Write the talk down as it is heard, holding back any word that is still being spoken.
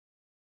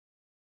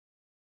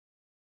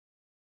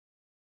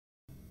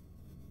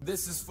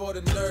This is for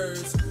the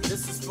nerds,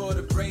 this is for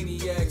the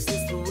brainiacs,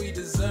 this what we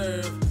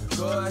deserve.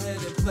 Go ahead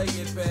and play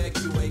it back,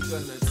 you ain't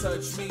gonna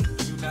touch me,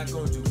 you not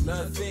gonna do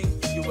nothing,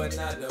 you are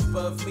not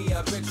above me,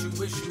 I bet you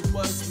wish you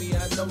was me,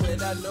 I know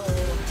it, I know.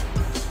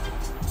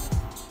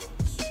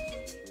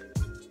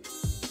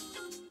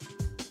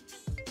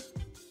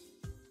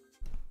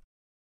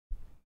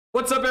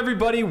 What's up,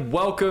 everybody?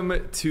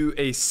 Welcome to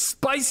a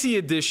spicy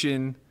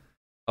edition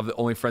of the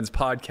Only Friends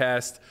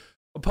podcast.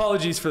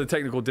 Apologies for the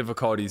technical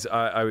difficulties.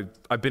 I've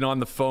been on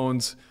the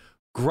phones,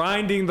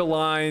 grinding the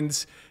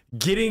lines,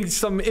 getting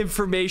some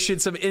information,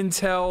 some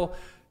intel.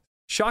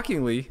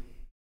 Shockingly,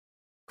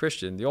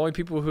 Christian, the only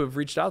people who have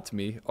reached out to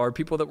me are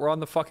people that were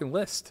on the fucking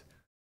list.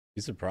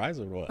 You surprised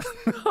or what?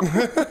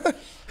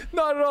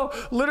 Not at all.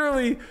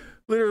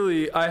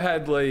 Literally, I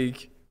had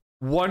like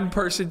one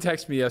person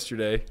text me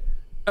yesterday,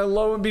 and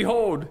lo and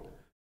behold,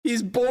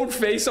 he's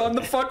boldface on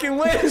the fucking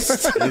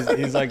list.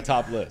 he's like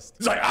top list.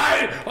 He's like,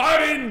 I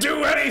didn't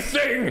do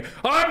anything.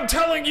 I'm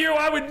telling you,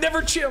 I would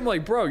never cheat. I'm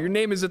like, bro, your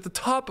name is at the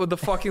top of the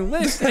fucking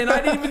list, and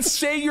I didn't even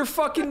say your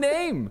fucking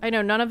name. I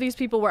know none of these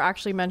people were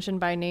actually mentioned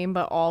by name,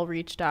 but all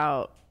reached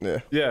out.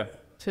 Yeah.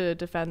 To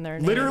defend their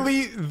name.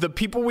 Literally, the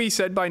people we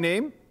said by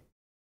name,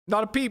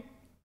 not a peep.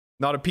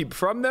 Not a peep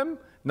from them.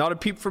 Not a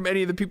peep from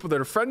any of the people that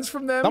are friends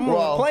from them. Some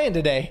were playing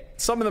today.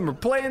 Some of them are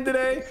playing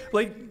today.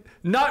 Like,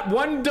 not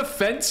one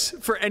defense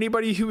for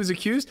anybody who was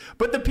accused,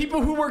 but the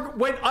people who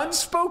went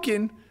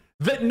unspoken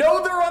that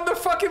know they're on the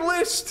fucking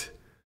list.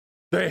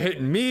 They're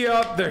hitting me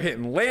up. They're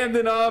hitting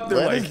Landon up.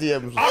 They're like,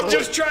 I'm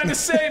just trying to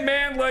say,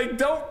 man, like,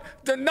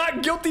 they're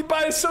not guilty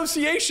by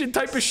association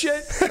type of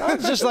shit.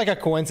 It's just like a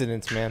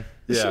coincidence, man.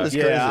 Yeah.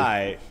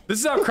 This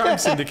is how crime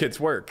syndicates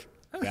work.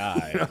 You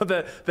know,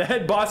 the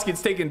head boss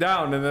gets taken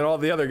down, and then all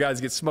the other guys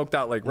get smoked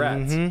out like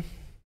rats. Mm-hmm.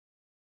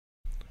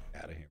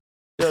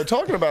 Yo,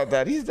 talking about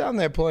that, he's down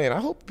there playing. I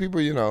hope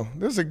people,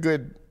 there's a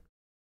good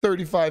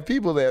 35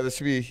 people there that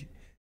should be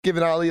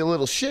giving Ali a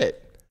little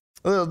shit.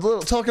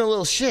 Talking a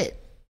little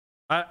shit.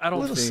 I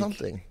don't think.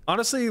 Something.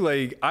 Honestly,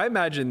 like, I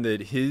imagine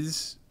that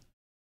his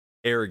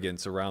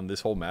arrogance around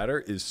this whole matter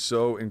is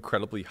so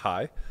incredibly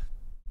high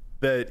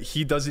that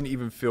he doesn't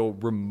even feel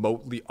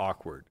remotely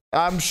awkward.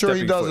 I'm sure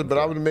he doesn't, but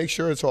I'm going to make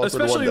sure it's awkward.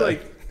 Especially, one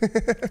day.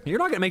 like, you're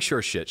not going to make sure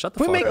of shit. Shut the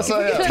We fuck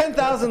up. make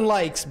 10,000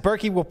 likes.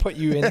 Berkey will put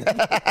you in.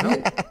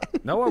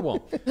 No, I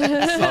won't.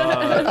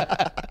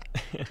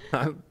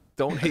 I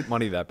don't hate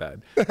money that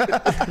bad.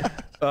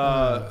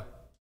 I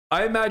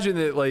imagine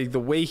that, like, the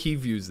way he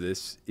views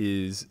this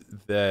is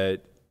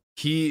that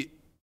he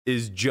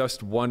is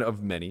just one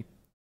of many,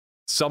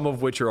 some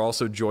of which are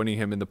also joining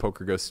him in the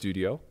Poker Go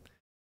studio.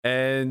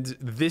 And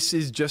this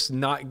is just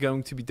not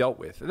going to be dealt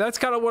with. And that's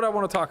kind of what I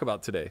want to talk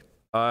about today.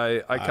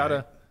 I kind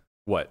of...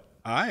 What?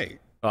 All right.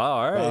 Oh,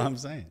 all right. Well, I'm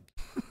saying.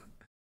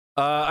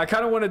 I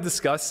kind of want to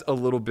discuss a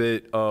little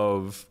bit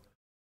of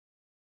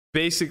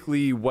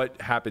basically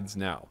what happens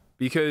now.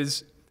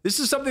 Because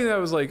this is something that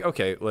was like,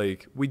 okay,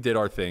 like, we did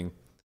our thing.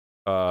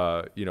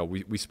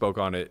 We spoke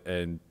on it,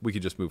 and we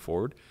could just move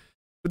forward.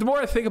 But the more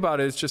I think about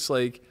it, it's just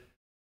like,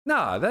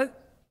 nah, that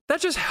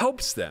just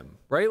helps them,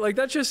 right? Like,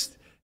 that just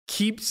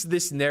keeps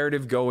this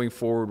narrative going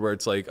forward where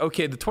it's like,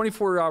 okay, the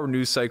 24-hour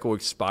news cycle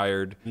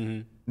expired.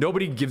 Mm-hmm.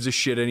 Nobody gives a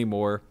shit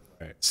anymore.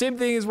 Right. Same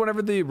thing as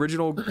whenever the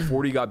original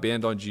 40 got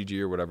banned on GG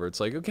or whatever. It's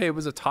like, okay, it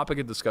was a topic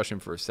of discussion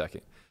for a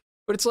second.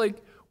 But it's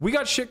like, we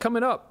got shit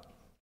coming up.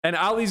 And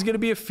Ali's going to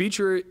be a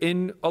feature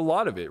in a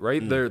lot of it,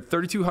 right? Their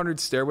 3200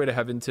 Stairway to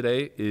Heaven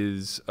today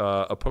is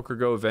a Poker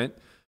Go event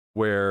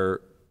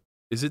where,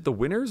 is it the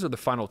winners or the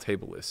final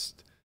table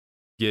list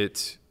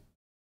get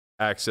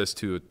access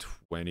to a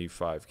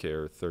 25K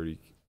or 30?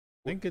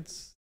 I think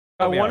it's...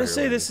 I want to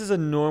say this is a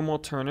normal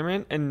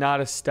tournament and not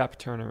a step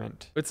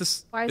tournament.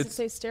 Why does it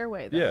say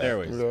Stairway, though? Yeah.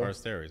 Stairways, or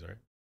stairways, right?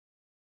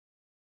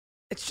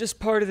 It's just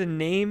part of the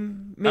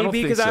name, I don't maybe,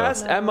 think because so. I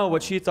asked Emma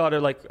what she thought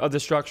of the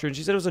structure, and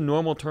she said it was a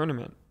normal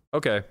tournament.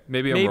 Okay,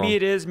 maybe I'm wrong. Maybe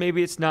it is,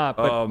 maybe it's not,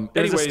 but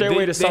there's anyway, a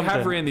stairway to something. They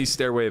have ran these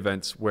stairway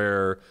events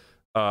where,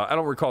 I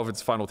don't recall if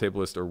it's final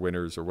table list or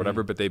winners or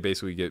whatever, but they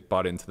basically get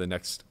bought into the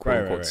next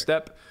quote-unquote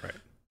step. Right.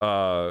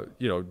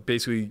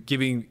 Basically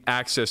giving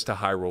access to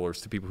high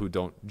rollers to people who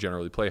don't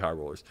generally play high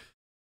rollers.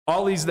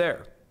 Ollie's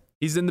there.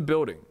 He's in the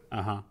building.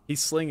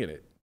 He's slinging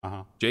it.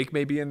 Jake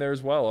may be in there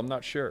as well. I'm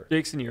not sure.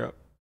 Jake's in Europe.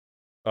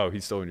 Oh,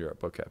 he's still in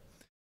Europe. Okay.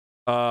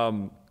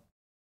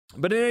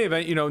 But in any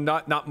event,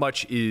 not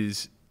much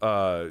is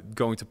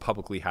going to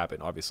publicly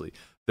happen, obviously.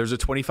 There's a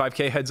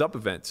 25K heads up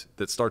event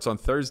that starts on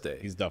Thursday.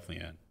 He's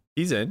definitely in.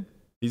 He's in.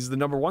 He's the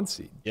number 1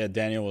 seed. Yeah,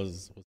 Daniel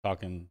was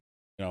talking,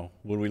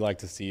 would we like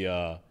to see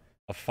a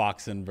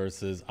Foxen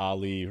versus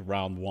Ali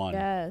round 1?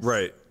 Yes.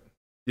 Right.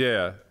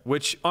 Yeah.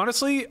 Which,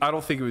 honestly, I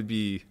don't think it would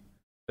be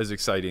as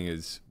exciting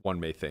as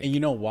one may think. And you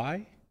know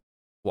why?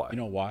 Why? You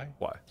know why?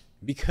 Why?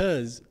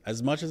 Because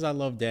as much as I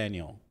love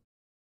Daniel,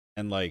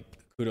 and, like,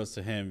 kudos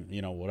to him,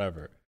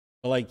 whatever,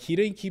 but, like, he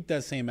didn't keep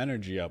that same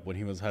energy up when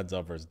he was heads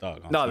up versus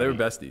Doug. No, they were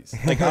besties.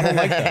 Like, I don't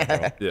like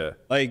that, bro. Yeah.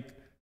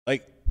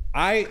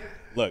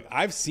 Like,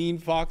 I've seen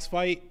Fox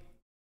fight,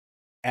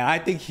 And I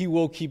think he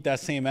will keep that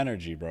same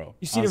energy, bro.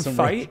 You seen On him some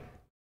fight?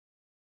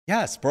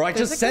 Yes, bro. I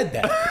just said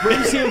that. Where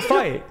you see him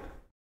fight?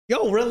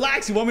 Yo,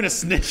 relax. You want me to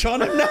snitch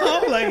on him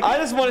now? Like, I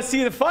just want to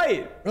see the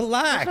fight.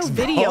 relax. There's no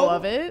video bro.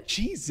 of it.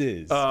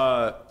 Jesus.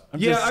 Yeah,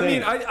 just I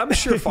mean, saying. I'm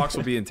sure Fox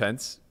will be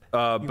intense,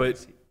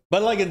 but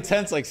But like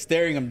intense, like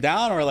staring him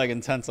down, or like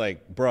intense,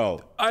 like,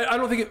 bro. I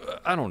don't think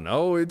I don't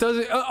know. It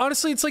doesn't.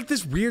 Honestly, it's like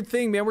this weird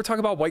thing, man. We're talking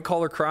about white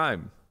collar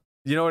crime.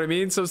 You know what I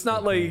mean? So it's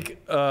not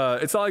like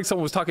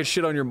someone was talking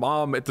shit on your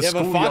mom at the Yeah,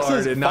 but Fox schoolyard,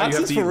 is, and now Fox you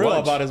have is to for eat real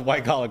lunch. about his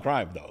white collar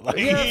crime, though. Like,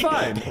 Yeah,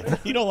 fine.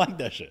 You don't like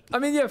that shit. I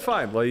mean, yeah,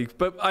 fine. Like,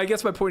 but I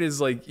guess my point is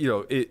like,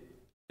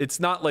 it's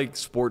not like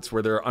sports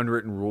where there are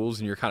unwritten rules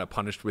and you're kind of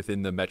punished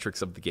within the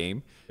metrics of the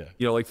game.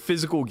 Yeah. Like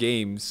physical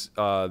games,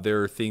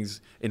 there are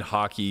things in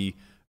hockey.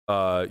 There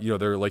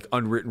are like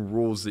unwritten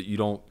rules that you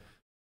don't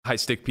high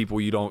stick people,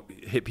 you don't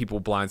hit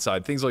people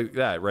blindside, things like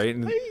that, right?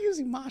 And Why are you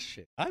using my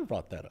shit? I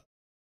brought that up.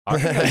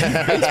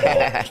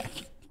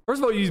 First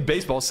of all, you use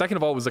baseball. Second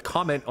of all, it was a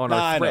comment on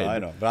Nah, our thread. I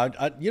know. But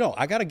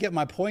I got to get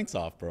my points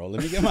off, bro.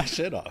 Let me get my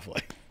shit off.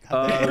 Like,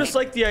 I just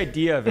like the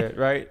idea of it,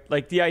 right?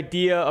 Like the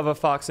idea of a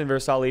Fox and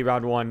versus Ali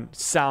round one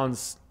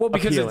sounds Well,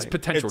 because appealing. it's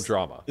potential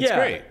drama. it's Yeah.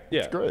 great.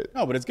 Yeah. Great.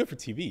 No, but it's good for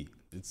TV.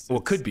 Well,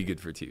 it could be good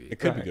for TV. It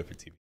could be Right. good for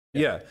TV.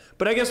 Yeah.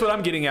 But I guess what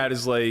I'm getting at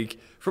is like,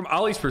 from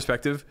Ali's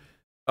perspective,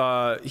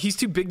 he's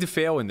too big to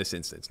fail in this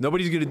instance.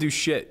 Nobody's going to do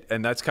shit.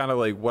 And that's kind of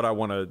like what I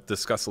want to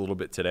discuss a little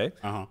bit today.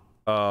 Uh-huh.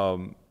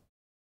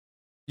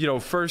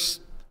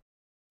 First,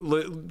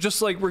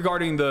 just like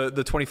regarding the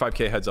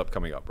 25K heads up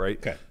coming up, right?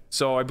 Okay.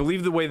 So I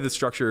believe the way the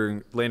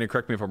structure, Landon,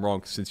 correct me if I'm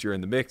wrong, since you're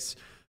in the mix,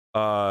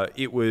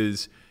 it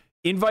was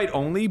invite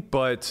only,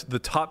 but the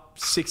top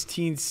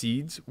 16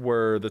 seeds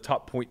were the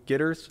top point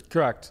getters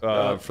Correct.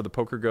 for the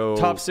Poker Go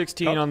Top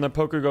 16 Cup. on the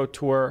Poker Go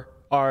tour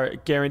are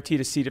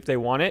guaranteed a seat if they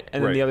want it,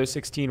 and then Right. the other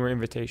 16 were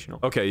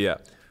invitational. Okay, yeah.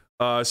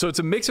 So it's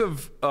a mix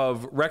of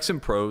Rex and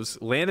pros.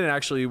 Landon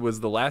actually was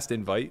the last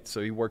invite,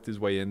 so he worked his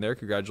way in there.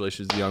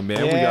 Congratulations, young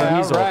man. Yeah,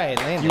 We all right,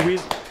 Landon.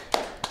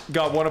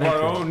 got one of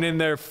our own in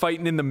there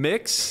fighting in the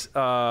mix.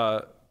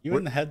 You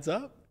in the heads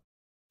up?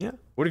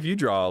 What if you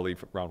draw Ali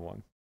for round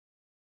one?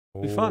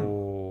 It'd be fun.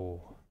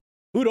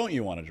 Who don't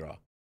you want to draw?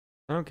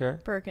 I don't care.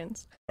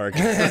 Perkins. Or-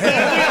 He's not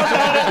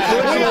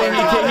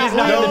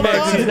in the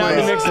mix. He's not in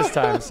the mix this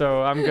time,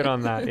 so I'm good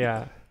on that.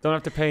 Yeah. Don't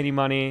have to pay any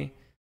money.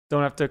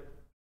 Don't have to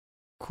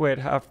quit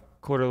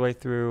quarter of the way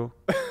through.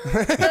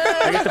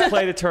 I get to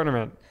play the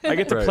tournament. I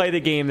get to Right. play the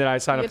game that I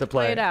signed You up get to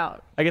play. it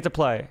out. I get to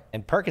play.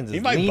 And Perkins is he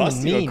might mean bust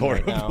and you a mean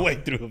quarter right of the now. way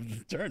through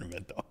the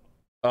tournament,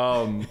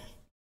 though.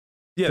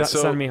 Yeah,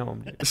 so Send me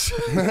home.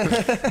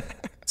 Dude.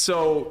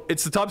 So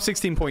it's the top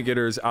 16 point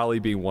getters, Ali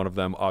being one of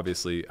them,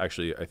 obviously.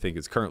 Actually, I think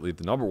it's currently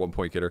the number one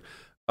point getter.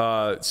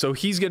 So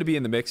he's going to be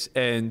in the mix.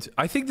 And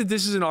I think that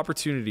this is an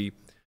opportunity.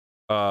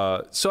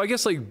 So I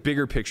guess like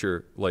bigger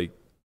picture, like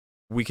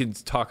we can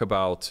talk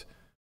about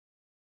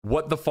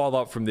what the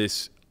fallout from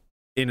this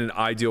in an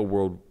ideal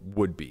world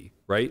would be,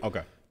 right?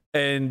 Okay.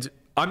 And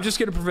I'm just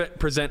going to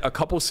present a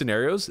couple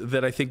scenarios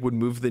that I think would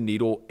move the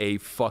needle a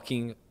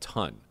fucking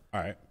ton.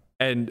 All right.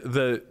 And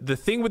the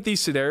thing with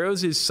these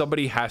scenarios is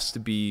somebody has to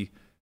be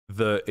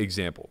the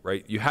example,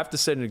 right? You have to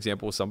set an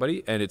example with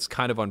somebody, and it's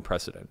kind of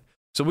unprecedented.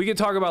 So we can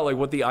talk about like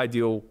what the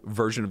ideal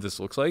version of this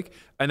looks like,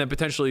 and then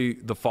potentially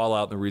the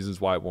fallout and the reasons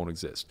why it won't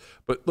exist.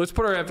 But let's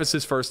put our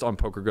emphasis first on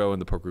Poker Go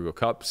and the Poker Go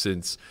Cup,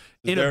 since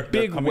in a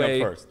big coming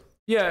way, up first.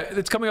 yeah,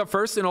 it's coming up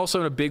first, and also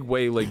in a big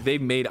way, like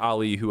they've made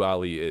Ali who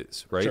Ali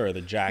is, right? Sure.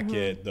 The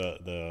jacket,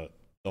 the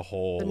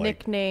whole The like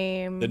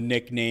nickname. the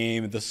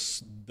nickname, the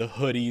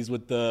hoodies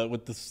with the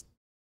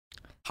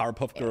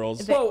Powerpuff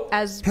Girls. Well-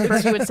 as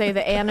Perky would say,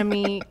 the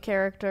anime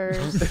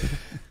characters.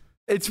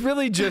 It's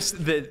really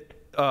just that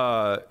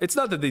it's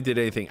not that they did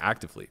anything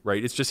actively,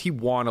 right? It's just he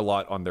won a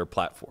lot on their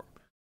platform.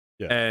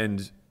 Yeah.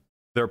 And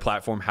their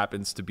platform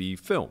happens to be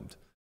filmed.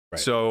 Right.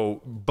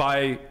 So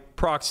by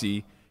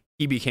proxy,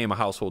 he became a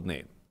household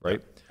name,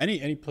 right? And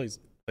he played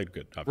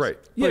good. Obviously. Right.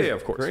 Yeah, Right. yeah,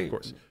 of course, Great. of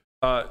course.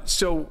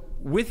 So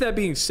with that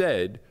being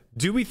said,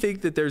 do we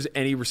think that there's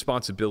any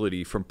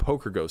responsibility from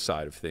PokerGo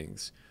side of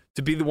things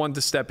to be the one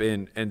to step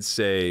in and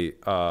say,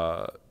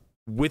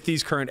 with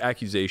these current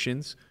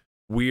accusations,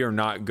 we are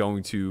not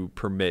going to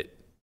permit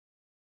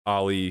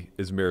Ali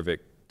Izmirovic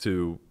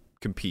to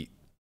compete?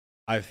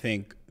 I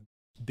think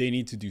they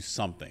need to do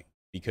something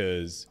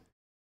because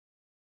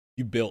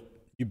you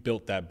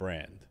built that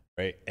brand,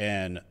 right?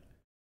 And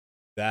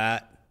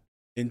that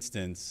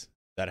instance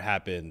that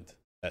happened,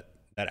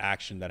 that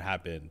action that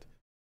happened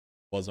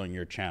was on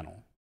your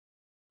channel.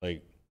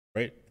 Like,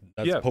 right?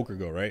 That's Yeah.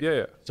 PokerGo, right? Yeah,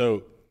 yeah.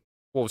 So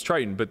Well, it's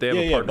Triton, but they have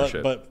a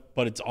partnership.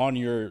 but it's on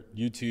your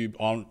YouTube,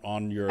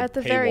 on your At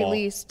the very paywall.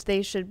 least,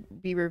 they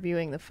should be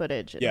reviewing the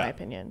footage, in Yeah. my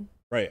opinion.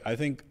 Right. I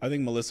think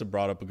Melissa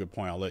brought up a good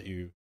point. I'll let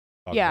you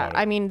talk Yeah, about it.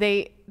 I mean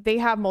they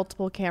have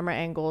multiple camera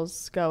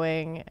angles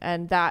going,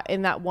 and that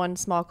in that one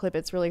small clip,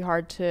 it's really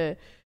hard to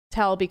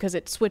tell because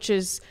it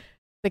switches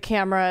the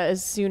camera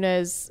as soon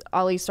as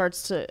Ali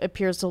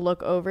appears to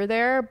look over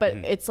there. But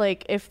it's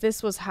like, if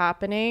this was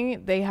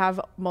happening, they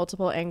have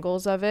multiple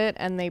angles of it,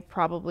 and they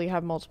probably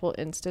have multiple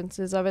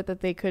instances of it that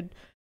they could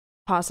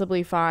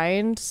possibly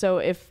find. So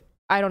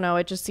I don't know,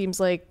 it just seems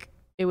like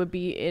it would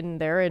be in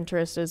their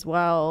interest as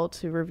well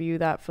to review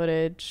that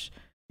footage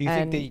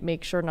and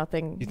make sure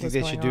nothing. You think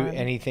they should do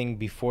anything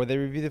before they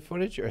review the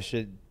footage, or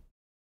should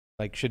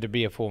there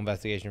be a full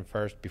investigation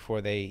first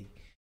before they?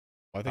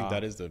 I think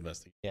that is the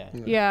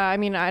investigation. Yeah, I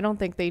mean, I don't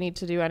think they need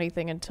to do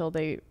anything until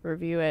they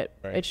review it.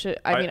 Right. It should.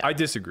 I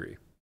disagree.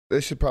 They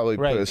should probably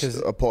put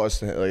a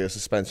pause, like a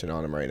suspension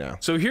on him right now.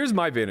 So here's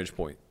my vantage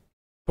point.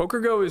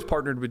 PokerGo is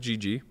partnered with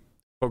GG.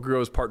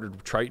 PokerGo is partnered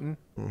with Triton.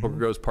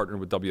 PokerGo is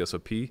partnered with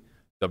WSOP.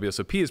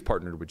 WSOP is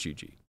partnered with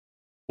GG.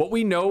 What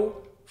we know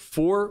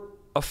for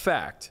a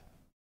fact,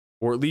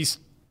 or at least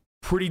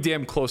pretty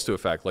damn close to a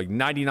fact, like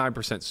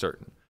 99%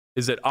 certain,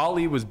 is that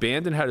Ali was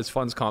banned and had his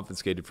funds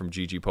confiscated from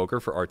GG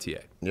Poker for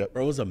RTA. Yep.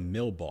 Bro, it was a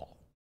mill ball.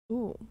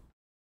 Ooh.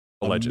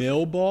 Allegedly. A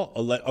mill ball?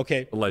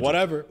 Okay,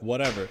 Allegedly.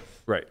 whatever.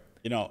 Right.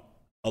 You know,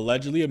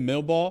 allegedly a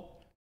mill ball.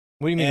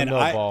 What do you mean And a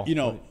mill ball? You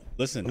know,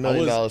 listen, $1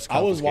 million I was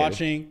confiscated.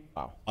 watching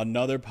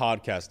another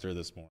podcaster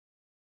this morning,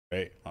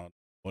 right?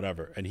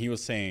 Whatever. And he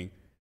was saying,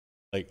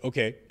 like,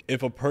 okay,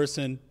 if a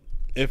person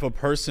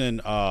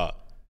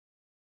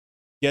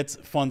gets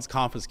funds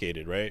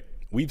confiscated, right?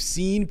 We've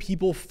seen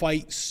people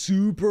fight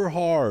super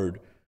hard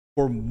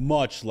for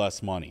much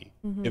less money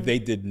if they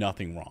did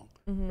nothing wrong,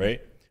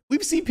 right?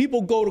 We've seen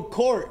people go to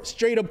court,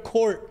 straight up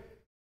court,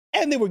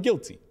 and they were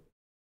guilty.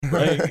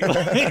 Right?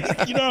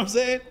 You know what I'm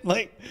saying?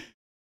 Like,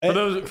 For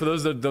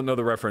those that don't know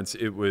the reference,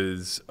 it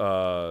was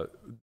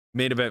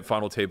main event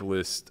final table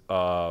list.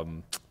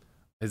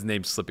 His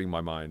name's slipping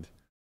my mind.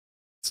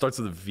 It starts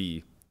with a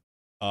V.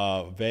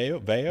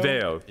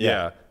 Veo?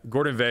 Yeah.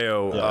 Gordon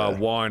Veo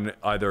won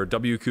either a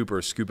W Coop or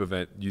a Scoop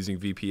event using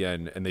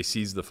VPN, and they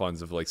seized the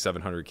funds of like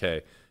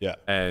 $700K. Yeah.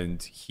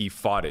 And he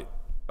fought it,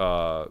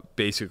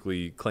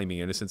 basically claiming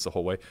innocence the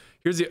whole way.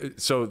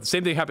 So the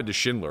same thing happened to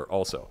Schindler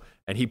also,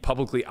 and he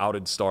publicly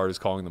outed stars,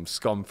 calling them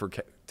scum for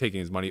taking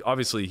his money.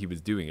 Obviously, he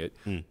was doing it.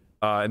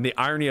 And the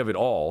irony of it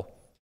all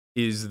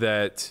is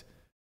that,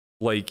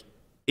 like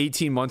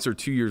 18 months or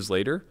 2 years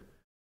later,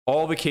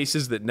 all the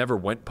cases that never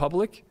went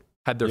public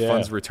had their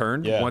funds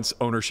returned once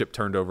ownership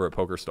turned over at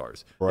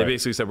PokerStars. Right. They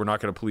basically said, we're not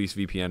going to police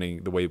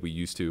VPNing the way we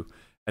used to.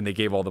 And they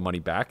gave all the money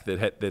back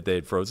that they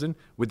had frozen,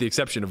 with the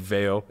exception of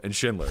Veo and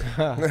Schindler,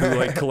 who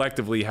like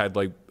collectively had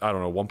like, I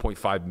don't know,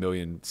 1.5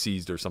 million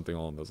seized or something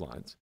along those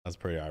lines. That's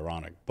pretty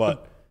ironic.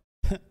 But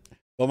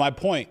but my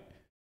point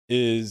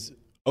is,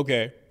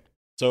 okay,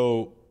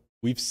 so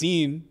we've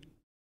seen,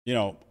 you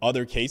know,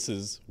 other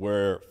cases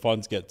where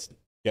funds get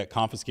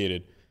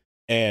confiscated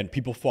and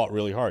people fought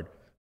really hard.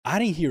 I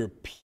didn't hear a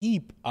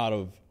peep out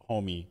of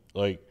homie.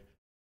 Like,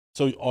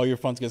 so all your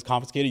funds gets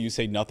confiscated, you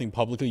say nothing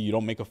publicly, you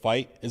don't make a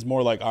fight. It's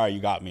more like, all right, you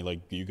got me, like,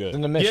 you good. It's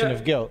an admission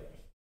of guilt.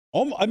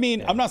 I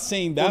mean, I'm not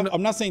saying that.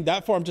 I'm not saying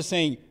that far. I'm just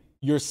saying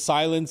your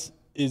silence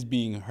is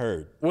being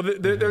heard. Well,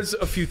 there's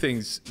a few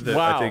things that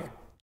I think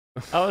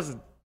That was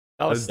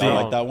I strong.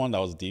 like that one.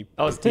 That was deep.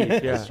 That was deep. Yeah.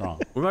 That's strong.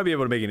 we might be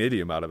able to make an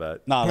idiom out of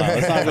that. No,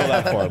 let's not go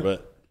that far.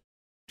 But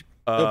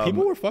yo,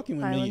 people were fucking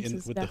with me Silence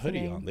is with the hoodie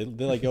deafening. on.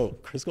 They're like, yo,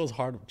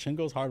 Chin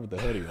goes hard with the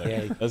hoodie. Like,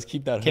 Yeah. let's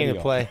keep that King hoodie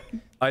of on. play.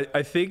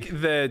 I think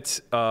that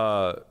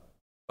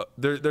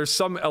there's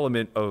some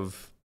element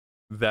of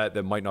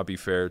that might not be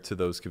fair to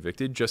those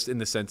convicted, just in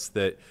the sense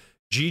that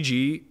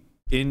GG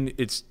in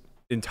its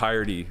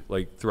entirety,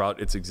 like throughout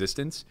its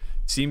existence,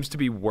 seems to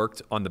be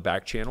worked on the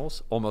back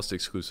channels almost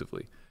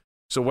exclusively.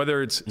 So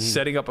whether it's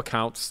setting up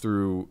accounts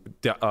through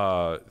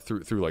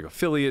like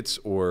affiliates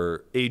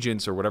or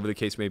agents or whatever the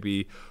case may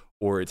be,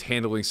 or it's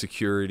handling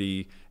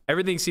security,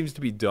 everything seems to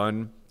be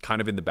done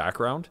kind of in the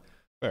background.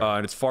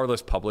 And it's far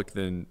less public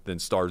than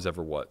Stars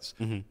ever was.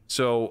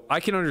 So I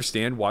can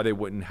understand why they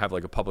wouldn't have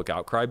like a public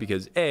outcry,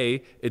 because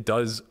A, it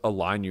does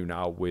align you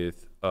now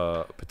with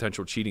a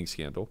potential cheating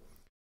scandal,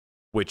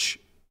 which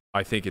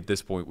I think at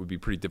this point would be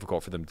pretty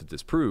difficult for them to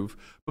disprove.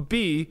 But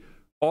B,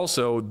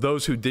 also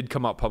those who did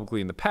come out publicly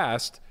in the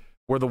past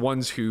were the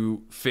ones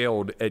who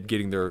failed at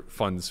getting their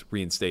funds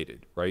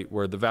reinstated, right?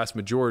 Where the vast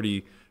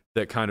majority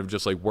that kind of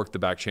just like worked the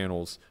back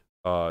channels,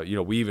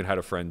 we even had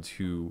a friend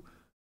who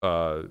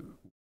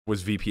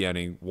was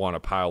VPNing, won a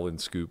pile in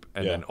Scoop,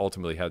 and then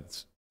ultimately had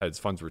his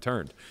funds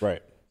returned.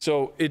 Right.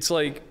 So it's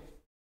like,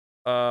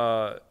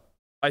 I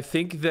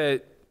think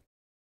that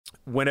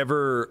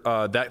whenever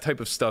that type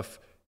of stuff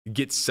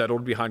gets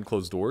settled behind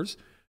closed doors,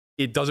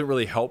 it doesn't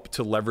really help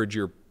to leverage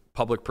your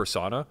public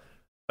persona,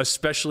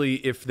 especially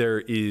if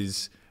there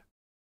is,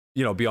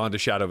 beyond a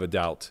shadow of a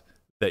doubt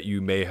that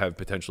you may have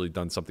potentially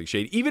done something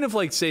shady. Even if,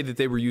 like, say that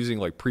they were using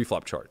like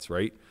pre-flop charts,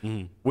 right?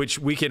 Which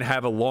we can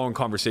have a long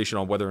conversation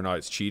on whether or not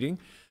it's cheating.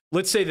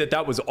 Let's say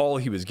that was all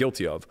he was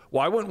guilty of.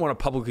 Well, I wouldn't want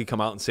to publicly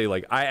come out and say,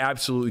 like, I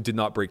absolutely did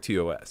not break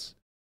TOS.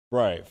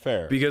 Right.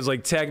 Fair. Because,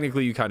 like,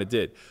 technically you kind of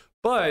did.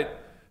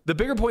 But the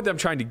bigger point that I'm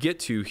trying to get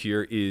to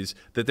here is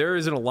that there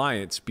is an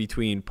alliance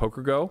between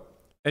PokerGo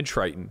and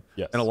Triton,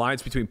 Yes. an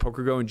alliance between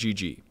PokerGo and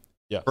GG,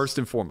 Yes. first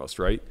and foremost,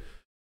 right?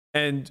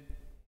 And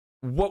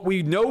what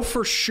we know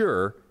for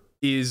sure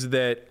is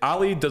that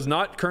Ali does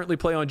not currently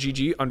play on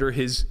GG under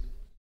his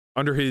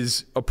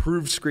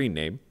approved screen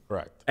name,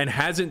 Correct. and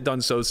hasn't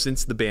done so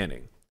since the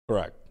banning.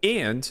 Correct.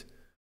 And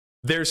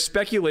there's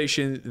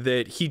speculation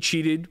that he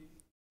cheated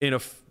in a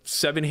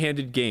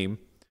 7-handed game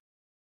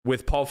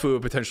with Paul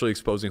Fua potentially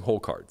exposing hole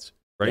cards,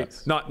 right?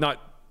 Yes. Not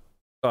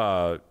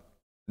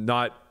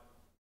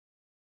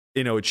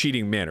in a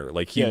cheating manner.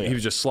 Like he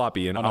was just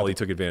sloppy and Ali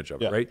took advantage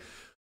of it, right?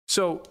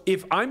 So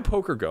if I'm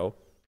PokerGo,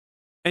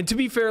 and to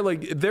be fair,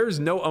 like there's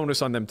no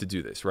onus on them to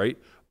do this, right?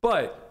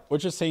 But We're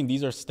just saying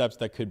these are steps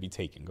that could be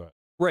taken. Go ahead.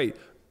 right.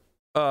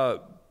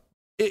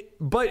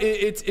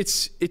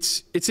 It's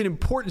an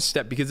important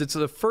step because it's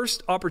the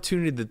first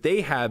opportunity that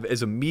they have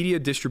as a media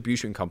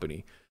distribution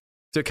company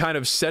to kind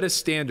of set a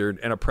standard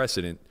and a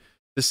precedent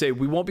to say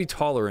we won't be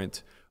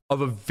tolerant of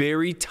a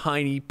very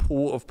tiny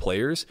pool of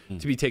players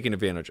to be taken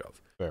advantage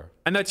of. Fair.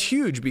 And that's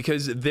huge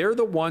because they're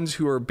the ones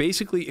who are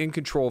basically in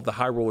control of the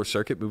high roller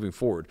circuit moving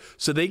forward.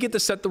 So they get to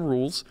set the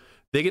rules,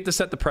 they get to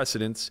set the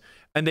precedents,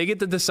 and they get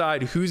to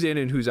decide who's in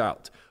and who's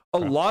out. A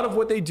lot of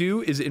what they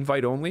do is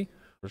invite only.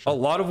 Sure. A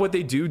lot of what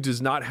they do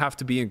does not have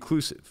to be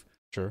inclusive.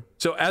 Sure.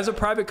 So as a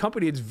private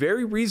company, it's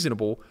very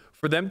reasonable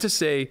for them to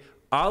say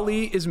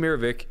Ali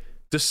Izmirovic,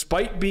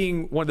 despite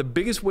being one of the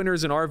biggest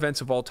winners in our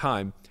events of all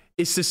time,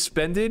 is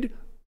suspended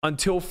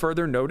until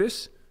further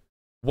notice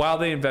while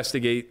they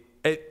investigate,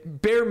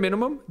 at bare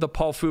minimum, the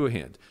Paul Fua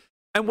hand.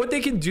 And what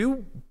they can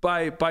do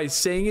by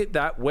saying it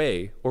that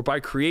way, or by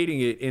creating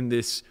it in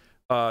this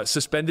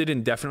suspended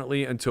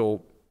indefinitely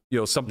until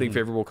something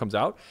favorable comes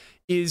out,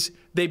 is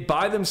they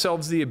buy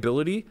themselves the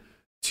ability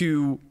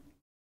to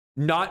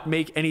not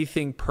make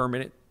anything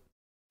permanent,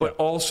 but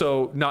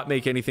also not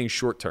make anything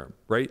short term,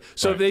 right?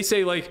 So if they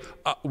say like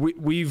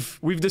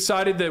we've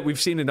decided that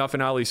we've seen enough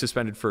and Ali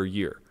suspended for a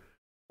year,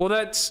 well,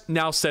 that's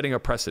now setting a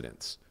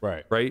precedence,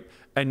 right?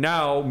 And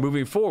now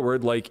moving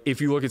forward, like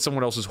if you look at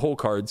someone else's hole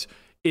cards,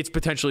 it's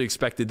potentially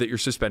expected that you're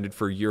suspended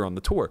for a year on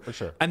the tour. For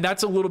sure. And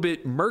that's a little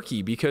bit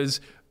murky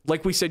because,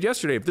 like we said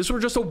yesterday, if this were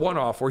just a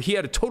one-off where he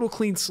had a total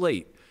clean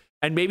slate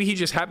and maybe he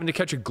just happened to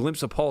catch a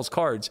glimpse of Paul's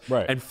cards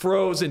and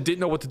froze and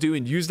didn't know what to do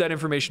and used that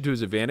information to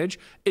his advantage,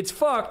 it's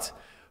fucked,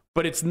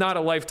 but it's not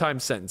a lifetime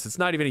sentence. It's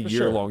not even a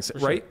year-long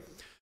sentence, right?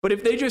 But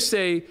if they just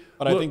say...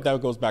 But I think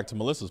that goes back to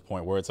Melissa's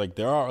point where it's like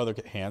there are other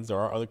hands, there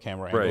are other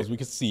camera angles we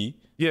can see.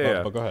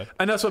 Yeah. But go ahead.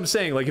 And that's what I'm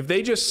saying. Like if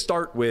they just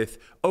start with,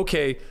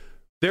 okay,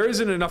 there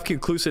isn't enough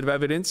conclusive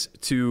evidence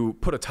to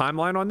put a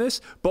timeline on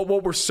this, but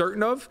what we're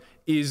certain of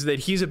is that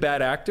he's a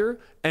bad actor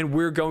and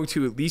we're going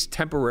to at least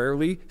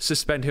temporarily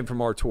suspend him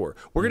from our tour.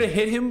 We're going to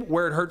hit him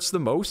where it hurts the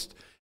most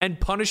and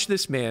punish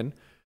this man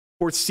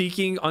for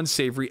seeking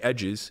unsavory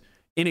edges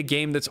in a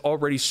game that's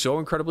already so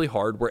incredibly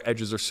hard where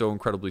edges are so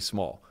incredibly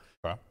small.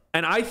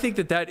 And I think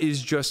that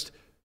is just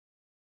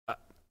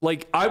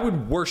like I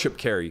would worship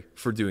Kerry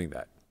for doing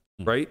that,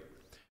 right?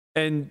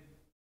 And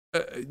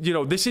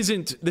this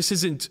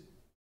isn't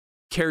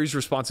Kerry's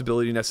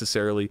responsibility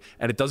necessarily,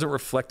 and it doesn't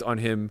reflect on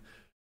him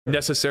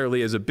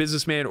necessarily as a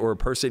businessman or a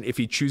person if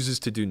he chooses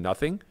to do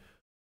nothing.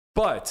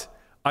 But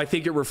I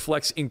think it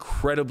reflects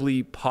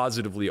incredibly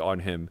positively on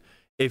him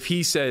if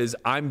he says,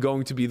 "I'm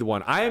going to be the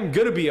one. I am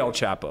going to be El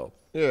Chapo."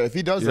 Yeah, if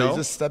he does that, he's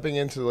just stepping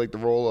into like the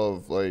role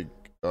of like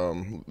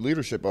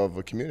leadership of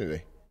a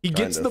community. He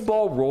gets the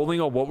ball rolling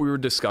on what we were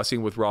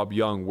discussing with Rob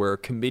Young, where a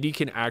committee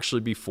can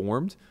actually be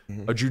formed,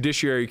 a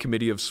judiciary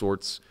committee of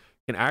sorts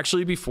can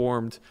actually be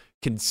formed,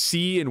 can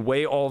see and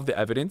weigh all of the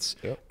evidence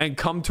and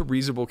come to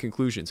reasonable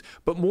conclusions.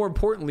 But more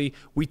importantly,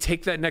 we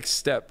take that next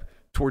step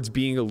towards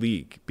being a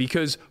league,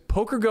 because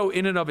PokerGo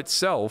in and of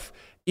itself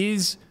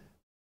is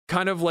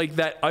kind of like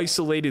that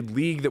isolated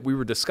league that we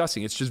were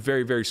discussing. It's just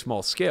very, very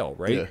small scale,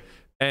 right? Yeah.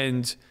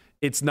 And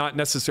it's not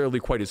necessarily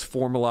quite as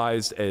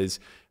formalized as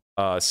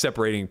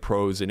separating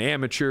pros and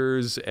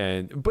amateurs,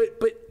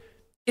 but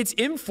it's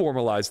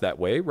informalized that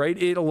way,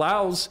 right? It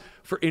allows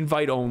for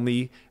invite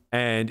only,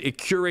 and it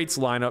curates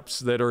lineups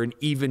that are an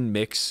even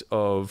mix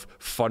of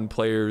fun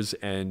players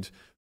and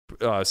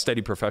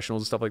steady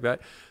professionals and stuff like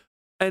that.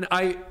 And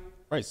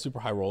super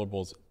high roller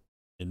bowls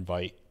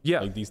invite.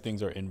 Like these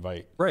things are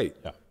invite. Right.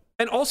 Yeah.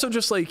 And also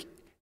just like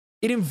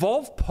it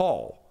involved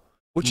Paul,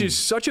 which is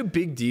such a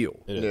big deal,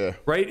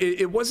 right?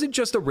 It wasn't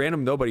just a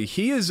random nobody.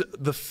 He is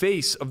the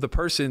face of the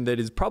person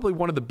that is probably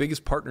one of the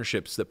biggest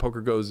partnerships that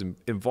PokerGo is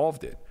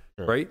involved in,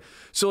 right?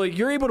 So like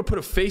you're able to put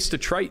a face to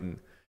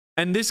Triton,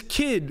 and this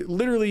kid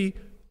literally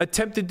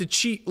attempted to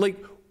cheat. Like,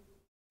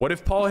 what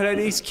if Paul had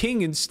ace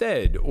king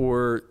instead,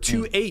 or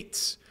 2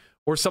 8s,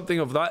 or something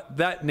of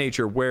that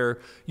nature, where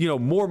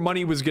more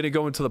money was going to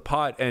go into the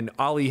pot, and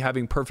Ali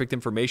having perfect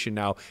information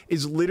now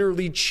is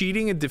literally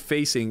cheating and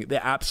defacing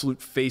the absolute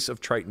face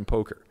of Triton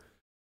poker.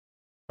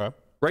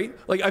 Right?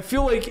 Like I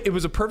feel like it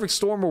was a perfect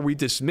storm where we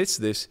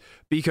dismissed this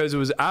because it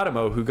was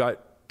Adamo who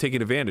got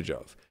taken advantage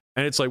of,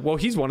 and it's like, well,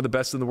 he's one of the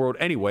best in the world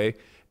anyway,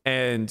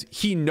 and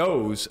he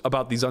knows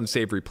about these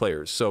unsavory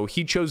players, so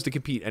he chose to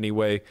compete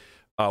anyway.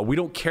 We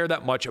don't care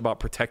that much about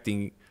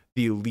protecting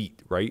the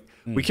elite, right?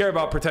 We care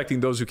about protecting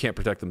those who can't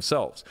protect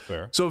themselves.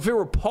 Fair. So if it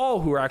were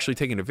Paul who were actually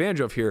taking advantage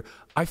of here,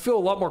 I feel a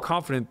lot more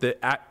confident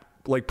that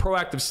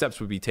proactive steps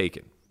would be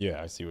taken.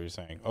 Yeah, I see what you're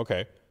saying.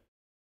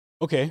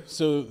 Okay,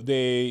 so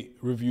they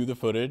review the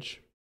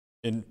footage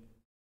and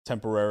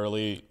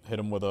temporarily hit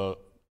him with a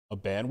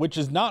ban, which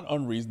is not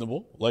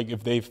unreasonable. Like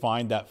if they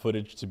find that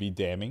footage to be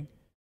damning,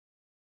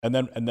 and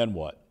then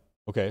what?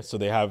 Okay, so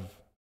they have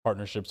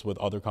partnerships with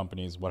other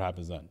companies. What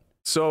happens then?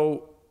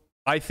 So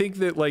I think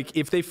that like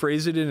if they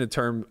phrase it in a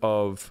term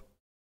of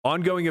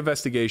ongoing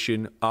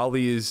investigation,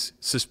 Ali is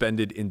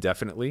suspended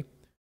indefinitely,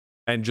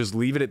 and just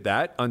leave it at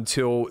that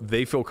until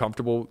they feel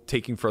comfortable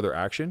taking further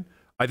action,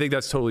 I think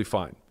that's totally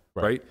fine,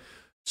 right?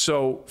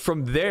 So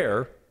from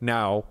there,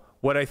 now,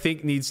 what I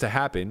think needs to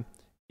happen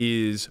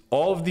is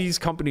all of these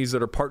companies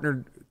that are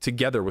partnered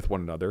together with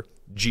one another,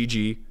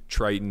 GG,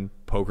 Triton,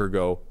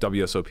 PokerGo,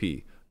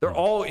 WSOP, they're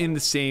all in the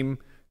same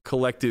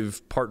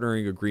collective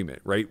partnering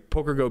agreement, right?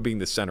 PokerGo being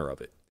the center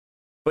of it.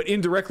 But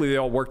indirectly, they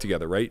all work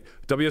together, right?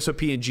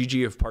 WSOP and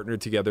GG have partnered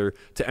together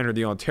to enter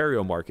the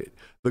Ontario market.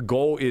 The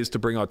goal is to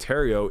bring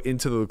Ontario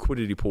into the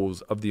liquidity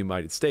pools of the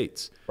United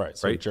States. Right.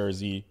 So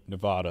Jersey,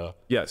 Nevada,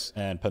 yes,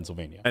 and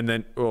Pennsylvania. And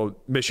then, well,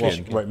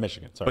 Michigan.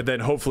 Michigan. Sorry. But then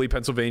hopefully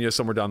Pennsylvania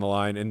somewhere down the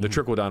line, and the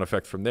trickle-down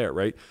effect from there,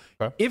 right?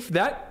 Okay. If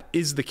that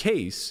is the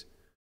case,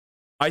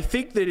 I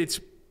think that it's,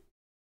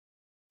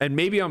 and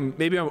maybe I'm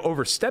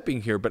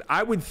overstepping here, but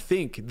I would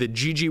think that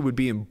GG would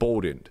be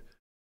emboldened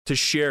to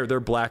share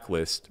their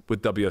blacklist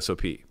with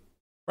WSOP.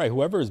 Right.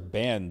 Whoever is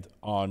banned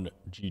on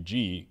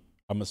GG,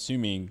 I'm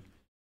assuming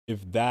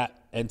if that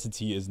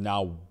entity is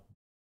now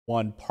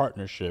one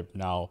partnership,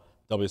 now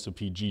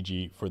WSOP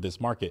GG for this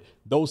market,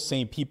 those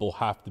same people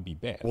have to be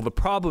banned. Well, the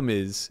problem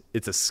is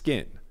it's a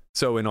skin.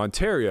 So in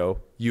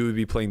Ontario, you would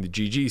be playing the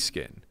GG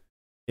skin.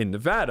 In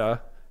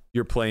Nevada,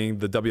 you're playing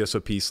the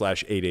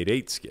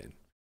WSOP/888 skin.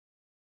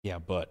 Yeah,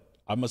 but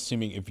I'm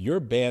assuming if you're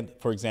banned,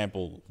 for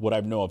example, what I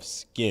know of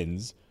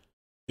skins,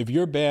 if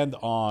you're banned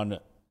on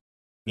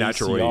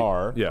Natural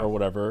ACR or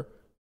whatever,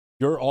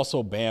 you're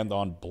also banned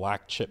on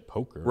black chip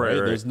poker, right?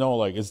 There's no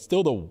like, it's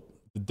still the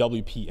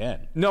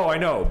WPN. No, I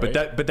know,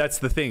 right? but that's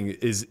the thing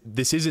is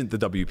this isn't the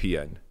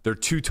WPN. They're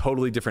two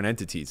totally different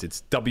entities.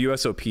 It's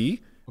WSOP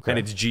and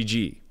it's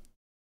GG,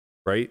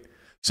 right?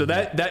 So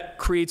that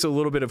creates a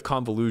little bit of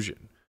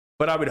convolution.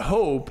 But I would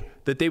hope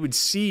that they would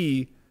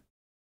see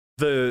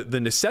the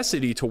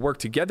necessity to work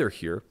together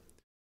here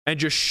and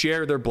just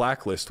share their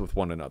blacklist with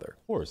one another.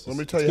 Of course. Let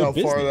me tell you how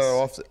far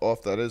that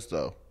off that is,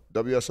 though.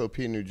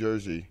 WSOP New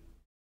Jersey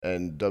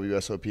and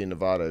WSOP in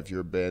Nevada. If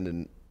you're banned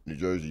in New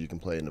Jersey, you can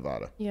play in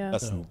Nevada. Yeah.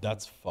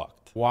 That's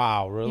fucked.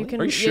 Wow, really? You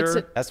can, Are you sure? It's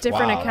a That's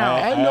different wild.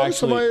 account. I know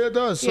somebody that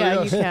does. So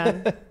yeah, yes. you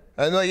can.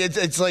 And like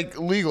it's like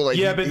legal. Like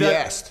Yeah, but he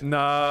asked.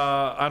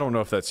 nah, I don't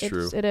know if that's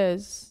true. It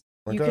is.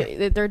 Okay. You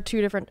can, they're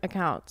two different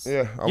accounts.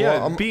 Yeah.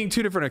 Yeah, being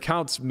two different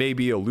accounts may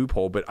be a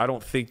loophole, but I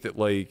don't think that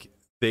like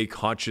they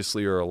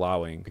consciously are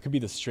allowing. It could be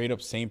the straight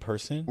up same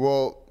person.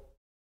 Well,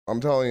 I'm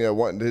telling you,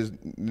 his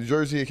New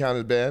Jersey account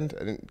is banned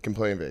and can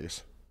play in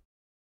Vegas.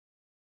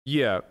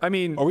 Yeah, I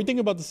mean, Are we thinking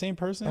about the same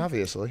person?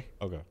 Obviously.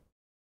 Okay.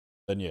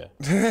 Then yeah.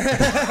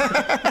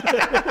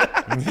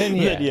 Then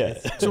yeah.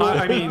 so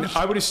I mean,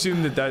 I would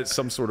assume that that's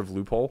some sort of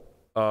loophole.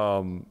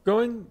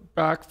 Going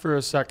back for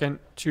a second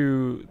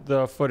to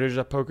the footage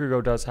that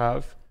PokerGo does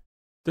have,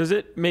 does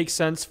it make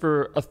sense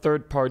for a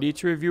third party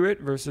to review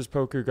it versus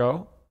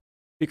PokerGo?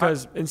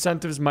 Because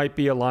incentives might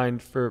be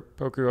aligned for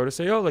PokerGo to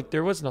say, oh, like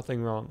there was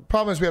nothing wrong.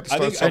 Problem is we have to I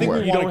start think somewhere.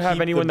 we You want don't to have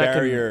keep anyone the that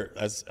can- barrier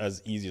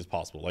as easy as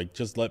possible. Like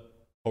just let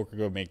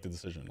PokerGo make the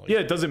decision. Like, Yeah,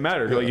 it doesn't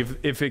matter. Like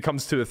if it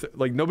comes to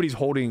like nobody's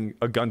holding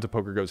a gun to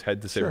PokerGo's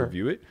head to say Sure.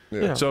 review it.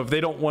 Yeah. So if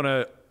they don't want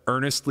to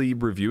earnestly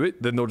review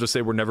it, then they'll just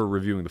say we're never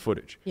reviewing the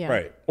footage. Yeah.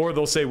 Right. Or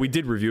they'll say we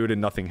did review it and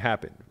nothing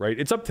happened. Right?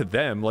 It's up to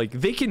them. Like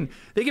they can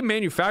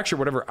manufacture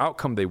whatever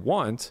outcome they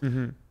want.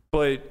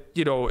 But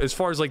you know, as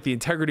far as like the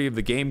integrity of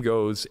the game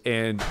goes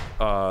and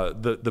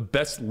the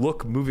best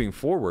look moving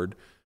forward,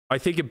 I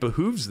think it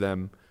behooves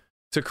them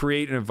to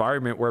create an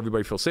environment where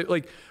everybody feels safe.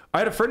 Like I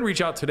had a friend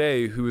reach out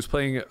today who was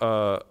playing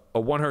a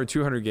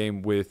 100-200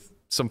 game with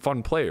some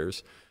fun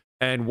players,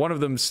 and one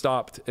of them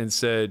stopped and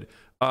said,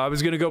 I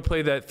was going to go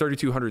play that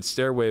 3200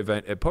 Stairway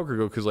event at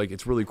PokerGo because like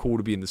it's really cool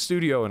to be in the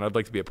studio and I'd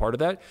like to be a part of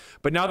that.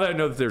 But now that I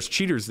know that there's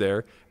cheaters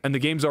there and the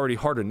game's already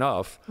hard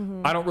enough,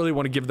 I don't really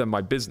want to give them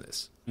my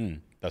business.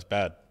 That's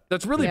bad.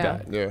 That's really Yeah.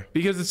 bad. Yeah.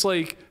 Because it's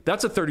like,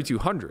 that's a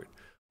 3200.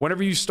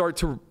 Whenever you start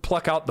to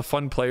pluck out the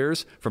fun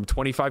players from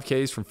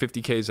 25Ks, from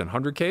 50Ks, and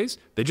 100Ks,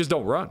 they just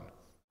don't run,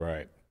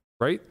 Right.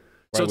 right?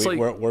 So it's like,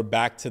 we're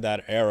back to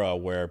that era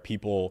where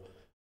people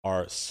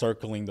are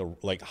circling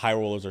high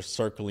rollers are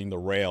circling the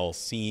rail,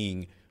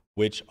 seeing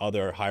which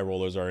other high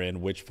rollers are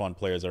in, which fun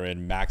players are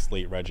in, max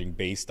late regging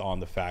based on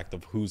the fact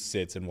of who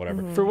sits and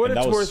whatever. For what And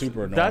it's that was worth,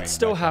 super annoying that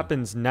still back then.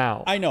 happens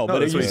now. I know, No, but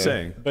that's it what used, he's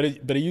saying. but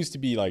it used to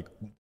be like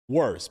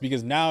worse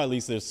because now at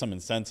least there's some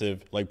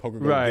incentive, like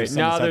PokerGo. Right. gives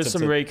Now there's incentive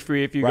some to- rake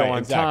free if you Right, go on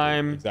exactly,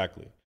 time.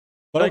 Exactly.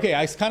 But Like- okay,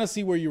 I kind of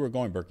see where you were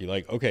going, Berkey.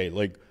 Like, okay,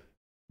 like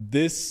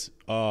this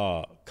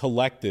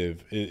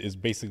collective is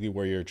basically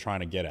where you're trying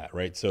to get at,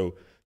 right? So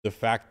the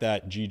fact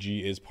that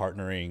GG is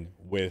partnering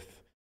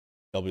with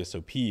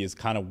WSOP is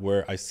kind of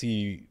where I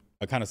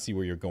kind of see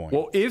where you're going.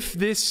 Well,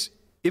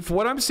 if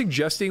what I'm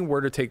suggesting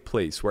were to take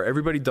place, where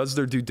everybody does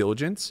their due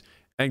diligence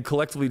and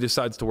collectively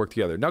decides to work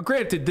together. Now,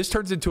 granted, this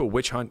turns into a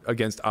witch hunt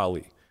against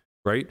Ali,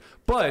 right?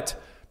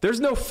 But there's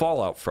no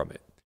fallout from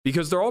it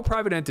because they're all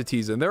private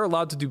entities and they're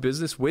allowed to do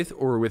business with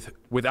or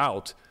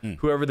without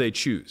whoever they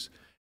choose.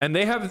 And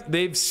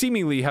they've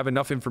seemingly have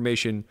enough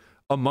information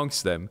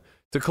amongst them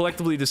to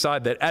collectively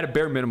decide that at a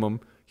bare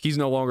minimum, he's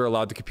no longer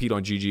allowed to compete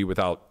on GG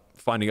without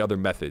finding other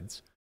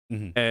methods.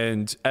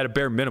 And at a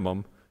bare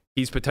minimum,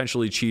 he's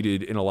potentially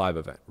cheated in a live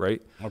event,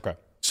 right? Okay.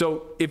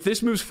 So if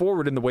this moves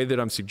forward in the way that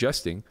I'm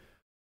suggesting,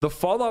 the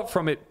fallout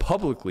from it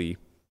publicly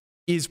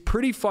is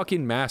pretty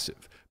fucking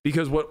massive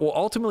because what will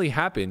ultimately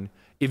happen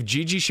if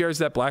GG shares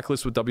that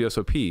blacklist with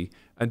WSOP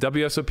and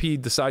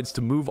WSOP decides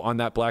to move on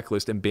that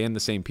blacklist and ban the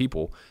same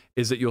people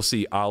is that you'll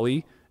see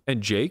Ali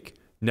and Jake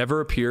never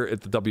appear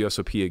at the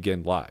WSOP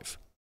again live.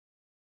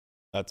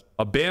 That's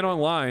a ban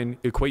online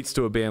equates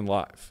to a ban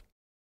live.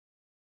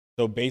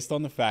 So based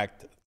on the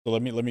fact, so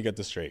let me get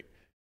this straight.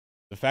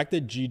 The fact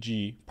that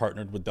GG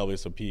partnered with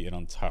WSOP in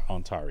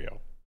Ontario,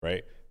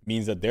 right,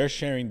 means that they're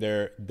sharing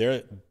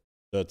the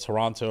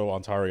Toronto,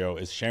 Ontario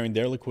is sharing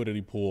their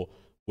liquidity pool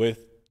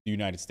with the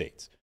United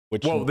States.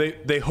 Which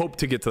they hope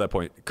to get to that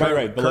point.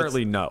 Right,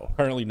 currently, no.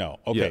 Currently, no.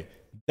 Okay.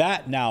 Yeah.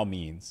 That now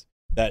means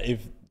that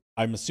if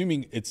I'm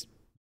assuming it's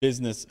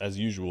business as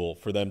usual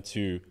for them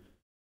to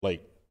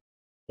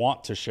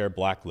want to share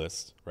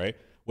blacklists, right?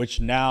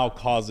 Which now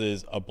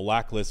causes a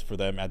blacklist for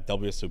them at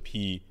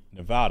WSOP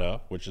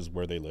Nevada, which is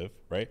where they live,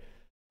 right?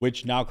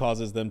 Which now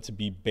causes them to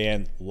be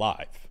banned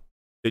live.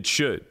 It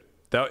should.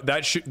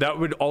 That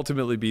would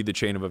ultimately be the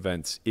chain of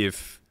events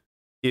if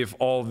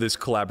all of this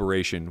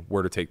collaboration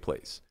were to take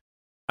place.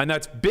 And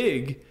that's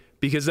big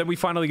because then we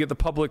finally get the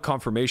public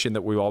confirmation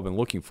that we've all been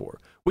looking for.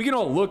 We can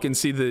all look and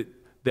see that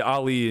the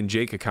Ali and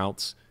Jake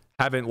accounts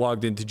haven't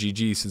logged into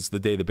GG since the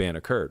day the ban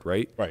occurred,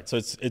 right? Right. So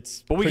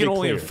it's but we can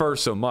only clear. infer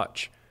so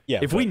much. Yeah.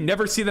 If we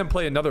never see them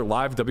play another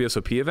live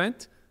WSOP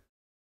event.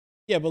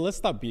 Yeah, but let's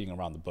stop beating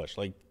around the bush.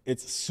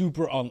 It's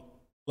super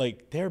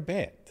they're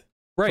banned.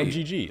 Right.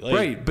 From GG.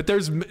 Right. But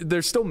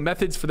there's still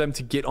methods for them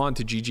to get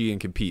onto GG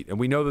and compete. And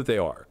we know that they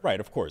are. Right,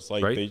 of course.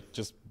 Right? They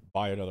just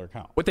buy another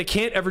account. What they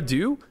can't ever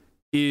do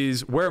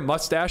is wear a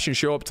mustache and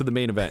show up to the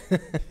main event.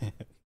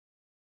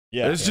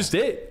 That's just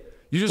it.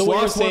 You just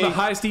lost one of the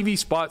highest EV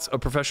spots a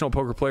professional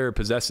poker player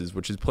possesses,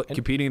 which is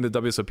competing in the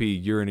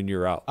WSOP year in and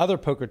year out. Other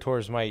poker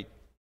tours might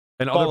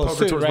follow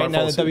suit, right?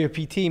 Now the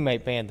WPT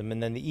might ban them,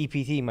 and then the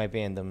EPT might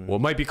ban them. Well,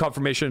 it might be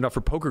confirmation enough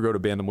for PokerGo to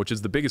ban them, which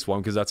is the biggest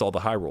one because that's all the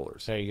high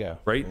rollers. There you go.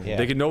 Right? Yeah.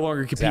 They can no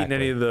longer compete in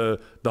any of the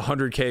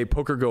 100K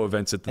PokerGo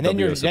events at the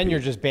WSOP. Then you're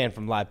just banned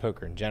from live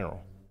poker in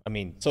general. I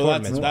mean, so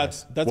that's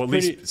well, at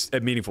least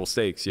at meaningful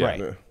stakes, yeah.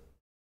 Right.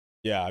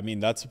 Yeah, I mean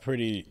that's a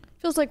pretty.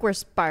 Feels like we're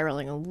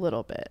spiraling a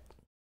little bit.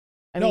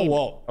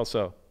 How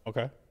so?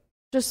 Okay.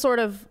 Just sort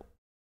of,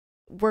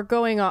 we're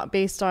going on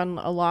based on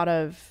a lot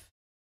of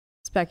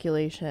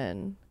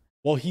speculation.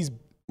 Well, he's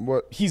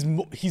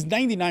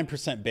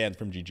 99% banned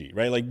from GG,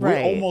 right? We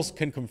Right. almost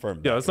can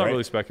confirm that. Yeah, that's not right?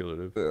 really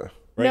speculative. Yeah. Right?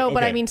 No,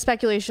 but Okay. I mean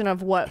speculation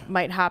of what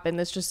might happen.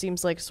 This just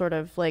seems like sort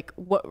of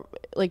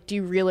do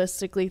you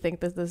realistically think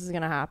that this is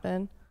going to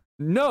happen?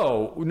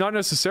 No, not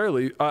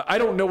necessarily. I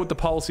don't know what the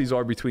policies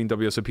are between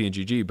WSOP and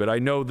GG, but I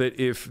know that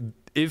if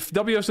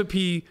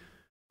WSOP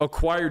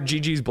acquired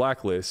GG's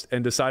blacklist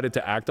and decided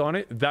to act on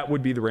it, that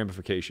would be the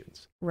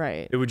ramifications.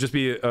 Right. It would just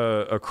be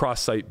a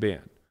cross-site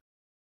ban.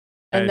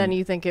 And then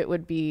you think it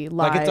would be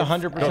live? It's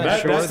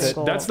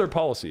 100% that's their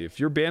policy. If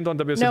you're banned on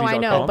WSOP.com. No, I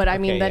know, but I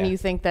mean, then yeah. you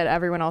think that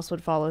everyone else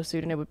would follow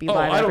suit and it would be Oh,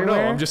 live I don't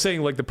everywhere? know. I'm just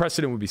saying, the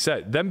precedent would be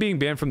set. Them being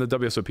banned from the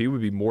WSOP would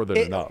be more than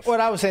enough.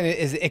 What I was saying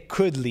is it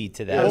could lead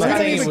to that. Yeah, I'm we not don't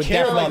saying even it would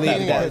care about definitely lead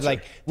to that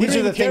that. We These don't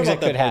are the even care things that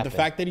about could part. happen. The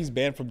fact that he's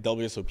banned from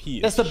WSOP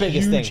is That's the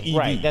biggest huge thing. EV.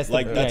 Right, that's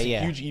that's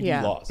yeah. a huge EV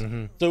Yeah. loss.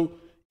 So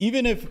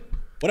even if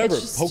whatever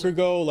It's just-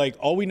 PokerGo,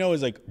 all we know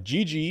is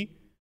GG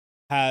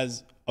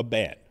has a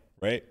ban,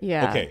 right?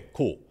 Yeah. Okay,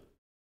 cool.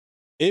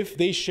 If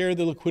they share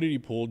the liquidity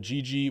pool,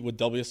 GG with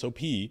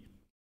WSOP,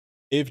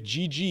 if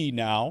GG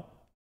now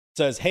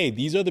says, hey,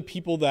 these are the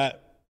people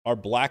that are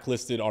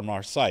blacklisted on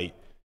our site,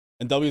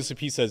 and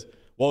WSOP says,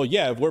 well,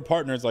 yeah, if we're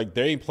partners,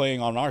 they ain't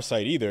playing on our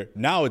site either,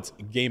 now it's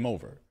game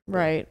over.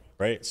 Right.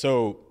 Right?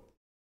 So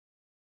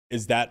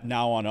is that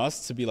now on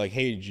us to be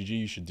hey, GG,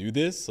 you should do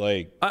this?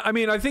 I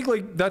mean, I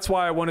think that's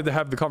why I wanted to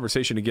have the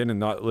conversation again and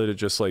not let it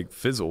just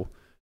fizzle,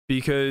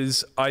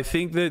 because I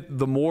think that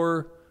the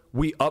more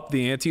we up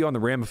the ante on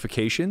the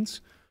ramifications,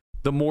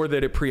 the more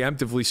that it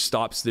preemptively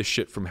stops this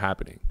shit from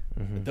happening.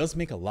 It does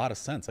make a lot of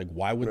sense.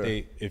 Why would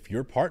they, if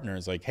your partner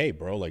is hey,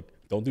 bro,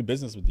 don't do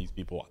business with these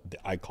people.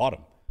 I caught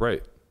them.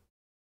 Right.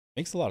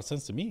 Makes a lot of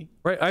sense to me.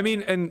 Right. I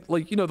mean, and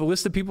the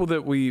list of people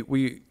that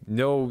we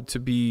know to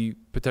be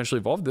potentially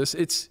involved in this,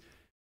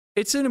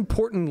 it's an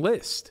important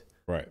list.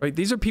 Right. Right.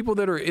 These are people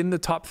that are in the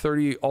top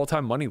 30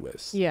 all-time money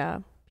lists. Yeah.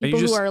 And People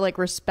you just, who are like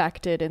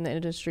respected in the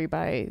industry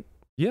by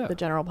yeah. the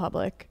general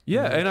public.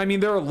 Yeah, and I mean,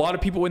 there are a lot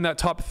of people in that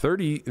top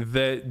 30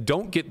 that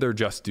don't get their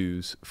just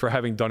dues for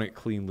having done it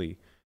cleanly.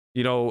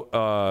 You know,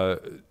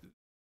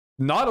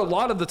 not a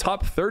lot of the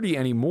top 30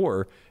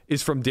 anymore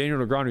is from Daniel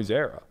Negreanu's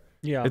era.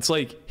 Yeah. It's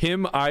like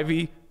him,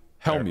 Ivy,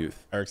 Hellmuth,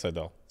 Eric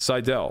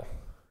Seidel.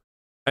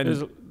 And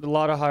There's a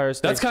lot of higher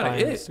stakes that's kinda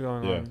finds it.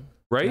 going Yeah. on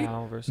right?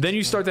 now versus Then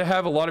you now. start to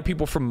have a lot of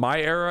people from my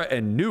era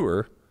and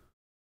newer.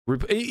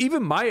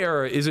 Even my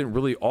era isn't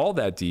really all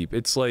that deep.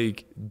 It's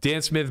like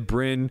Dan Smith,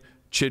 Bryn,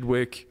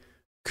 Chidwick,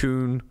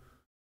 Kuhn.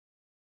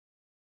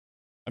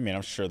 I mean,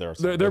 I'm sure there are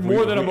some. They're if we-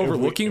 more than if I'm we-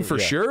 overlooking for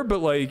yeah. sure, but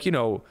like, you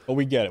know, But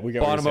we get it. We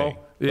get what you're Bonomo, saying.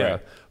 yeah.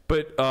 Right.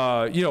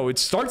 But you know, it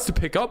starts to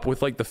pick up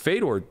with like the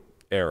Fedor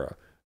era,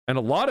 and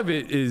a lot of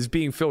it is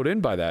being filled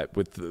in by that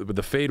with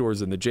the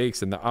Fedors and the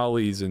Jakes and the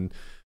Ollie's and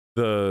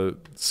the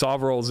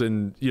Soverals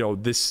and you know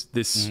this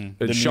The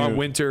and Sean new-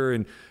 Winter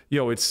and you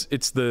know it's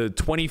the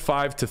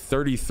 25 to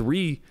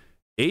 33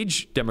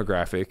 age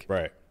demographic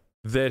Right.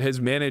 that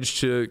has managed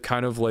to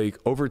kind of like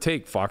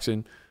overtake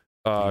Foxen,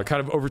 kind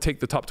of overtake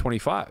the top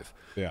 25.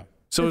 Yeah.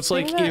 So The it's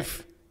like thing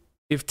that-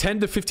 if 10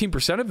 to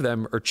 15% of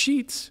them are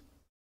cheats,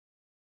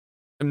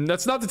 and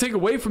that's not to take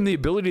away from the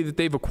ability that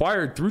they've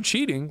acquired through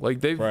cheating. Like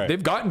they've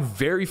gotten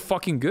very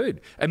fucking good.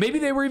 And maybe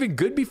they were even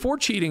good before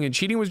cheating and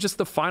cheating was just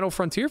the final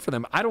frontier for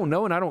them. I don't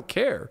know and I don't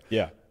care.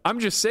 Yeah. I'm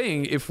just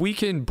saying if we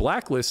can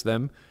blacklist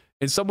them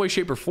in some way,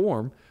 shape, or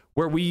form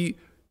where we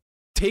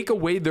take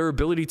away their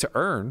ability to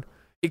earn,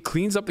 it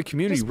cleans up the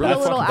community Just really put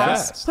a little fucking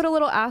fast. put a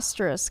little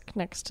asterisk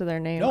next to their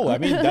name. No, I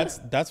mean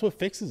that's what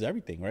fixes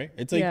everything, right?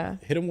 It's like Yeah.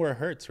 hit them where it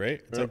hurts, right?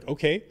 It's like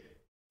okay,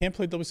 can't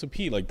play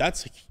WSOP. Like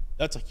that's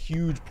a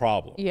huge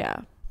problem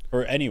Yeah.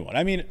 for anyone.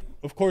 I mean,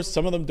 of course,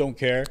 some of them don't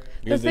care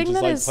because they thing just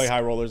that like is- play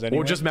high rollers anyway.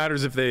 Well, it just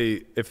matters if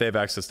they have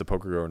access to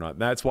PokerGo or not.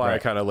 And that's why I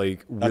Right. kind of like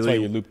that's why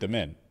really you loop them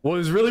in. Well, it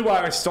was really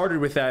why I started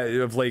with that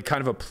of like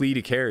kind of a plea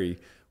to carry,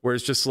 where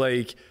it's just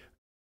like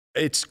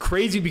it's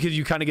crazy because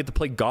you kind of get to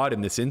play God in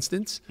this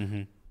instance.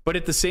 But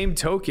at the same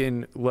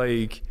token,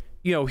 like,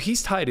 you know,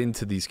 he's tied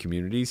into these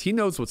communities. He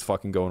knows what's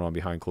fucking going on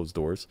behind closed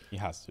doors. He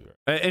has to.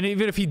 Right? And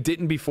even if he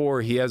didn't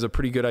before, he has a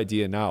pretty good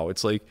idea now.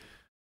 It's like,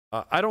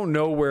 I don't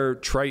know where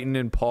Triton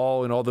and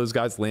Paul and all those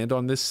guys land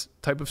on this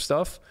type of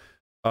stuff.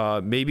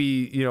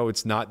 Maybe, you know,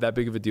 it's not that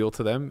big of a deal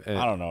to them. And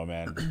I don't know,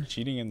 man.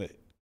 Cheating in the,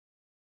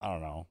 I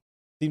don't know.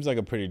 Seems like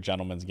a pretty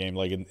gentleman's game,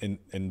 like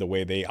in the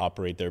way they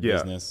operate their Yeah.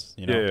 business.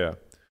 You know, yeah.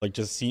 like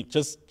just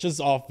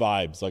off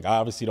vibes. Like I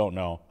obviously don't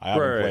know. I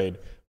haven't Right. played,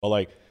 but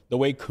like the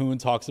way Kuhn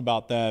talks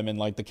about them and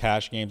like the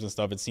cash games and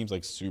stuff, it seems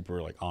like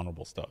super like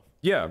honorable stuff.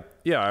 Yeah,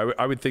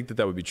 I would think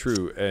that would be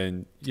true,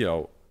 and you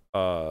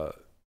know,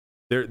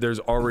 there's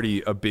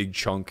already a big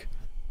chunk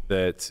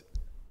that,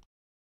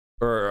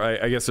 or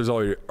I guess there's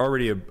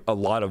already a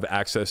lot of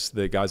access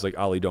that guys like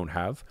Ali don't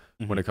have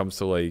when it comes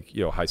to like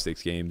you know high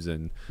stakes games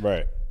and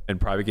Right.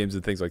 private games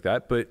and things like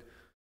that. But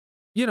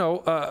you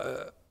know,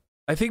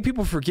 I think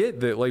people forget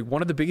that like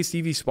one of the biggest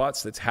EV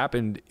spots that's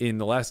happened in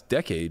the last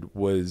decade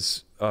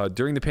was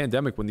during the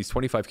pandemic when these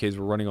 25Ks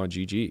were running on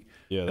GG.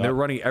 Yeah. And they were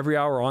running every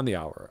hour on the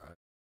hour.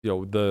 You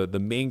know, the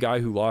main guy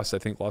who lost, I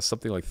think, lost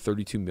something like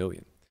 32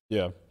 million.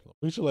 Yeah.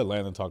 We should let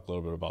Landon talk a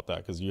little bit about that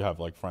because you have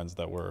like friends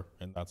that were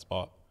in that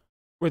spot.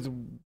 With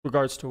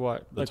regards to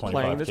what? The Like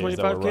playing the 25Ks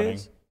that were running.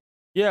 25Ks?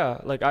 Yeah,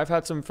 like I've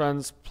had some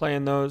friends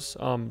playing those.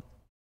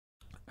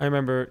 I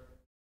remember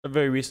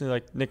very recently,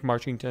 like Nick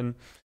Marchington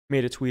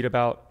made a tweet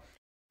about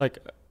like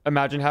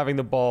imagine having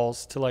the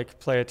balls to like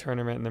play a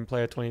tournament and then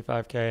play a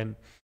 25K and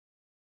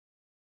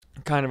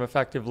kind of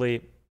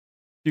effectively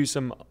do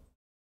some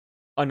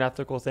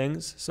unethical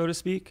things, so to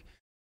speak.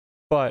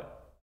 But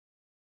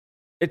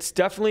it's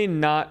definitely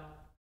not,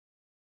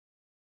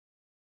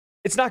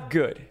 it's not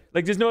good.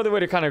 Like there's no other way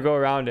to kind of go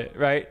around it,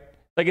 right?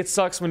 Like it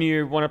sucks when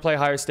you want to play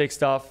higher stake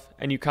stuff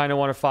and you kind of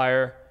want to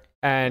fire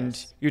and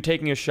you're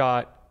taking a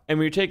shot. And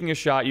when you're taking a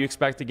shot, you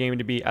expect the game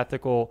to be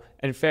ethical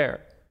and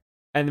fair.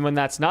 And when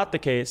that's not the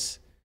case,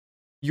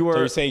 So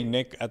you're saying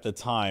Nick at the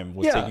time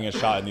was Yeah. taking a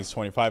shot in these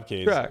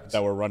 25Ks Correct.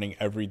 that were running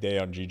every day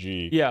on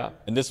GG. Yeah.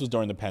 And this was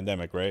during the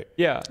pandemic, right?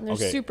 Yeah. And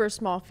there's Okay. super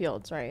small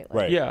fields, right? Like,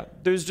 Right. Yeah.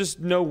 There's just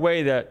no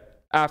way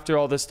that after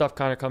all this stuff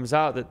kind of comes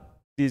out that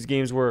these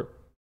games were,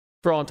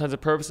 for all intents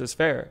and purposes,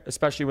 fair,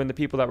 especially when the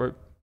people that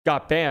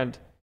got banned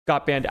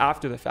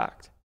after the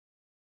fact.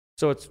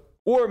 So it's,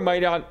 or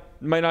might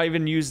not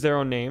even use their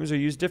own names or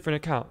use different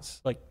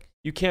accounts. Like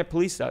you can't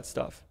police that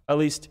stuff. At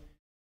least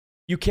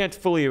you can't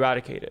fully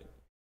eradicate it.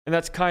 And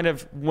that's kind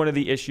of one of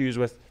the issues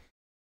with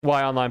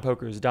why online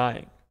poker is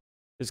dying,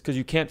 is because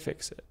you can't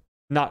fix it.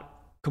 Not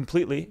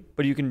completely,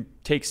 but you can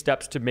take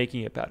steps to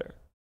making it better.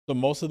 So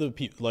most of the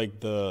people,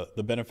 like the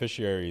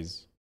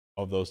beneficiaries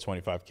of those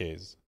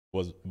 25Ks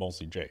was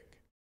mostly Jake.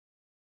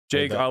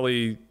 Jake, that-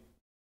 Ali,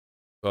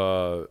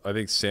 I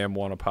think Sam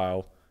won a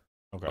pile.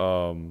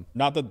 Okay.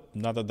 Not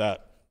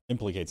that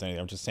implicates anything.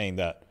 I'm just saying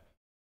that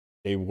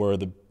they were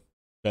the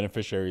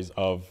beneficiaries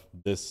of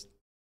this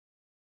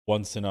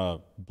once in a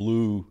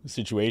blue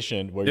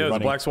situation where Yeah, it you're was a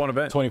running Black Swan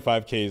event.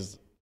 25Ks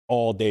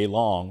all day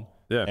long.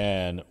 Yeah.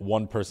 and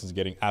one person's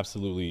getting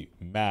absolutely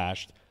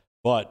mashed.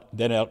 But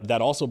then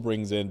that also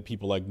brings in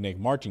people like Nick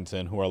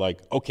Marchington who are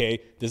like, okay,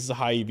 this is a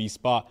high EV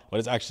spot, but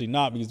it's actually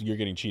not because you're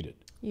getting cheated.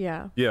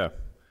 Yeah. Yeah.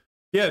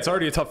 Yeah, it's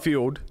already a tough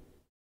field,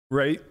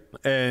 right?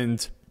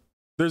 And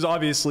there's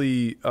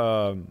obviously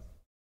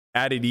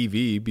added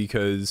EV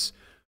because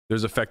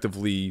there's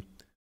effectively,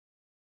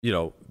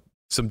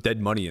 some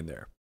dead money in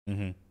there.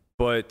 Mm-hmm.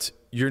 But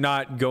you're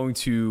not going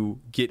to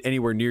get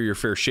anywhere near your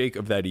fair shake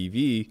of that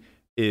EV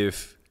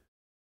if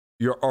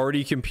you're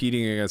already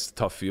competing against a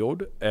tough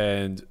field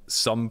and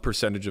some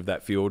percentage of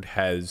that field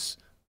has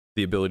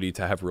the ability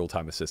to have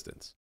real-time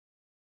assistance.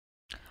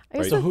 I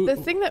guess Right. the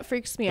thing that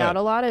freaks me out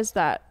a lot is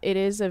that it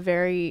is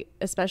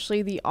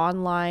especially the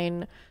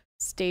online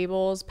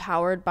stables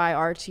powered by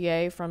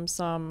RTA from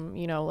some,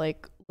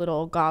 like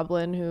little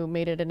goblin who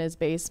made it in his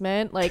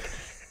basement. Like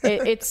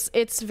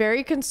it's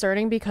very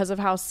concerning because of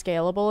how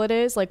scalable it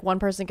is. Like one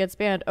person gets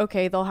banned,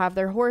 okay, they'll have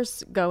their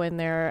horse go in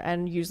there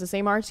and use the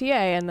same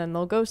RTA and then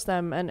they'll ghost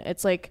them. And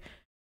it's like,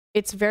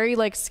 it's very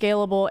like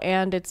scalable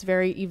and it's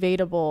very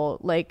evadable.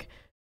 Like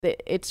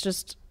it's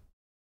just,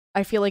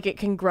 I feel like it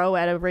can grow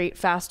at a rate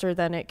faster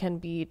than it can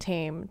be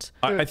tamed.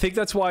 I think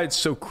that's why it's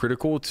so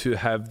critical to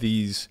have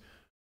these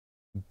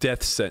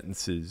death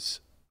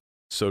sentences,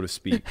 so to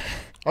speak.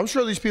 I'm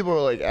sure these people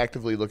are like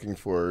actively looking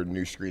for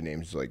new screen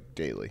names like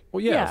daily. Well,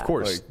 yeah, Yeah. of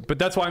course. But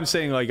that's why I'm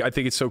saying, like, I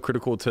think it's so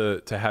critical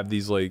to have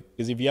these, like,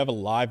 Because if you have a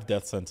live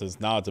death sentence,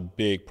 now it's a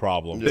big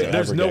problem. to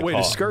there's ever no get way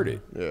caught. to skirt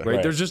it, Yeah. right?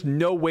 Right. There's just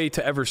no way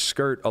to ever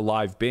skirt a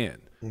live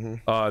ban.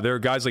 There are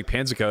guys like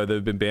Panzica that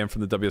have been banned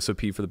from the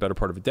WSOP for the better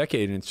part of a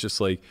decade, and it's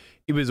just like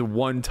it was a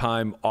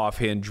one-time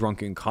offhand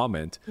drunken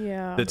comment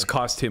Yeah. that's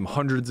cost him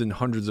hundreds and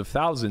hundreds of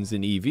thousands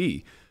in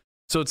EV.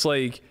 So it's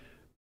like,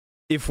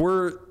 if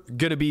we're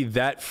gonna be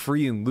that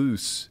free and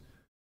loose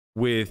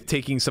with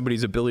taking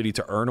somebody's ability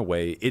to earn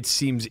away, it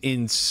seems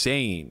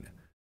insane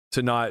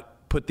to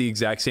not put the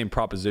exact same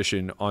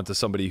proposition onto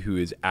somebody who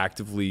is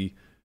actively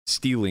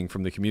stealing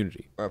from the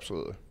community.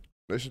 Absolutely.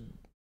 They should.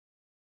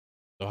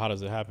 So how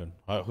does it happen?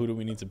 Who do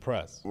we need to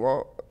press?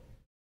 Well,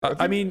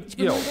 I mean, it's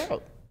been rolled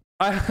out.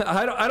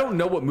 I don't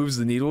know what moves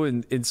the needle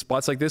in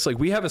spots like this. Like,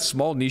 we have a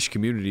small niche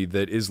community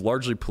that is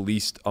largely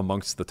policed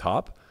amongst the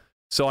top.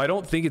 So I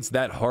don't think it's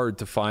that hard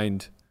to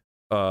find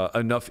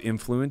enough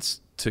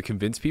influence to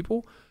convince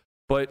people.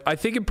 But I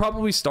think it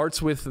probably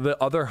starts with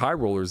the other high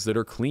rollers that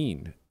are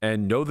clean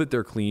and know that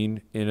they're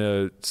clean in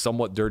a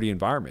somewhat dirty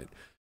environment.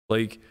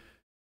 Like,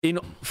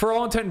 for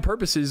all intent and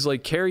purposes,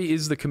 like, Kerry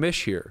is the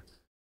commish here.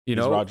 You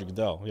He's know, Roger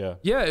Goodell, yeah.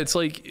 yeah, it's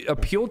like,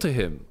 appeal to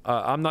him.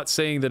 I'm not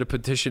saying that a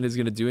petition is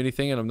going to do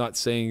anything, and I'm not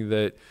saying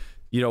that,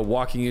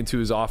 walking into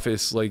his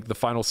office like the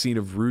final scene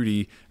of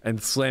Rudy and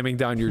slamming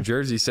down your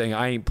jersey saying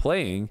I ain't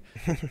playing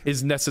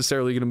is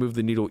necessarily going to move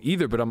the needle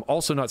either. But I'm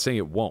also not saying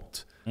it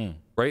won't.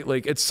 Right?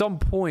 Like, at some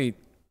point,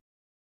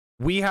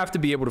 we have to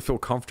be able to feel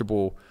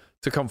comfortable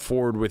to come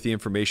forward with the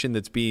information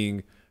that's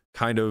being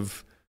kind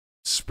of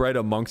spread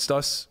amongst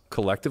us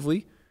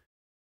collectively.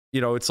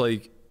 It's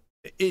like,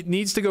 it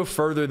needs to go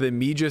further than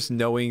me just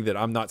knowing that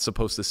I'm not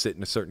supposed to sit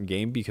in a certain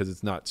game because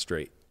it's not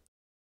straight,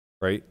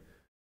 right?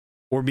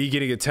 Or me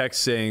getting a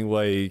text saying,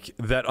 like,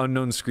 that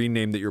unknown screen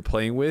name that you're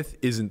playing with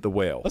isn't the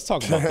whale. Let's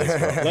talk about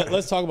this, bro.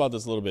 Let's talk about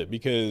this a little bit,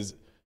 because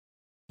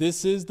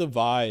this is the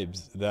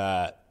vibes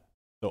that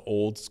the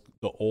old,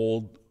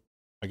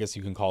 I guess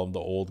you can call them the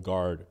old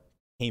guard,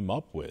 came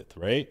up with,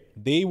 right?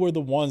 They were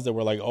the ones that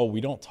were like, oh, we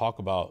don't talk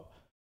about,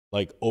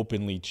 like,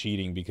 openly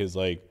cheating because,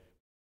 like,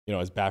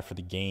 it's bad for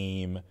the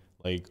game,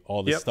 like,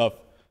 all this stuff.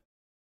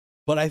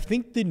 But I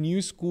think the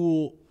new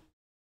school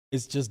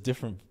is just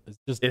different.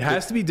 It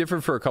has to be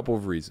different for a couple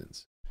of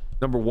reasons.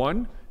 Number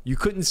one, you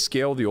couldn't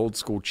scale the old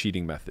school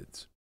cheating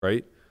methods,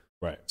 right?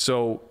 Right.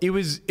 So it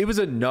was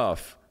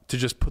enough to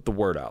just put the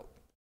word out.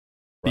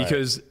 Right.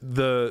 Because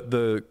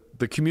the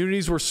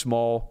communities were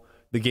small,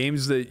 the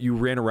games that you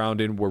ran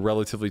around in were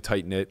relatively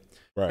tight knit,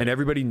 Right. and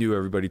everybody knew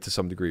everybody to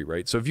some degree,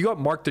 right? So if you got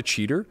marked a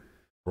cheater,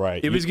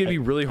 Right. it was going to be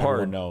really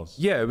hard. Everyone knows.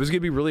 Yeah, it was going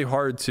to be really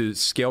hard to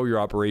scale your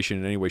operation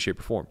in any way, shape,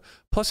 or form.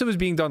 Plus, it was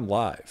being done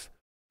live,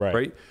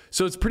 right?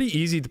 So it's pretty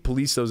easy to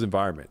police those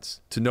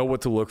environments, to know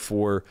what to look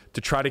for, to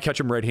try to catch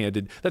them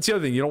red-handed. That's the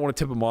other thing. You don't want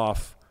to tip him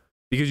off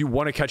because you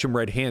want to catch him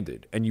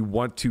red-handed, and you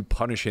want to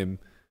punish him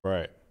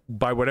Right.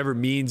 by whatever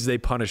means they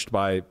punished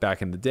by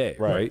back in the day,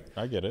 right?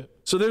 I get it.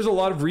 So there's a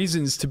lot of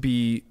reasons to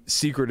be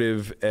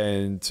secretive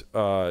and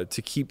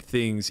to keep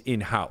things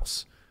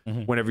in-house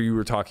whenever you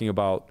were talking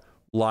about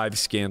live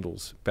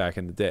scandals back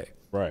in the day.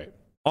 Right.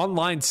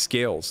 Online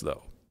scales,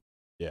 though.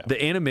 Yeah.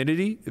 The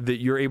anonymity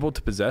that you're able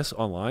to possess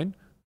online,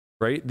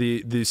 right?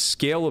 The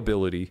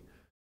scalability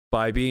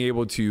by being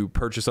able to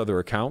purchase other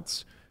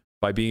accounts,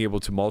 by being able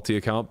to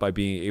multi-account, by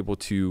being able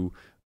to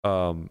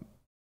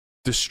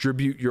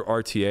distribute your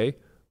RTA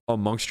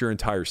amongst your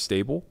entire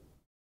stable.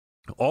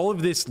 All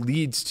of this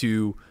leads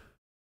to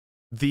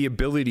the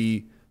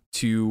ability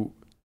to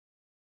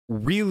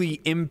really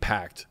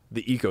impact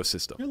the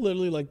ecosystem. You're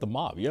literally like the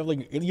mob. You have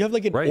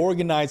like an Right.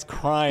 organized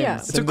crime. Yeah.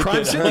 It's a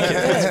crime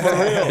syndicate. For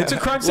real. It's a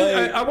crime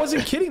syndicate. Like- I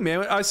wasn't kidding,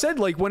 man. I said,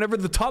 like, whenever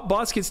the top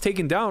boss gets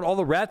taken down, all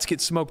the rats get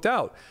smoked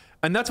out.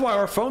 And that's why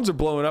our phones are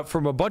blowing up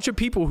from a bunch of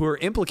people who are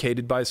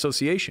implicated by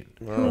association.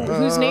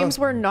 Whose names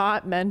were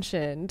not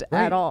mentioned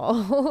at all.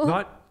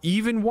 Not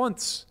even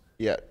once,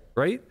 Yeah.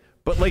 right?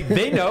 But, like,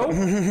 they know.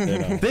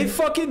 They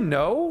fucking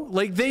know.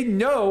 Like, they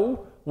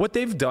know what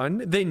they've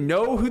done. They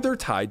know who they're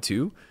tied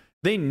to.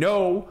 They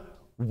know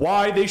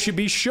why they should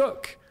be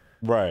shook.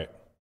 Right.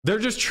 They're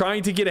just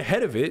trying to get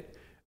ahead of it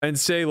and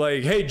say,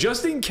 like, hey,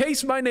 just in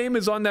case my name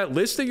is on that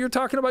list that you're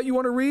talking about you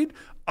want to read,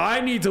 I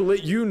need to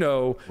let you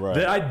know Right.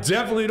 that I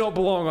definitely don't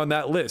belong on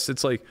that list.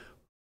 It's like,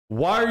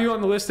 why are you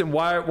on the list, and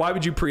why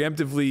would you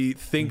preemptively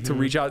think to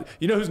reach out?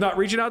 You know who's not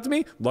reaching out to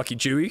me? Lucky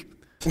Chewy.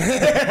 He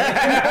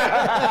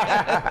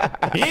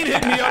ain't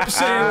hit me up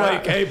saying,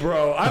 like, hey,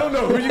 bro, I don't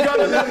know who you got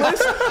on that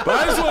list, but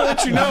I just want to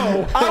let you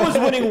know. I was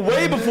winning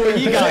way before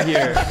you got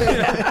here.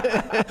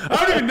 I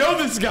don't even know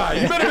this guy.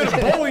 You better been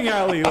a bowling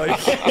alley. Like,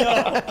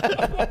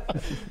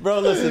 Bro,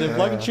 listen, if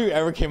Lucky Chew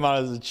ever came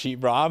out as a cheat,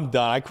 bro, I'm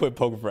done. I quit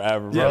poker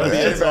forever, bro. Yeah,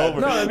 It's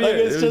over. no, I mean, like, it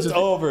it's was just just-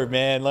 over,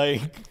 man.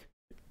 Like,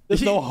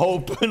 there's no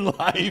hope in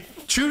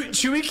life.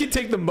 Chewy can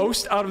take the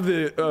most out of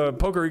the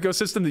poker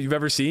ecosystem that you've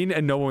ever seen,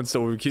 and no one's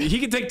still. He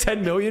can take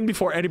 10 million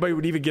before anybody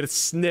would even get a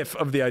sniff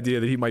of the idea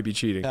that he might be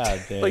cheating. God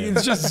damn. Like,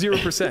 it's just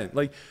 0%.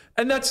 Like,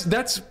 and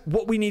that's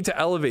what we need to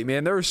elevate,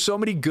 man. There are so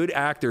many good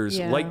actors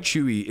Yeah. like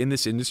Chewy in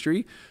this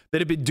industry that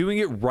have been doing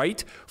it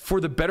right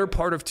for the better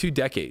part of 2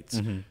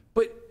 decades,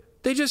 but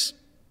they just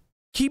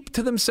keep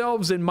to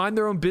themselves and mind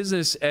their own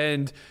business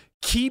and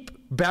keep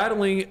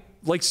battling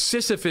like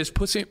Sisyphus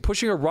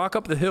pushing a rock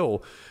up the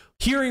hill,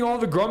 hearing all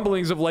the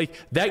grumblings of, like,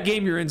 that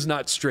game you're in's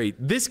not straight,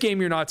 this game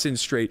you're not in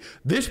straight,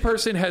 this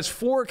person has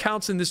 4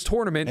 accounts in this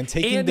tournament And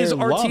taking is their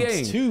lumps,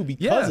 RTAing too,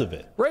 because of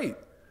it. Right.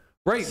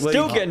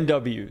 Still Like, getting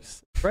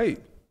W's. right.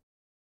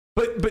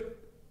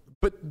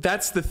 But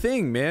that's the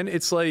thing, man.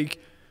 It's like,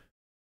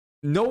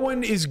 no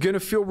one is going to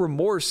feel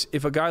remorse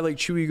if a guy like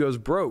Chewy goes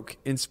broke,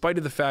 in spite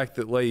of the fact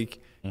that, like,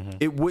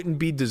 it wouldn't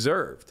be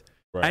deserved.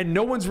 Right. And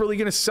no one's really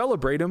going to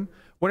celebrate him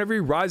whenever he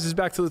rises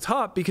back to the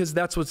top, because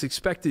that's what's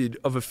expected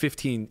of a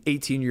 15,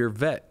 18-year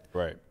vet,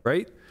 Right.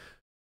 right?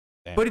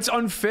 Damn. But it's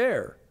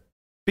unfair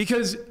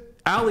because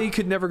Ali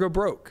could never go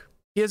broke.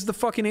 He has the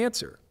fucking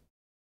answer.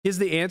 He has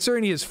the answer,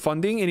 and he has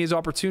funding, and he has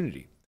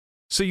opportunity.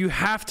 So you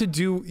have to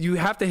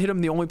hit him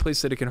the only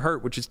place that it can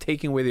hurt, which is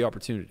taking away the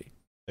opportunity.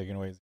 Taking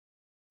away.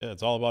 Yeah,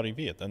 it's all about EV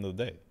at the end of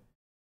the day.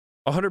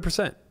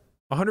 100%.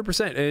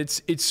 100%.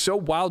 And it's so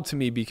wild to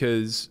me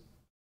because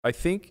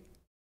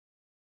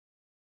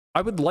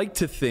I would like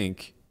to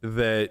think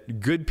that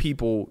good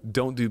people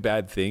don't do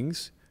bad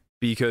things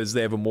because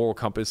they have a moral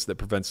compass that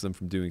prevents them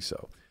from doing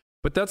so.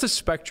 But that's a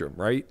spectrum,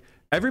 right?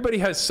 Everybody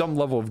has some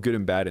level of good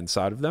and bad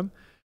inside of them.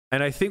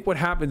 And I think what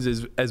happens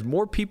is, as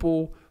more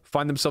people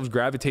find themselves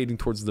gravitating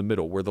towards the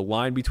middle, where the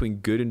line between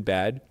good and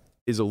bad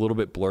is a little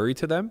bit blurry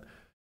to them,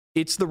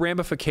 it's the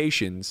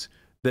ramifications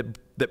that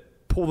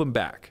pull them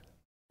back.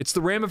 It's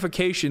the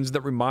ramifications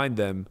that remind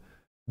them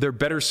they're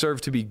better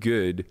served to be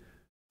good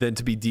than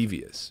to be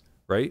devious,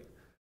 right?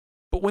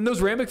 But when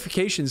those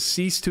ramifications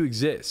cease to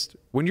exist,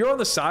 when you're on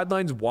the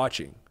sidelines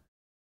watching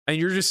and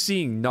you're just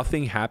seeing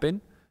nothing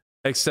happen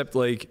except,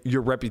 like,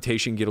 your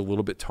reputation get a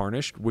little bit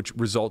tarnished, which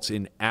results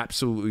in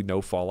absolutely no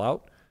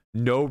fallout,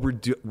 no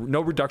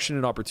reduction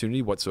in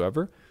opportunity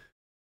whatsoever.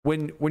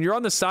 When you're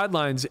on the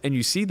sidelines and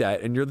you see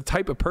that, and you're the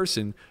type of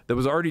person that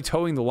was already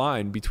towing the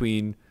line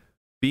between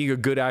being a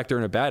good actor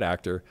and a bad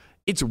actor,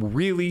 it's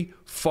really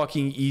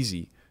fucking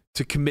easy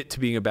to commit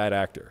to being a bad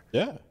actor.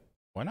 Yeah.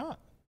 Why not?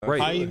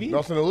 Right. High EV.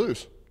 Nothing to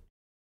lose.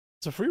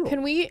 It's a free roll.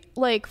 Can we,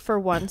 like, for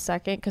 1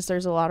 second, because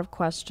there's a lot of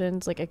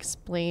questions, like,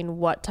 explain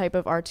what type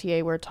of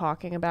RTA we're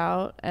talking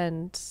about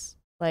and,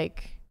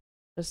 like,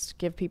 just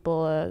give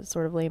people a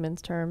sort of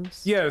layman's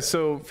terms? Yeah,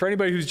 so for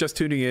anybody who's just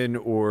tuning in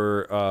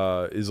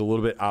or is a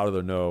little bit out of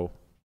the know,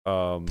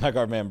 Like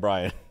our man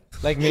Brian.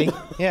 Like me?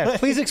 Yeah.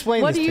 Please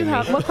explain What this do you to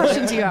have? me. What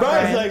questions do you have,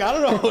 Brian's Brian? like, I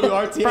don't know what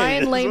RTA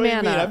Brian, is. lay What do you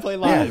man mean? I up. play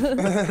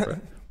live.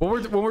 when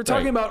we're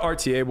talking Right. about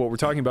RTA, what we're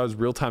talking about is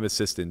real-time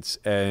assistance,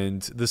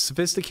 and the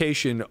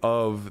sophistication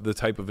of the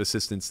type of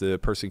assistance that a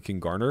person can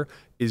garner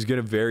is going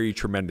to vary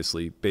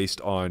tremendously based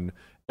on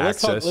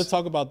access. Let's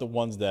talk about the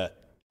ones that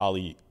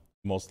Ali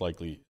most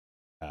likely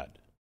had.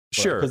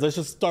 Sure. Because let's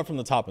just start from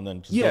the top and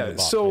then just go to Yeah, the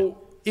bottom. so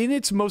in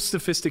its most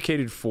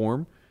sophisticated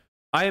form,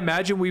 I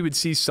imagine we would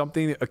see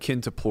something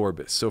akin to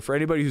Pluribus. So for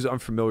anybody who's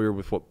unfamiliar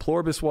with what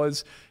Pluribus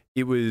was,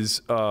 it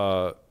was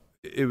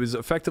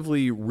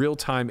effectively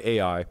real-time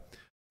AI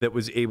that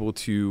was able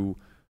to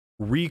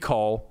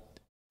recall,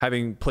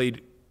 having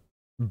played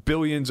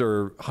billions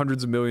or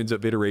hundreds of millions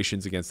of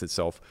iterations against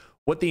itself,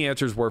 what the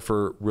answers were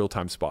for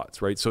real-time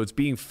spots, right? So it's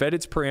being fed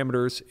its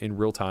parameters in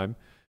real time,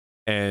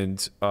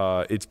 and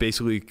it's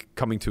basically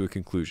coming to a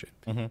conclusion.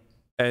 Mm-hmm.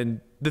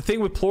 And the thing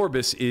with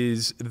Pluribus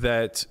is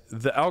that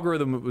the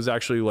algorithm was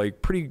actually,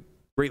 like, pretty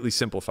greatly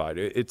simplified.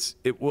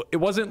 It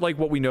wasn't like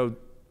what we know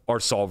our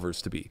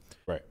solvers to be.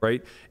 Right.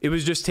 Right. It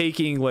was just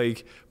taking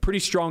like pretty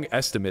strong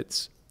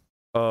estimates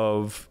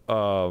of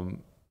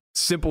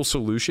simple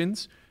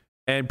solutions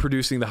and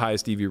producing the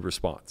highest EV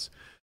response.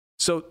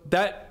 So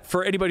that,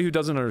 for anybody who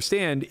doesn't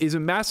understand, is a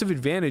massive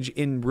advantage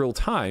in real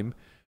time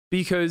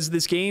because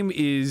this game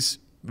is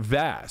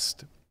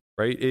vast,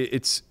 right?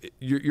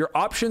 Your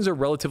options are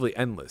relatively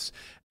endless.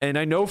 And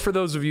I know for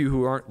those of you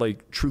who aren't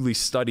like truly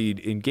studied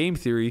in game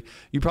theory,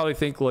 you probably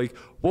think like,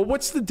 well,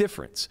 what's the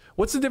difference?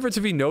 What's the difference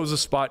if he knows a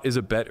spot is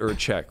a bet or a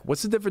check?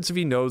 What's the difference if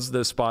he knows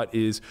the spot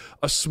is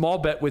a small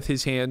bet with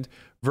his hand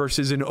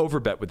versus an over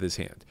bet with his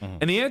hand?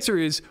 And the answer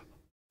is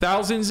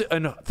thousands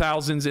and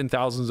thousands and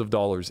thousands of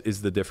dollars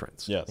is the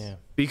difference. Yes. Yeah.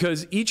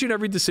 Because each and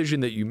every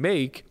decision that you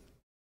make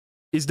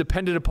is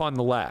dependent upon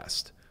the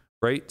last,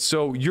 right?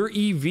 So your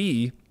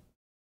EV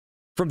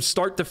from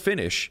start to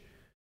finish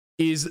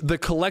is the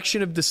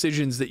collection of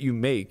decisions that you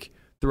make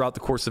throughout the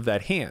course of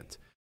that hand.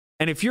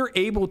 And if you're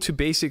able to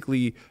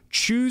basically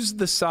choose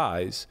the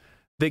size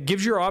that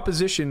gives your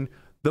opposition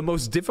the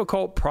most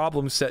difficult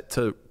problem set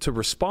to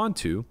respond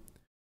to,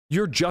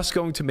 you're just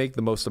going to make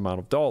the most amount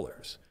of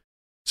dollars.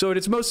 So at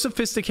its most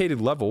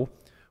sophisticated level,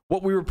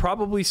 what we were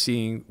probably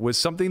seeing was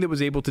something that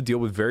was able to deal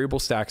with variable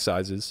stack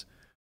sizes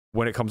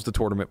when it comes to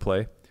tournament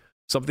play,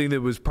 something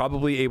that was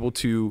probably able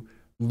to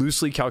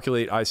loosely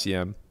calculate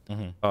ICM,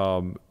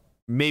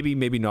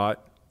 maybe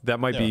not. That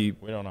might be.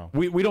 We don't know.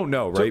 We don't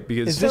know, right?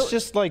 Because Is this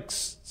just like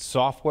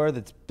software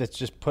that's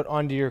just put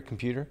onto your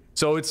computer?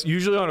 so it's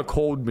usually on a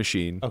cold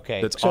machine. Okay.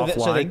 That's so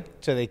offline.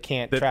 so they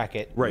can't that- track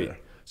it. Right.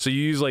 So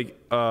you use like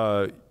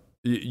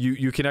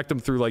you connect them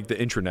through like the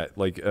intranet,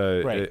 like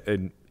Right.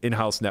 an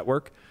in-house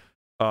network,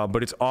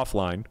 but it's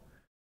offline.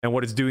 And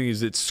what it's doing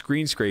is it's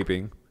screen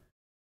scraping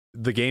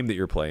the game that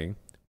you're playing,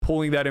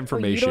 pulling that Well,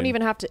 information. you don't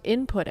even have to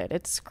input it.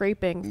 It's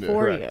scraping for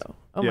Correct. you.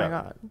 Oh Yeah. my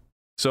God.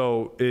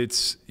 So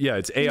it's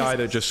AI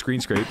that just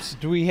screen scrapes.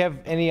 Do we have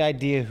any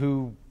idea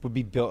who would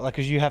be built? Like,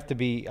 because you have to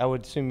be, I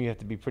would assume you have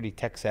to be pretty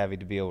tech savvy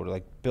to be able to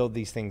like build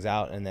these things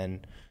out and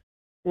then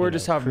Or you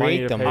just know, have money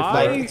create to them. pay It's, for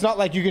like, it. it's not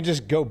like you can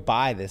just go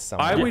buy this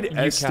somewhere. I would you can.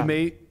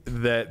 estimate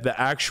that the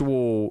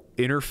actual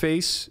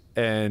interface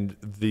and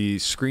the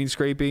screen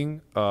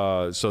scraping,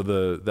 so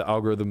the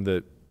algorithm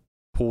that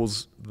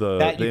pulls the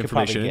that you could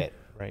information probably in, get,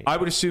 right? I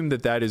would assume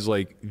that is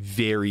like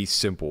very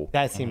simple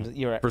That seems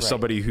you're for right.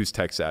 somebody who's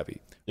tech savvy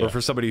Yeah. or for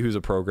somebody who's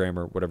a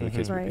programmer, whatever the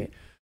case may be. Right.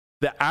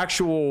 The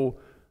actual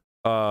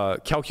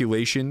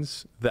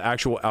calculations, the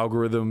actual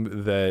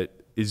algorithm that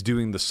is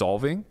doing the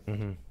solving,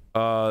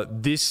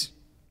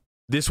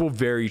 this will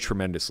vary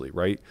tremendously,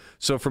 right?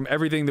 So from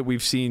everything that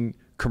we've seen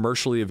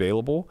commercially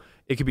available,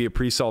 it could be a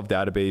pre-solved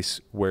database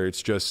where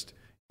it's just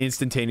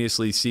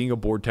instantaneously seeing a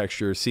board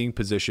texture, seeing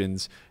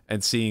positions,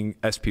 and seeing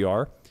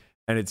SPR,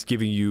 and it's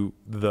giving you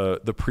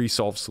the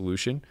pre-solved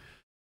solution.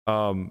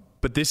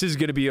 But this is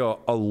going to be a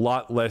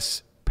lot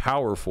less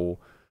powerful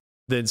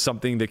than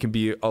something that can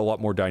be a lot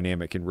more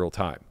dynamic in real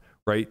time,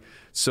 right?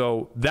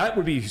 So that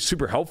would be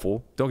super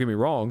helpful, don't get me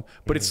wrong,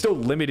 but it's still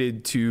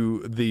limited to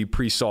the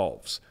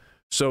pre-solves.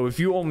 So if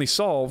you only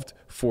solved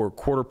for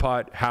quarter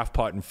pot, half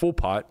pot, and full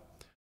pot,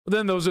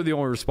 then those are the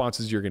only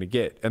responses you're going to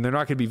get, and they're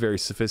not going to be very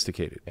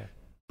sophisticated. Yeah.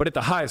 But at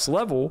the highest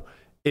level,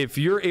 if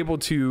you're able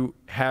to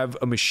have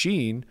a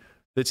machine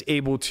that's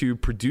able to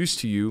produce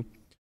to you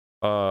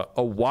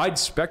a wide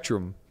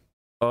spectrum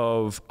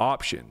of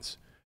options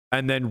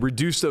and then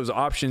reduce those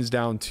options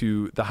down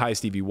to the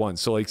highest EV1.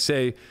 So like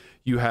say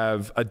you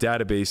have a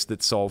database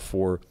that solves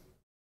for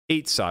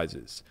 8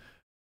 sizes,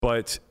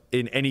 but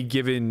in any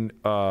given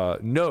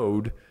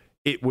node,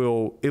 it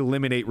will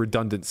eliminate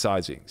redundant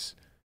sizings.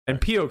 And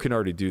PO can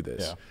already do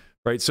this,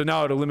 right? So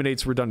now it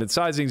eliminates redundant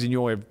sizings and you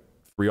only have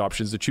 3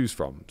 options to choose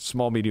from,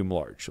 small, medium,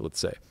 large, let's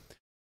say.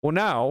 Well,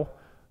 now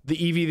the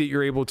EV that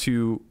you're able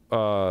to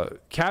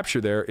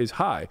capture there is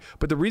high.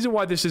 But the reason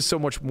why this is so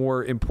much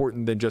more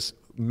important than just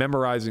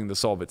memorizing the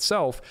solve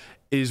itself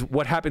is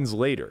what happens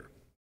later,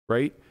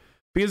 right?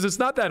 Because it's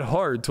not that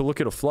hard to look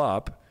at a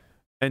flop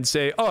and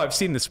say, oh, I've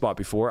seen this spot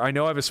before. I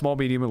know I have a small,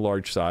 medium, and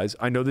large size.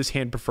 I know this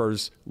hand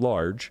prefers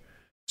large,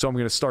 so I'm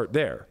going to start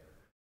there.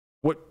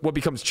 What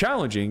becomes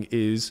challenging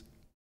is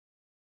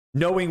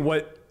knowing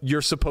what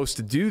you're supposed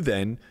to do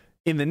then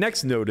in the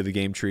next node of the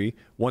game tree,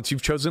 once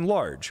you've chosen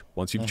large,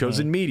 once you've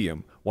chosen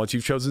medium, once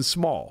you've chosen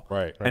small,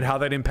 Right. and how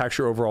that impacts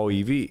your overall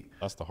EV,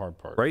 That's the hard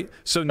part. right?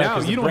 So now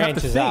 'cause you the don't have to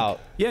branches think. out.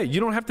 Yeah, you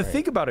don't have to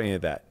think about any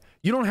of that.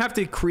 You don't have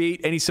to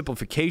create any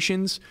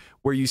simplifications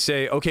where you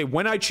say, okay,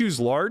 when I choose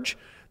large,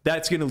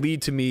 that's going to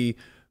lead to me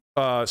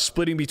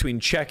splitting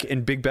between check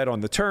and big bet on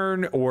the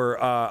turn,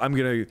 or I'm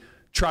going to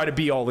try to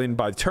be all in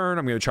by turn.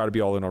 I'm going to try to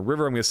be all in on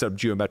river. I'm going to set up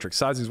geometric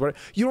sizings. Whatever.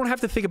 You don't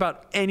have to think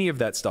about any of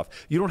that stuff.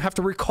 You don't have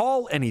to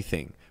recall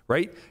anything,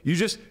 right? You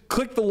just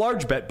click the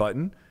large bet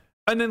button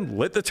and then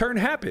let the turn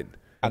happen.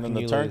 And then can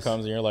the you turn lose?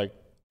 comes and you're like,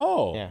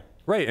 oh, Yeah.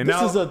 Right, and this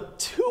now is a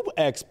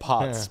 2x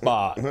pot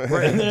spot.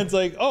 Right. And then it's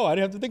like, oh, I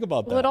didn't have to think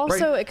about that. Well, it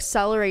also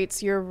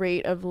accelerates your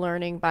rate of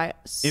learning by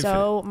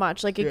so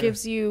much. Like, it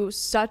gives you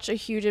such a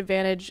huge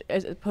advantage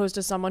as opposed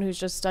to someone who's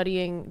just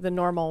studying the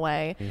normal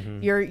way.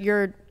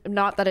 You're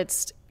not that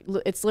it's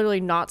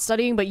literally not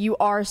studying, but you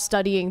are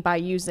studying by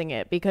using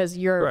it because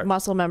your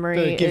muscle memory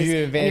So it gives you an and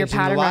your advantage in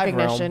the pattern live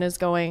recognition realm. is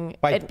going.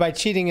 By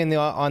cheating in the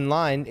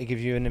online, it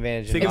gives you an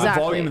advantage. think in of the the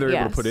Exactly, volume they're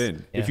able to put yes.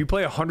 in. If you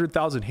play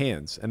 100,000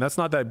 hands, and that's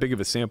not that big of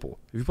a sample,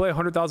 if you play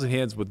 100,000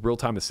 hands with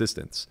real-time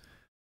assistance,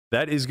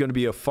 that is going to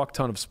be a fuck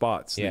ton of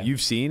spots that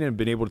you've seen and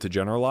been able to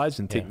generalize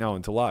and take now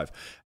into live.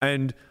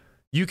 And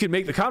you can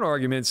make the counter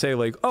argument and say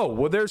like, oh,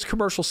 well, there's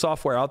commercial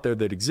software out there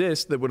that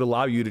exists that would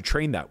allow you to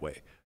train that way.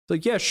 It's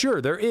like, yeah,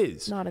 sure, there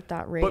is. Not at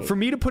that rate. But for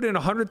me to put in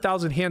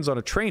 100,000 hands on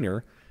a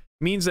trainer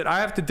means that I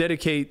have to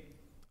dedicate,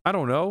 I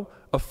don't know,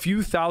 a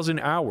few thousand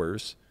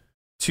hours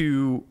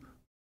to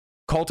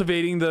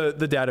cultivating the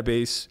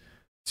database,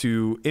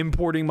 to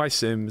importing my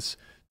sims,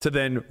 to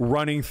then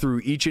running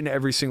through each and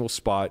every single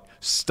spot,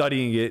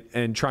 studying it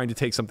and trying to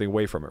take something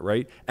away from it,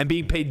 right? And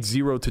being paid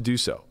zero to do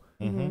so.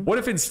 What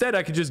if instead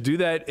I could just do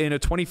that in a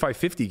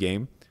 25-50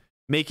 game,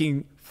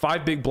 making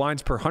 5 big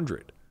blinds per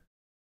 100,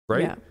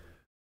 right? Yeah.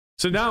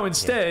 So now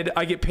instead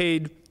I get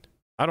paid,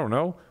 I don't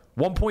know,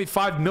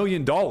 $1.5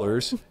 million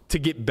to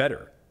get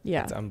better.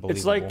 Yeah. It's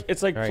unbelievable.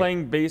 It's like Right.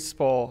 playing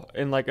baseball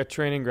in like a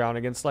training ground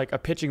against like a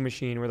pitching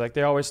machine where like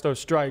they always throw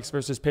strikes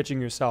versus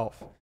pitching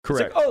yourself.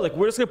 Correct. It's like, oh, like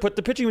we're just gonna put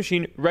the pitching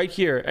machine right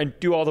here and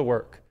do all the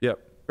work Yep.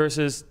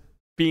 versus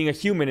being a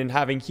human and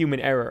having human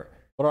error.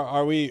 But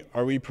are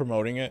we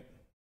promoting it?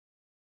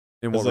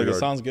 In It's what like, it regard?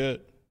 sounds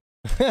good.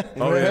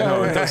 Oh yeah,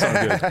 no, it does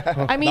sound good.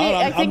 I mean, No,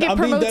 I think I'm it being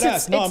promotes dead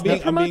ass. No, I'm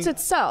it promotes being-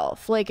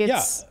 itself. Like,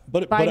 it's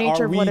but by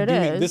nature are of we what it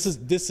doing, is.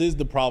 This is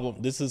the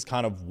problem. This is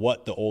kind of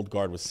what the old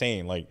guard was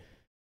saying. Like,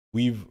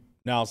 we've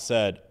now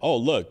said, oh,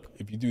 look,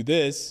 if you do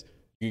this,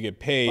 you get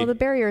paid. Well, the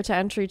barrier to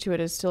entry to it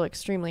is still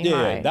extremely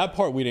high. Yeah, that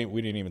part we didn't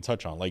even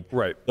touch on. Like,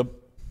 Right.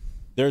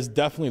 There's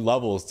definitely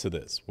levels to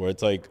this where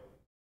it's like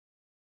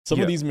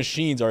some of these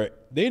machines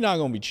they're not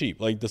gonna be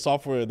cheap. Like the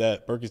software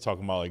that Berkey's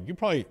talking about, like you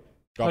probably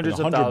dropping Hundreds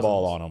of 100 thousands.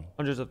 ball on them.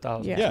 Hundreds of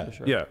thousands. Yeah. For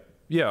sure.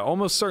 Yeah,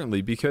 almost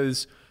certainly,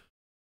 because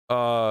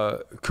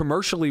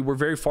commercially we're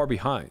very far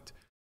behind.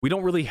 We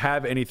don't really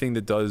have anything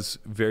that does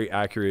very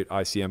accurate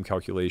ICM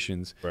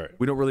calculations. Right.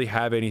 We don't really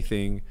have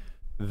anything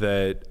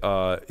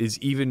that is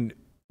even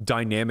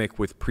dynamic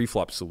with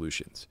preflop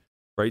solutions,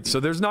 right? So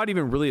there's not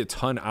even really a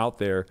ton out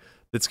there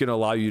that's going to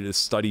allow you to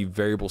study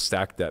variable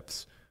stack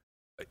depths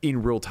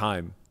in real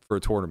time for a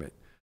tournament,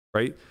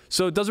 right?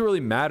 So it doesn't really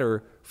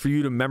matter for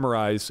you to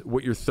memorize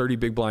what your 30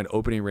 big blind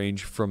opening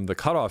range from the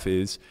cutoff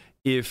is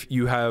if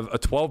you have a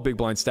 12 big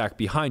blind stack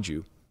behind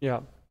you Yeah.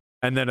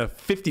 and then a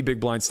 50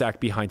 big blind stack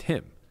behind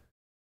him.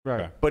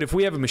 Right. Okay. But if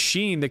we have a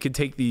machine that can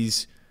take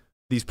these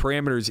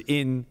parameters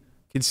in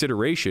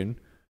consideration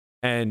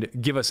and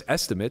give us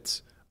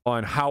estimates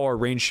on how our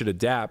range should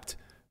adapt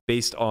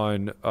based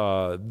on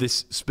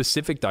this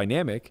specific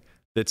dynamic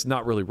that's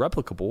not really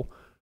replicable,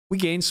 we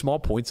gain small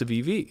points of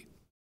EV,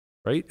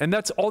 right? And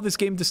that's all this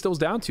game distills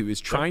down to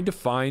is trying to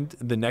find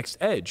the next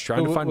edge,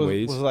 trying to find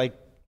ways.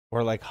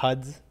 Or like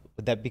HUDs,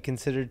 would that be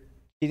considered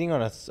cheating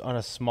on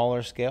a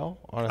smaller scale?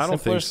 On a I don't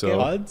simpler think so. scale?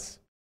 HUDs?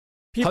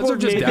 People HUDs are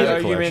have just made the data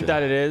argument collection.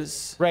 that it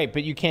is. Right,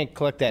 but you can't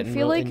collect that in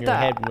feel like your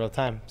that- head in real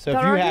time. So if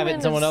that you have it argument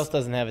and someone is- else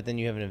doesn't have it, then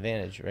you have an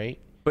advantage, right?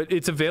 But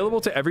it's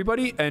available to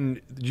everybody, and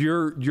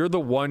you're the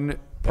one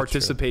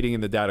participating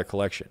in the data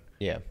collection.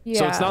 Yeah.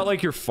 So it's not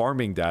like you're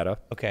farming data.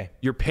 Okay.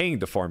 You're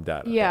paying to farm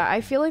data. Yeah, I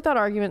feel like that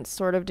argument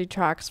sort of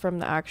detracts from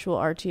the actual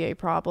RTA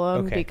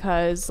problem Okay.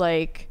 because,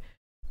 like,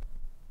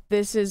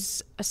 this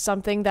is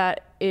something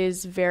that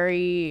is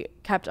very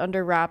kept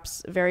under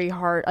wraps, very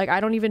hard. Like,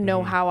 I don't even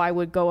know how I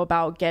would go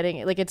about getting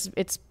it. Like, it's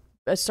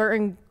a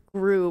certain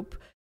group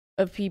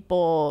of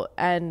people,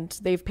 and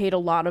they've paid a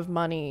lot of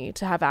money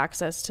to have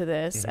access to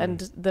this, and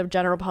the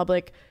general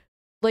public.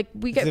 Like,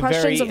 we get It's a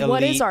questions of very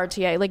what is elite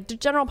RTA. Like, the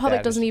general public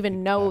data doesn't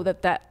even know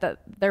that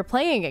they're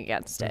playing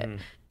against it.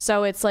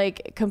 So it's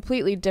like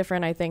completely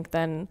different, I think,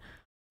 than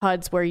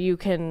HUDs, where you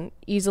can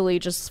easily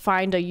just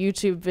find a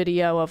YouTube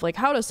video of like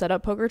how to set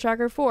up Poker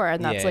Tracker 4,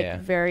 and that's Yeah.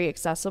 very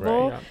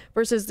accessible. Right. Yeah.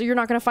 Versus you're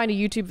not going to find a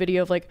YouTube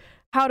video of like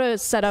how to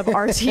set up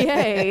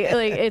RTA.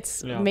 Like,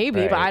 it's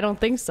maybe, but Right. I don't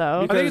think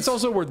so. I think it's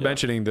also worth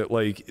mentioning that,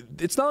 like,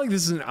 it's not like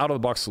this is an out of the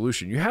box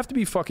solution. You have to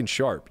be fucking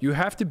sharp. You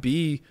have to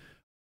be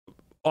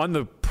on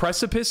the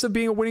precipice of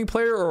being a winning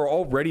player or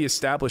already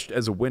established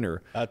as a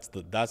winner. That's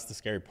the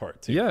scary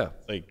part too. Yeah.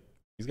 Like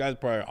these guys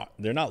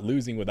they're not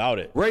losing without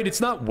it. Right?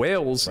 It's not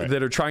whales Right.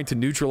 that are trying to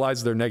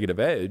neutralize their negative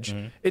edge.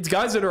 It's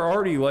guys that are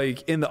already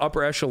like in the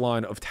upper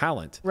echelon of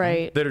talent.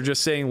 Right. That are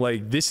just saying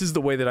like, this is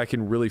the way that I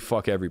can really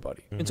fuck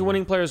everybody. It's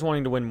winning players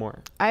wanting to win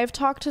more. I've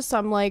talked to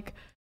some like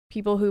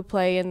people who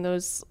play in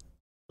those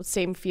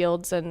same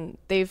fields, and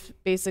they've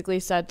basically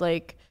said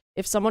like,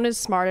 if someone is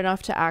smart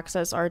enough to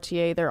access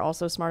RTA, they're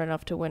also smart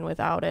enough to win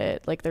without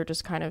it. Like, they're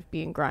just kind of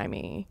being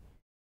grimy.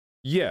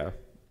 Yeah.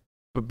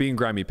 but being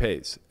grimy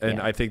pays, and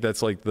Yeah. I think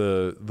that's like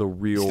the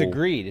real. It's the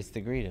greed. It's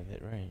the greed of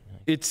it, right?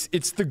 It's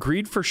the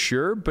greed for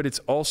sure, but it's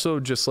also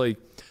just like,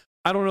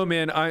 I don't know,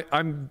 man.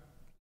 I'm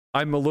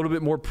a little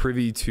bit more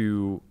privy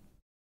to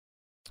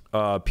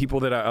people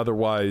that I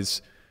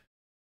otherwise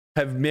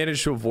have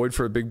managed to avoid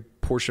for a big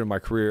portion of my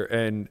career,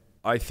 and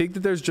I think that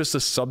there's just a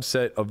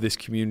subset of this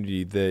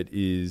community that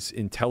is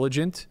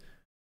intelligent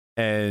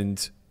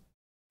and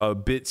a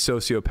bit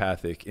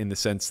sociopathic in the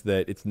sense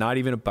that it's not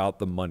even about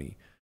the money.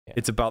 Yeah.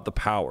 It's about the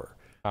power,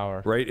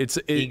 Power. right? It's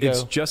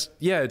Ego. just,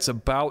 it's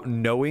about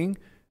knowing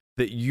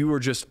that you are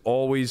just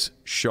always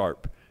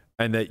sharp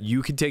and that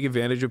you can take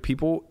advantage of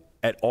people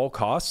at all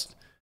costs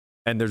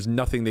and there's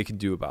nothing they can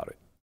do about it,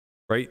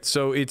 right?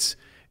 So it's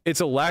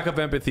a lack of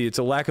empathy. It's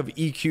a lack of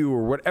EQ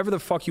or whatever the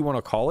fuck you want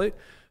to call it.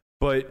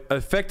 But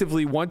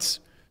effectively,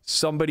 once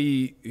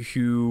somebody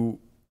who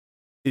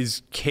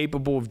is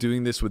capable of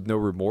doing this with no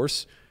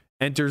remorse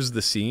enters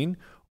the scene,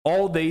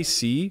 all they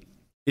see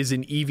is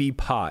an EV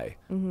pie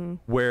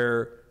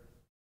where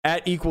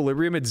at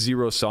equilibrium it's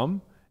zero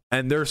sum,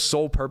 and their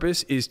sole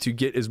purpose is to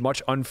get as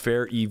much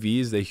unfair EV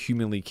as they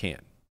humanly can.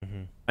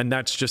 And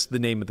that's just the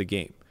name of the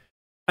game.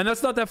 And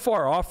that's not that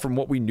far off from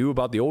what we knew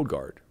about the old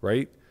guard,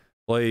 right?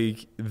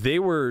 Like, they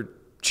were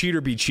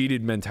cheater be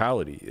cheated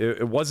mentality.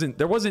 There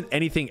wasn't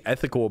anything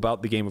ethical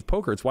about the game of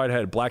poker. It's why it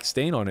had a black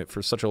stain on it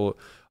for such a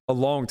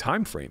long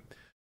time frame.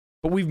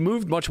 But we've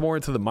moved much more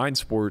into the mind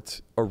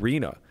sport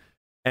arena,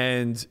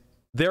 and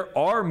there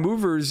are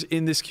movers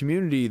in this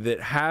community that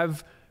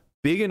have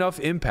big enough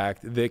impact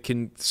that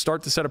can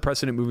start to set a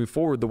precedent moving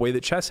forward the way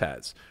that chess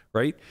has,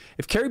 right?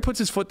 If Kerry puts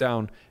his foot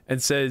down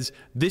and says,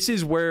 this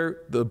is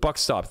where the buck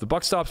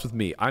stops with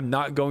me, I'm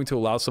not going to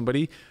allow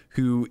somebody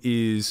who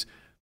is,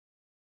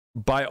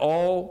 by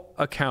all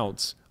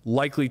accounts,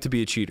 likely to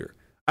be a cheater.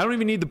 I don't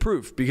even need the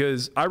proof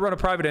because I run a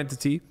private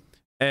entity,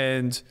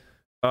 and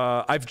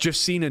I've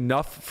just seen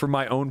enough for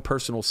my own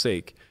personal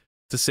sake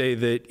to say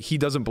that he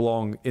doesn't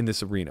belong in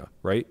this arena,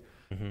 right?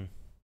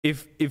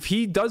 If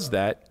he does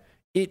that,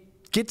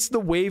 it gets the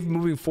wave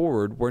moving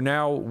forward where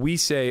now we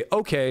say,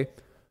 okay,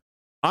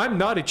 I'm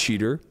not a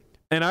cheater,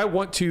 and I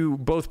want to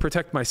both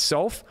protect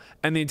myself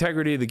and the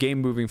integrity of the game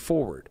moving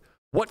forward.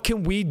 What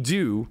can we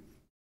do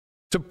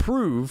to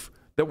prove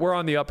that we're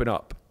on the up and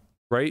up,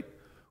 right?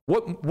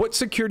 What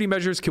security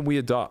measures can we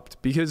adopt?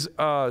 Because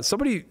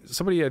somebody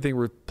I think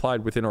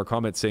replied within our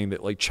comments saying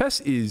that like chess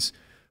is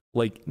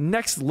like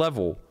next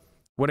level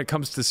when it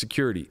comes to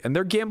security, and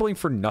they're gambling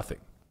for nothing,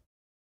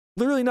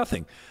 literally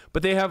nothing.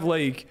 But they have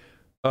like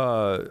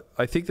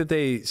I think that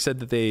they said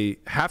that they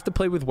have to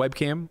play with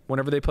webcam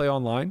whenever they play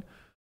online.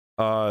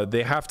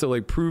 They have to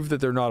like prove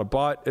that they're not a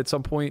bot at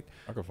some point.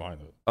 I can find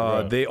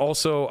it. They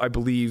also, I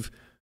believe,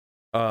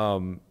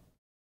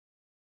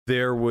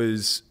 there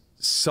was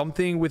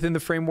something within the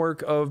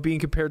framework of being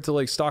compared to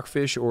like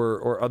Stockfish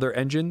or other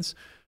engines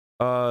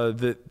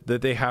that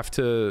they have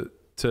to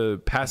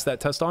pass that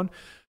test on.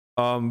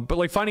 But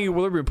like Finding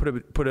Equilibrium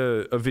put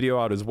a video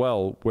out as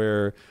well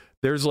where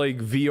there's like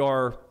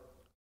VR,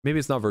 maybe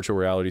it's not virtual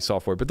reality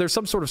software, but there's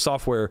some sort of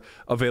software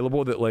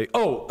available that like,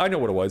 oh, I know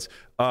what it was.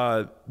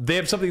 They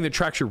have something that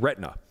tracks your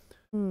retina.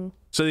 So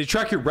they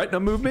track your retina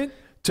movement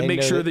to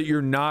make sure that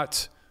you're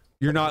not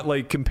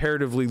like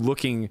comparatively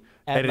looking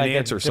at an like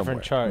answer a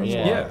different somewhere. chart.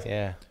 Yeah.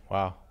 Yeah.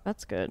 Wow.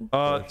 That's good.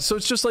 So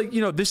it's just like,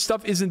 this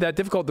stuff isn't that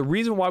difficult. The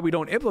reason why we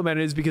don't implement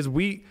it is because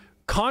we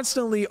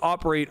constantly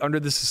operate under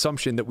this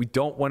assumption that we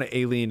don't want to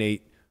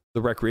alienate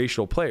the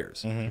recreational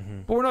players.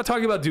 But we're not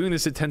talking about doing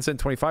this at 10 cent,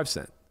 25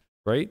 cent,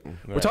 right?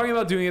 We're talking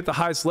about doing it at the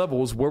highest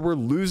levels where we're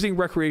losing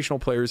recreational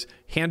players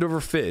hand over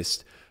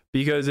fist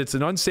because it's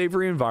an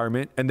unsavory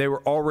environment and they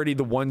were already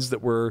the ones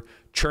that were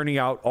churning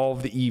out all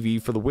of the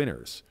EV for the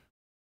winners.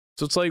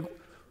 So it's like,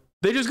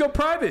 they just go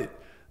private.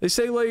 They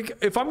say like,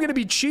 if I'm going to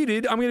be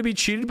cheated, I'm going to be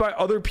cheated by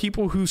other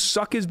people who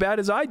suck as bad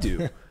as I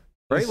do.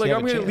 Right? Like,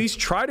 I'm going to at least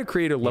try to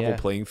create a level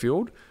playing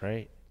field.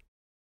 Right.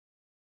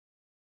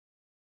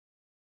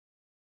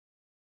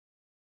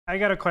 I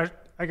got a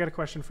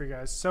question for you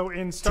guys. So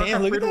in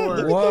StarCraft look at that. Brood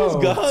Look War, at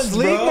those guns,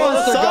 Sleep bro.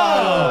 Monster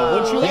got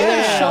him. What you Look at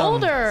his at?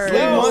 shoulder.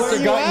 Sleep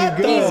Monster got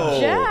you good. He's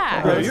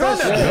jacked. Bro, you're on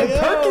that Bill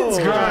Perkins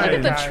Look grind. Look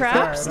at the Guys,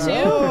 traps too,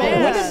 no.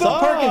 man. When did Bill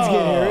Perkins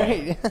get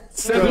here? Right.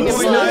 7.9%.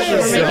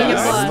 We're making it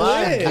Oh blush.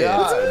 my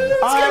God.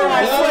 Let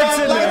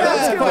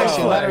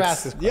her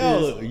ask this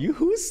question. Yo,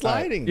 who's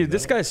sliding? Dude,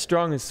 this guy's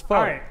strong as fuck.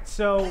 all right.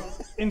 So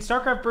in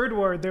StarCraft Brood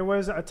War, there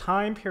was a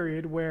time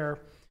period where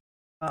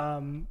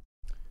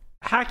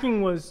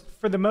hacking was,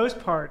 for the most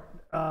part,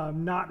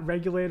 not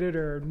regulated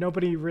or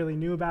nobody really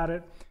knew about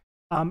it.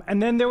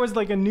 And then there was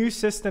like a new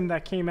system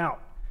that came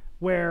out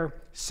where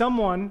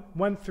someone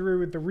went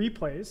through the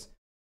replays,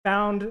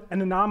 found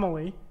an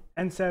anomaly,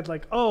 and said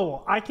like,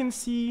 oh, I can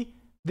see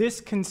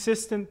this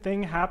consistent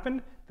thing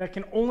happen that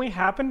can only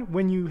happen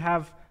when you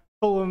have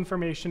full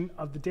information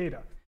of the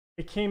data.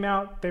 It came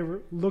out, they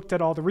looked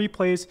at all the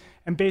replays,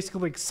 and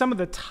basically like, some of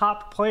the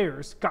top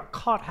players got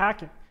caught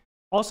hacking.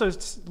 Also,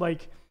 it's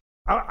like,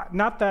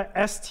 not the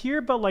S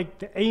tier, but like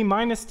the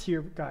A-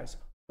 tier guys.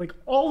 Like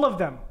all of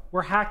them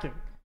were hacking.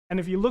 And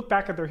if you look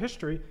back at their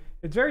history,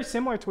 it's very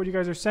similar to what you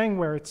guys are saying,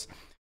 where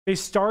they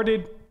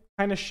started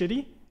kind of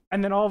shitty,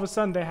 and then all of a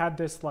sudden they had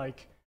this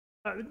like,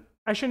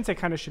 I shouldn't say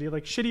kind of shitty,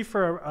 like shitty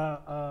for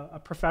a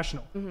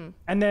professional.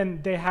 And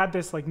then they had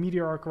this like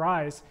meteoric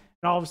rise,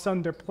 and all of a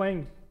sudden they're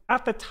playing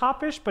at the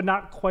top-ish, but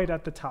not quite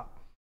at the top.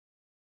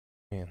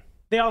 Man.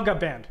 They all got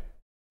banned,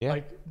 Yeah.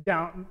 like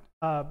down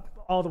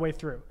all the way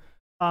through.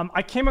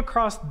 I came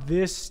across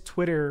this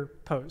Twitter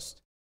post,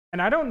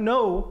 and I don't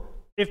know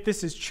if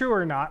this is true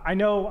or not. I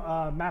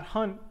know Matt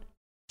Hunt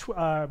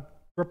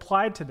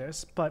replied to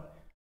this, but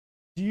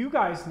do you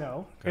guys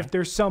know if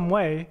there's some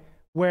way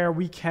where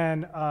we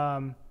can,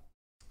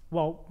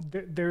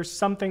 there's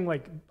something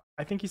like,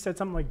 I think he said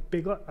something like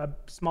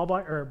small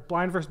blind or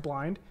blind versus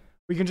blind.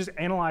 We can just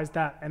analyze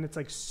that, and it's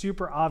like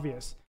super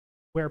obvious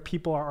where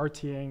people are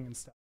RTAing and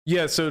stuff.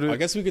 Yeah, so I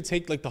guess we could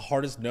take like the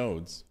hardest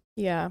nodes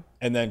Yeah.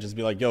 and then just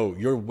be like, yo,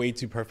 you're way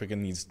too perfect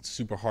in these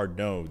super hard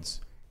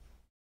nodes.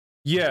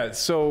 Yeah,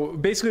 so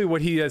basically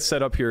what he has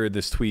set up here in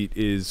this tweet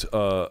is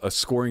a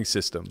scoring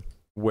system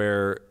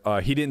where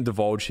he didn't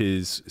divulge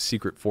his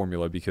secret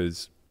formula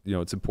because, you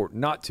know, it's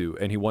important not to,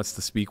 and he wants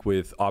to speak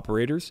with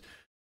operators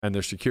and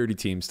their security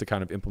teams to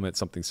kind of implement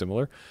something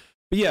similar.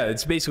 But yeah,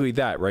 it's basically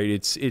that, right?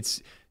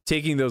 It's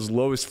taking those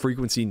lowest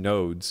frequency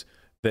nodes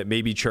that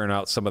maybe churn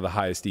out some of the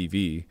highest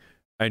EV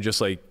and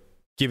just like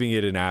giving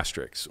it an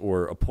asterisk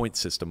or a point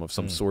system of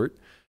some sort.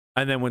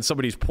 And then when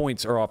somebody's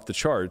points are off the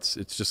charts,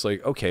 it's just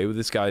like, okay, well,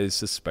 this guy is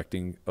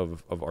suspecting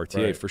of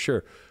RTA Right. for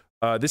sure.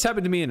 This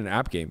happened to me in an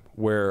app game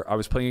where I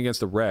was playing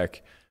against a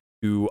rec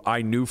who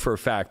I knew for a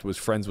fact was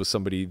friends with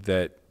somebody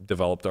that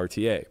developed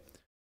RTA,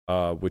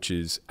 which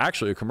is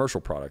actually a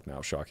commercial product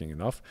now, shocking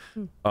enough.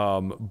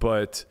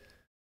 But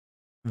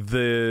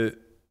there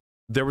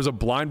was a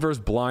blind versus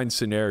blind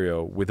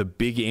scenario with a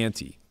big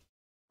ante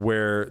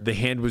where the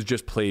hand was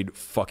just played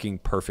fucking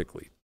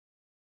perfectly.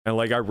 And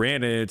like I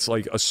ran it, it's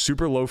like a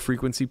super low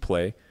frequency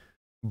play,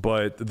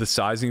 but the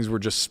sizings were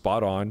just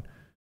spot on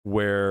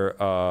where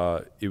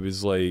it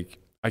was like,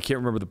 I can't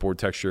remember the board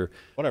texture.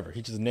 Whatever,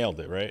 he just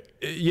nailed it, right?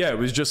 Yeah, it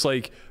was just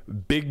like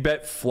big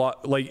bet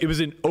flop. Like it was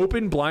an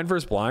open blind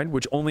versus blind,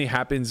 which only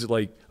happens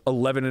like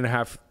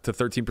 11.5 to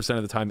 13%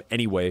 of the time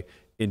anyway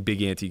in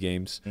big ante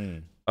games.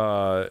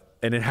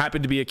 And it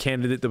happened to be a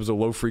candidate that was a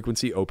low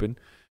frequency open.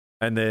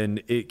 And then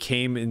it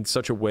came in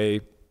such a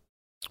way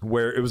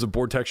where it was a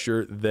board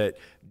texture that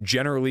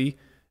generally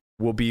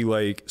will be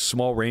like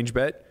small range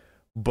bet,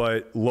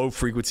 but low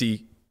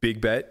frequency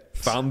big bet.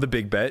 Found the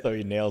big bet. So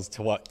he nails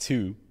to what,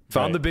 2?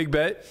 Found the big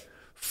bet.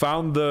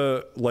 Found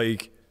the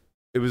like,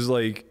 it was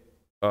like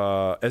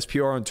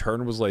SPR on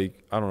turn was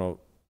like, I don't know,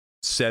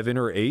 7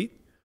 or 8.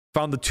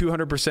 Found the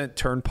 200%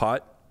 turn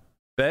pot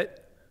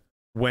bet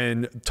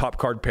when top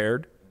card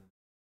paired,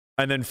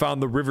 and then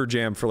found the river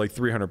jam for like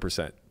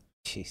 300%.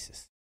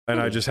 Jesus. And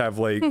I just have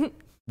like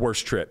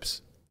worse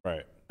trips.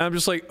 Right. And I'm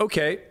just like,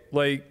 okay,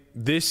 like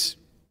this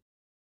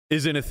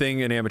isn't a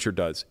thing an amateur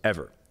does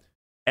ever.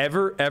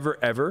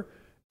 Ever.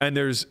 And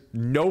there's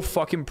no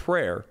fucking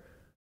prayer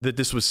that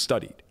this was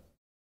studied.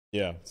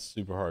 Yeah, it's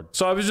super hard.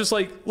 So I was just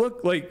like,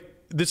 look, like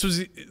this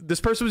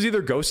person was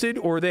either ghosted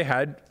or they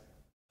had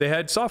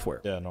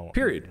software. Yeah, no.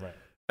 Period. Right.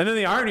 And then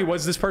the irony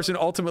was this person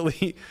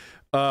ultimately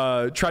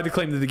tried to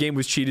claim that the game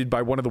was cheated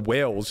by one of the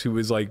whales who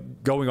was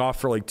like going off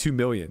for like 2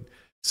 million,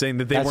 saying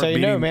that they That's weren't how you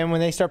beating. know, man.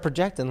 When they start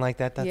projecting like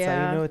that, that's how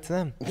Yeah. you know it's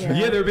them.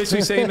 Yeah, they were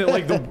basically saying that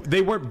like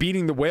they weren't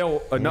beating the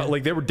whale enough,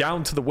 like they were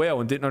down to the whale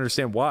and didn't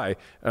understand why.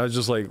 And I was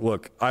just like,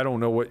 look, I don't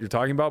know what you're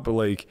talking about, but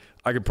like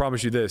I can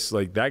promise you this,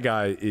 like that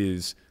guy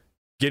is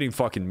getting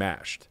fucking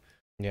mashed.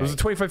 Yeah. It was a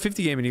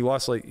 25-50 game and he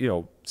lost like,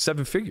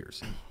 7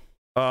 figures.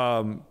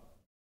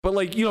 But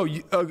like,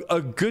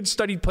 a good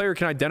studied player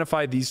can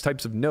identify these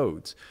types of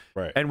nodes.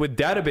 Right. And with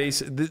database,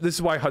 this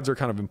is why HUDs are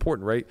kind of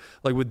important, right?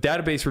 Like with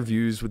database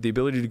reviews, with the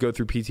ability to go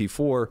through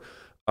PT4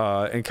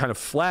 and kind of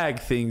flag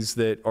things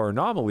that are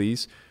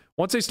anomalies,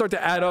 once they start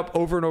to add up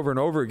over and over and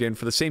over again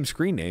for the same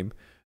screen name,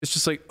 it's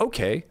just like,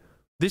 okay,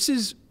 this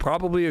is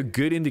probably a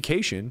good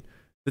indication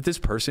that this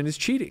person is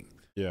cheating.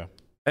 Yeah.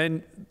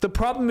 And the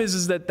problem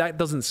is that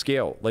doesn't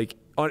scale. Like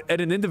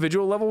at an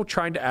individual level,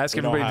 trying to ask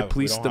everybody to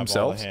police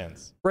themselves,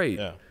 right?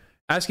 Yeah.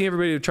 Asking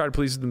everybody to try to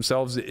police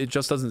themselves, it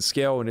just doesn't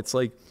scale. And it's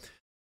like,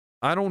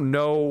 I don't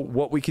know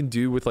what we can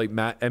do with like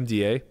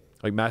MDA,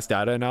 like mass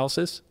data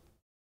analysis.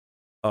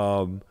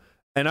 And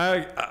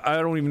I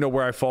don't even know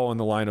where I fall in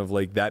the line of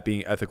like that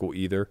being ethical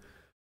either,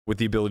 with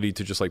the ability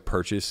to just like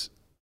purchase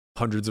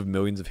hundreds of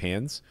millions of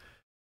hands.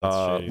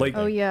 Like,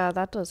 Oh yeah,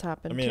 that does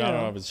happen. I mean, too. I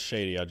don't know if it's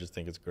shady. I just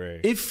think it's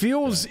great. it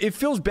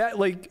feels bad.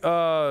 Like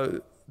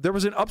there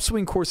was an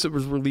upswing course that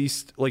was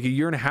released like a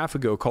year and a half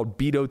ago called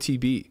Beat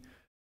OTB.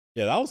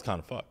 Yeah, that was kind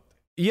of fucked.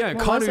 Yeah, and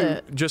What was Kanu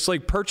it? just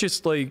like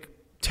purchased like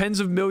tens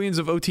of millions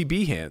of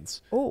OTB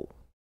hands Oh.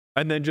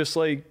 and then just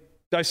like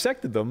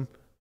dissected them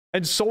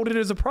and sold it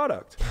as a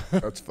product.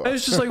 That's fun. And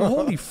it's just like,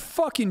 holy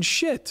fucking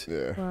shit.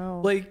 Yeah.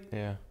 Wow. Like,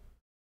 Yeah.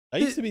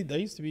 That used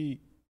to be.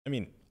 I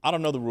mean, I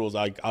don't know the rules.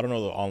 I don't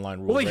know the online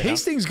rules. well, like right now.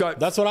 Hastings got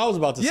That's what I was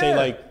about to say.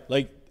 Yeah.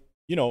 Like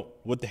you know,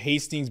 with the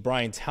Hastings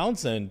Brian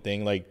Townsend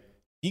thing, like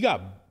he got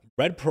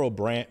Red Pearl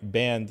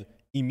banned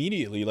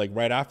immediately, like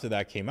right after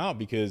that came out,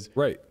 because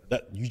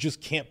that you just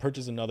can't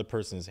purchase another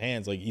person's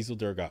hands. Like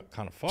Isildur got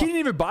kind of fucked. He didn't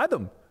even buy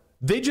them.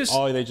 They just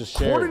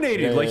shared.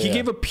 coordinated. He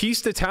gave a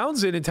piece to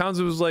Townsend, and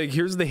Townsend was like,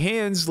 "Here's the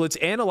hands. Let's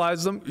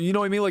analyze them." You know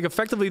what I mean? Like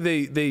effectively,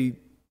 they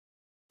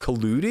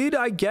colluded,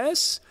 I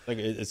guess. Like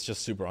it's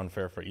just super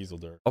unfair for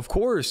Isildur. Of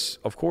course.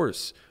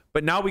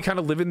 But now we kind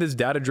of live in this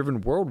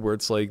data-driven world where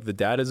it's like the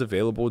data is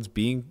available. It's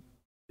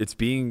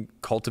being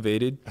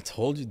cultivated. I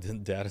told you the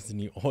data's the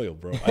new oil,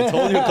 bro. I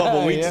told you a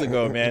couple weeks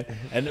ago, man.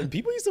 And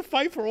people used to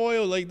fight for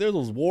oil. Like there's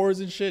those wars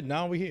and shit.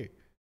 Now we're here.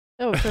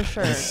 Oh, for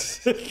sure.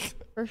 For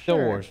sure. Still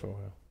wars for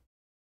oil.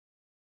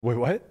 Wait,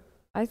 what?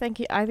 I think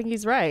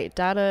he's right.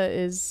 Data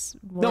is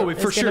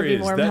for sure be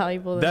more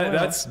valuable than oil.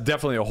 That's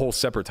definitely a whole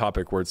separate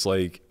topic where it's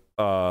like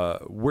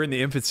we're in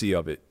the infancy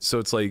of it. So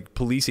it's like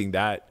policing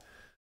that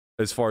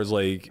as far as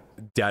like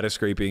data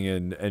scraping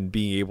and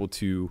being able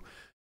to,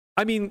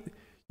 I mean,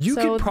 you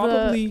could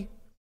probably.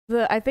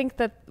 I think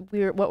that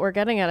what we're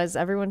getting at is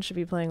everyone should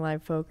be playing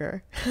live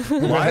poker.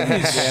 Live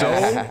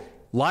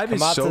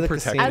is so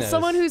protected. As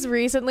someone who's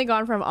recently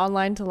gone from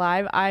online to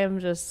live, I am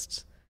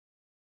just.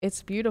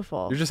 It's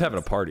beautiful. You're just having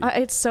a party.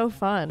 It's so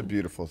fun. It's a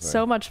beautiful thing.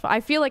 So much fun. I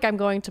feel like I'm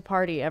going to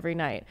party every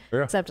night,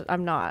 except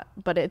I'm not.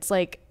 But it's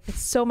like it's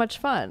so much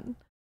fun.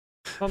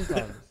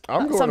 Sometimes.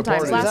 I'm going to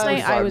party. Last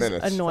night I was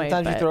minutes. annoyed.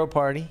 Sometimes you throw a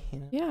party. You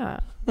know? Yeah.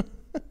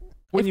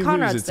 When if you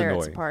Conrad's lose, it's there, annoying.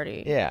 it's a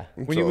party. Yeah.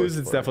 When you lose,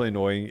 it's definitely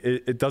annoying.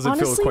 It doesn't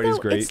Honestly, feel quite as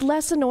though, great. It's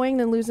less annoying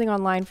than losing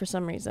online for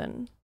some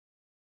reason.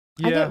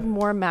 Yeah. I get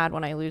more mad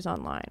when I lose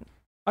online.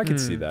 I can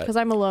see that. Because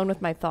I'm alone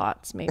with my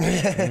thoughts, maybe.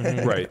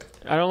 Right.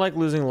 I don't like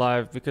losing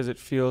live because it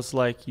feels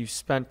like you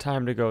spent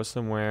time to go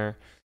somewhere.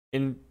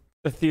 In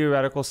the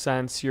theoretical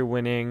sense, you're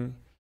winning.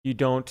 You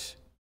don't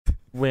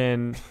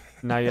win.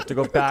 Now you have to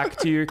go back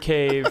to your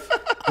cave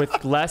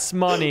with less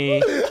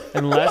money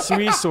and less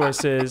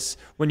resources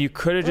when you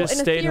could have just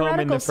stayed home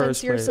in the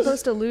first place. You're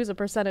supposed to lose a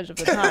percentage of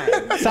the time.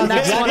 Sounds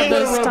That's exactly one of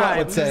those what a robot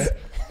would times.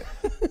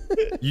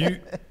 say.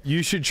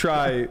 You should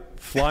try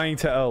flying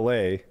to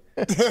LA.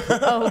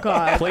 Oh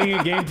God. Playing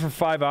a game for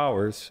 5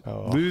 hours,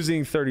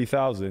 losing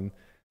 30,000,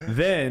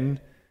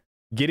 then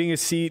getting a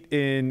seat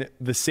in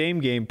the same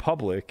game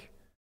public,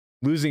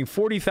 losing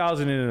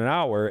 40,000 in an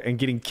hour, and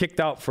getting kicked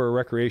out for a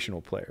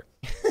recreational player.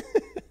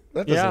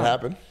 That doesn't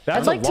happen.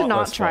 I'd like to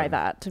not try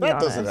that, to be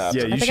honest. Doesn't happen.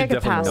 Yeah, you should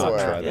definitely not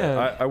try that.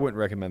 Yeah. I wouldn't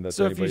recommend that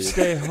So to if you anybody.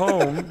 stay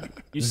home,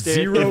 you stay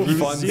Zero at the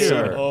fun,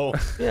 zero.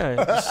 sir.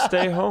 Yeah, just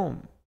stay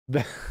home.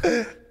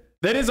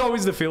 That is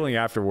always the feeling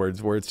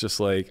afterwards where it's just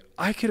like,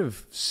 I could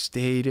have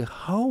stayed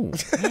home.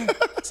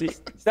 See,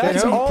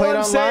 that's all played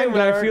I'm saying, online,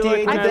 but I feel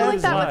like or I feel like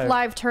lose that live. with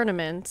live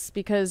tournaments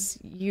because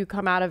you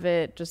come out of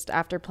it just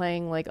after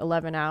playing like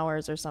 11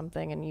 hours or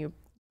something and you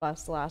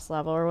bust the last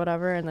level or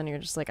whatever, and then you're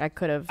just like, I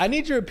could have. I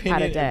need your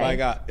opinion if day. I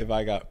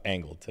got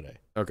angled today.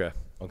 Okay.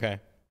 Okay.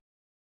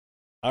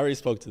 I already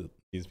spoke to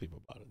these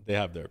people about it. They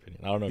have their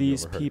opinion. I don't know if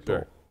These you ever heard.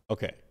 people.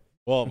 Okay.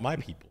 Well, my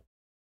people.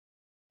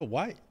 But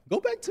why?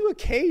 Go back to a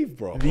cave,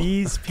 bro.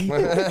 These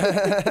people.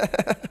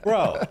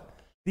 Bro.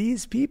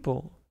 These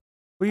people.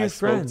 We're your I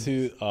friends.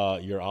 spoke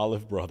to your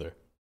olive brother.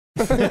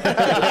 Brother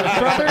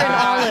and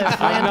Olive.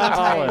 I'm land not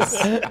on Tice.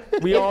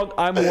 Olive.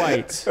 I'm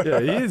white. Yeah,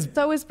 he is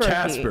So is Berkey.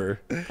 Casper.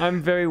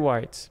 I'm very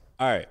white.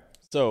 All right.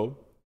 So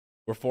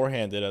we're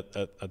four-handed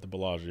at the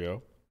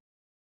Bellagio.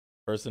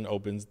 Person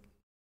opens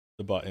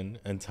the button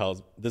and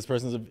tells this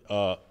person's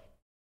a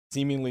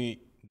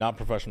seemingly not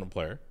professional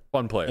player,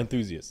 Fun player.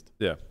 enthusiast.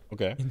 Yeah.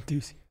 Okay.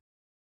 Enthusiast.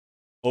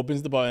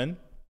 Opens the button,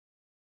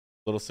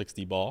 little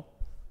 60 ball.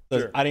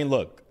 Says, Sure. I didn't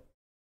look.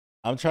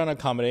 I'm trying to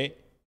accommodate,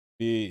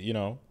 be,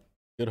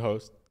 good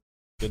host,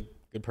 good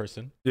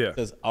person. Yeah.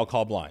 Says, I'll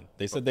call blind.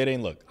 They said they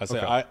didn't look. I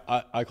said,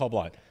 Okay. I call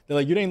blind. They're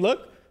like, you didn't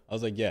look? I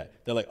was like, yeah.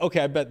 They're like, okay,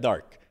 I bet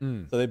dark.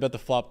 So they bet the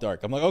flop dark.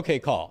 I'm like, okay,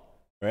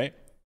 call. Right?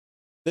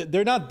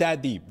 They're not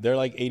that deep. They're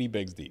like 80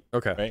 bigs deep.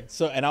 Okay. Right?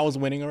 So, and I was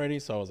winning already.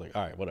 So I was like,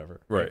 all right,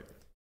 whatever. Right.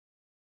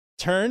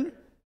 Turn.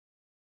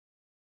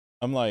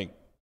 I'm like,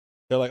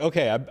 they're like,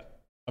 okay.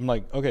 I'm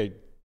like, okay,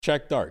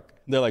 check dark.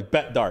 They're like,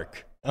 bet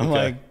dark. I'm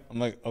Okay.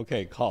 like,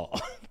 okay, call.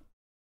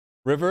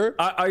 River.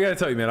 I gotta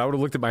tell you, man, I would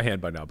have looked at my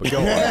hand by now, but go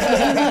on.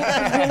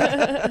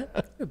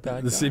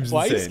 This seems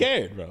Why are you insane.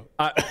 scared, bro?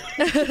 I'm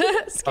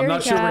Scary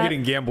not sure we're cat.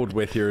 getting gambled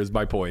with here. Is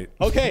my point.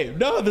 Okay,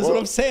 no, this is what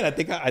I'm saying.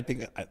 I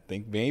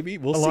think maybe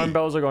we'll Alarm see.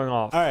 bells are going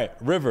off. All right,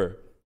 River.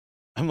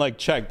 I'm like,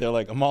 check. They're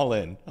like, I'm all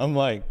in. I'm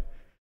like,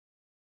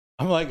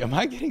 am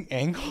I getting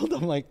angled?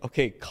 I'm like,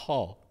 okay,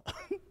 call.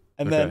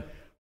 And then Okay.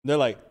 they're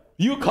like,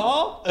 you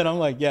call? And I'm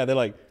like, yeah. They're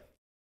like,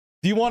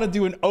 do you want to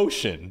do an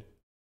ocean?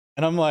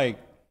 And I'm like,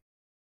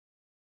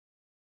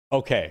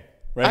 okay,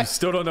 right? I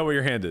still don't know what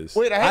your hand is.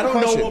 Wait, I I have a don't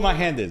know question. what my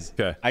hand is.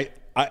 Okay.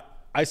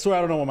 I swear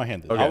I don't know what my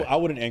hand is. Okay. I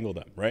wouldn't angle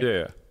them, right?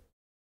 Yeah.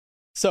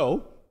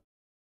 So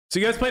So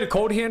you guys played a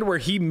cold hand where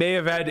he may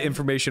have had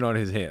information on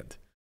his hand.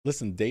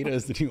 listen, data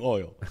is the new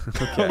oil.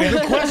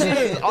 The question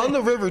is, on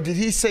the river, did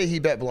he say he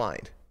bet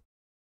blind?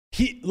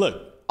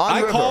 Look. I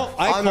river. call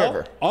On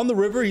river. on the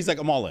river. He's like,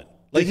 I'm all in.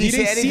 Like Did he say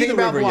didn't see anything the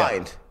about river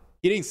blind? yet.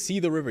 He didn't see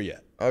the river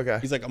yet. Okay.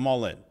 He's like, I'm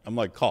all in. I'm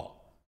like,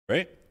 call,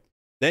 right?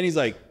 Then he's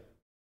like,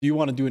 do you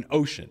want to do an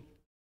ocean?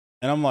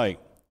 And I'm like,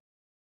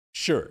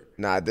 sure.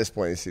 Nah, at this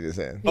point, you see this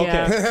hand. Okay.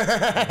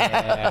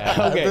 Yeah.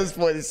 At Okay. this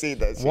point, you see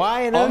that shit.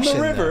 Why an On the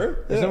ocean? river.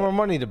 though? There's no more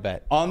money to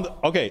bet.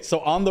 So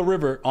on the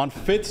river on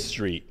 5th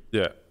Street,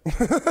 Yeah.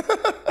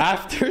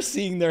 after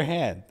seeing their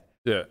hand,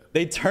 Yeah.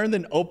 they turned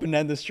an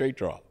open-ended straight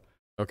draw.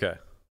 Okay.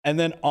 And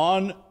then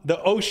on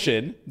the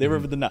ocean, they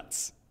rivered the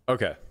nuts.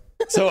 Okay.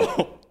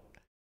 So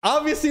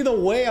obviously the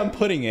way I'm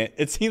putting it,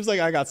 it seems like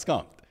I got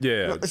skunked.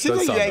 Yeah. It seems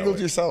like you angled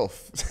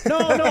yourself. No,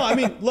 I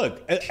mean,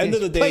 look, at the end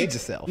of the day, played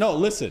yourself. no,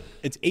 listen,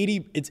 it's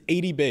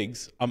 80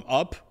 bigs. I'm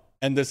up,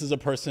 and this is a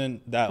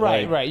person that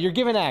Right, like, right. You're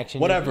giving action.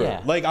 whatever.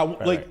 Yeah.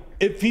 Like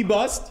if he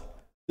bust,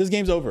 this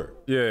game's over.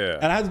 Yeah.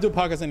 And I had to do a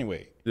podcast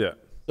anyway. Yeah.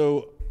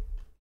 So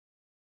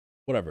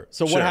whatever.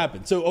 So Sure. what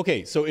happened? So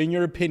okay, so in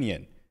your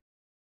opinion,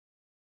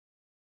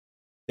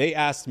 they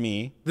asked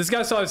me, This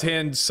guy saw his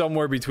hand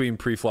somewhere between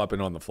pre-flop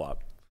and on the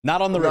flop.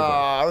 not on the river.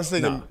 I was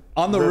thinking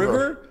On the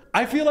river,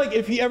 I feel like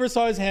if he ever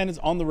saw his hand, it's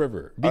on the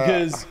river.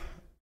 Because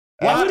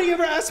why would he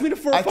ever ask me to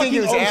for a I fucking think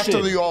it was ocean?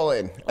 after the all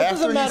in. After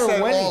doesn't he matter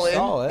said when he all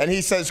saw in, it. and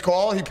he says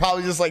call, he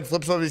probably just like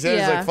flips over his hand.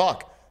 He's Yeah. like,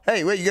 "Fuck,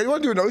 hey, wait, you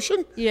want to do an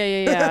ocean?"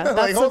 Yeah. That's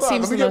Like, hold what on,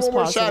 seems let me the get most one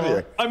more shot possible.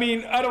 here. I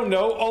mean, I don't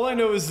know. All I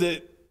know is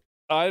that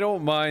I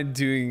don't mind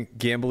doing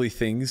gambly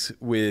things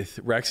with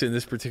Rex in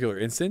this particular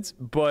instance,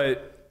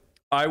 but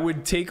I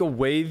would take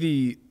away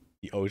the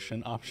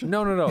ocean option.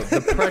 no, the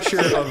pressure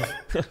of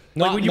like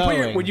Not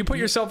knowing. when you put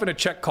yourself in a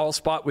check call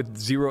spot with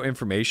zero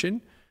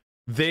information,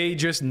 they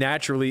just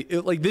naturally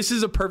like this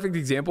is a perfect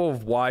example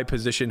of why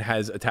position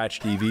has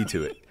attached EV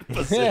to it.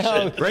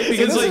 Yeah. Right? Because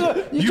this is like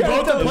a- you you can't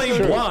both tell are the playing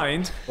truth.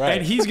 blind Right.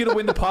 and he's gonna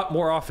win the pot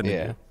more often than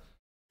Yeah. you.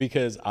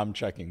 Because I'm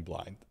checking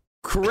blind.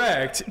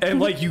 Correct. And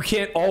like you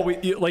can't always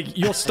like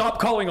you'll stop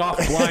calling off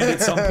blind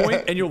at some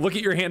point and you'll look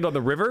at your hand on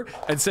the river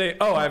and say,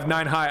 "Oh, I have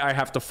 9 high, I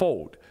have to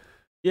fold."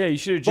 Yeah, you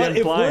should have But jammed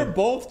if blind. we're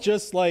both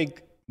just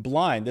like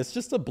blind, it's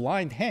just a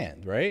blind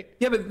hand, right?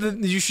 Yeah,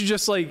 but you should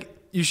just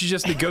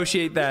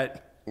negotiate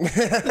that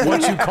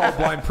once you call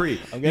blind pre. You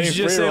getting should just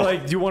free say roll.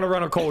 like, "Do you want to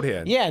run a cold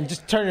hand?" Yeah, and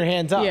just turn your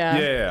hands up. Yeah.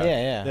 Yeah.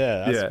 Yeah.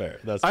 Yeah, that's fair.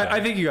 That's fair. I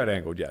think you got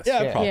angled, yes.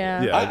 yeah, Yeah. probably.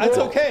 Yeah. Yeah. It's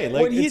okay.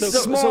 Like when he's it's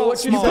a- so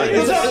what you think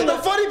is The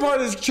funny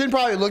part is Chin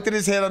probably looked at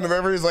his hand on the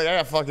river. He's like, "I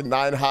got fucking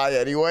 9 high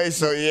anyway,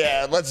 so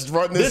yeah, let's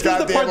run this this, is the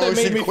goddamn part that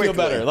ocean made me quickly." feel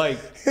better. Like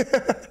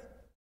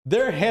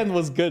their hand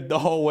was good the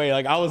whole way.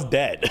 Like I was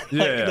dead.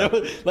 Yeah.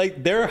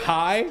 Like they're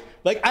high.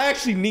 Like I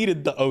actually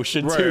needed the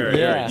ocean Right, too. right,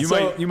 Yeah. right.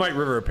 So- You might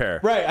river a pair.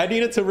 Right, I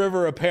needed to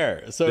river a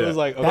pair. So it Yeah. was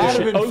like, okay,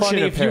 That'd have been Ocean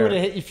funny if you apparel.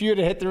 would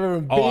have hit the river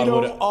and beat Oh, I him.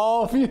 would've-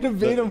 Oh, if you'd have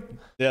beat him.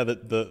 yeah,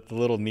 the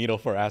little needle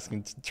for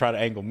asking to try to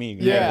angle me.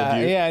 Yeah,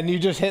 dude. yeah, and you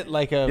just hit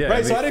like a Yeah,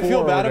 Right, so I didn't feel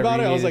four or bad whatever about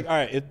it. you I was needed. like,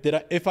 all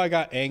right, if I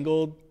got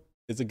angled,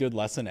 it's a good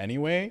lesson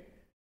anyway.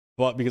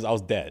 But because I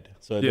was dead,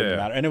 so it Yeah. didn't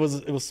matter. And it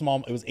was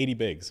small. It was 80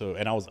 big. So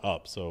and I was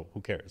up. So who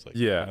cares? Like,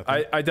 Yeah, kind of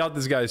thing. I doubt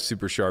this guy is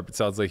super sharp. It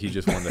sounds like he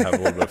just wanted to have a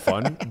little bit of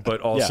fun,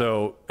 but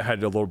also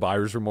had a little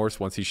buyer's remorse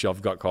once he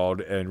shoved, got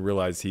called, and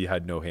realized he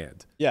had no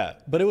hand. yeah.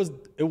 But it was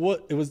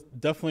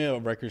definitely a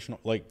recreational,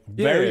 like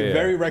Yeah, very yeah,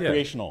 very yeah.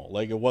 recreational.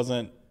 Like it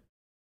wasn't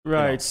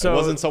right. it So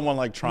wasn't someone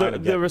like trying to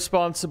the get.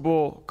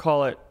 responsible,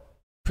 call it,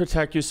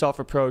 protect yourself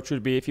approach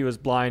would be if he was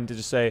blind to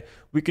just say,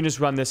 we can just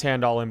run this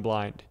hand all in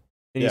blind.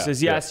 And Yeah, he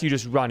says, yes, you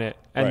just run it.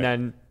 And Right.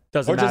 then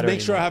doesn't or just matter make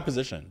sure I anymore. have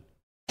position.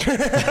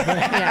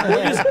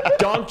 Or just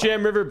donk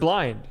jam river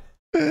blind.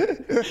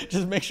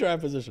 Just make sure I have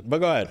position.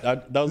 But go ahead.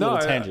 That was a little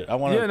tangent. I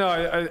want Yeah, a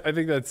no, I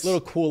think that's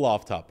little cool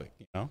off topic.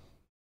 You know.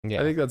 yeah.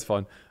 I think that's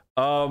fun.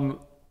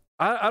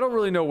 I don't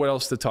really know what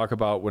else to talk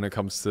about when it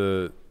comes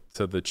to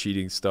the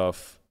cheating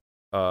stuff.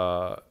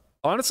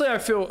 Honestly, I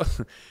feel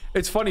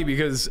it's funny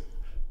because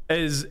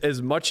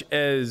as much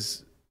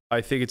as I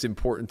think it's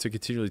important to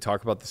continually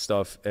talk about this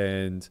stuff,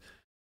 and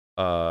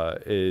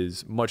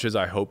as much as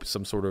I hope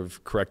some sort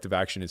of corrective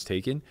action is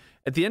taken,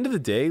 at the end of the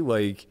day,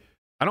 like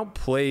I don't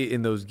play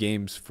in those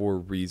games for a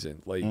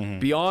reason. Like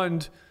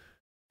beyond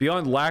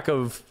lack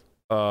of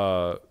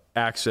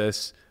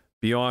access,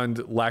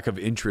 beyond lack of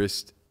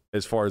interest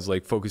as far as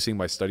like focusing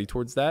my study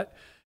towards that,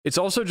 it's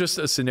also just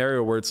a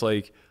scenario where it's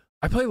like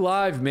I play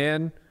live,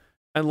 man,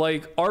 and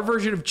like our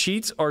version of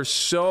cheats are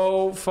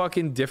so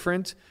fucking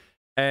different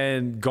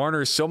and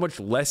garner so much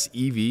less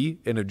EV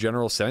in a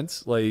general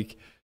sense. Like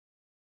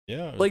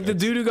the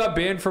dude who got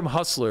banned from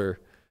Hustler,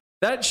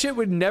 that shit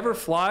would never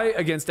fly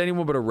against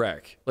anyone but a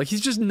wreck. Like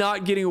he's just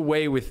not getting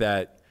away with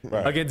that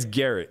against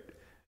Garrett.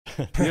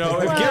 You know,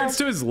 if Garrett's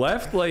to his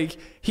left, like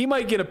he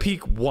might get a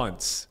peek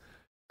once,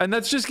 and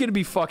that's just gonna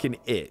be fucking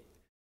it.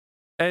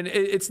 And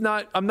it's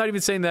not. I'm not even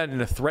saying that in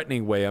a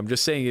threatening way. I'm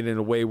just saying it in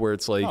a way where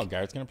it's like, Oh,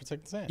 Garrett's gonna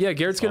protect his hand. yeah,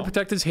 Garrett's That's gonna all.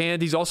 protect his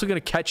hand. He's also gonna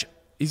catch.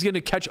 He's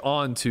gonna catch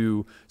on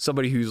to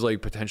somebody who's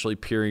like potentially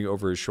peering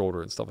over his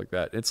shoulder and stuff like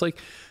that. It's like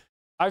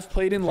I've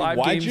played in live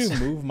Why'd games. you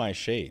move my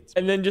shades?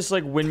 And then just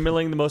like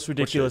windmilling the most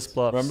ridiculous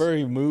bluffs. Remember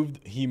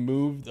he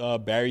moved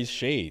Barry's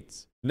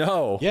shades.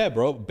 No. Yeah,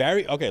 bro.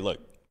 Barry. Okay, look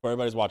for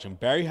everybody's watching.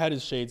 Barry had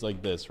his shades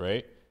like this,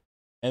 right?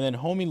 And then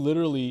homie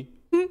literally,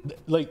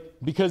 like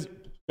because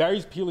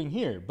Barry's peeling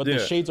here, but the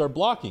Yeah. shades are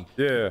blocking.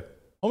 Yeah.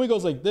 Homie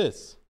goes like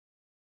this.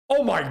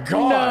 Oh my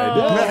god.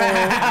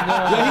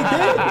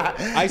 Yeah,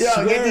 he did. I Yo,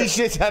 swear. get these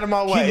shits out of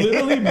my way. He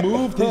literally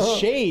moved his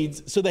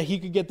shades so that he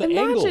could get the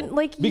Imagine, angle.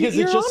 like, because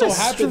you're it just on so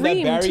a happened that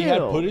stream, Barry had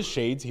too. put his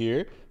shades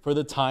here for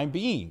the time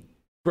being.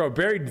 Bro,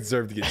 Barry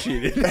deserved to get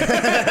cheated.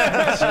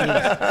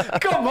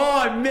 Come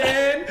on,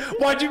 man.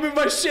 Why'd you move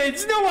my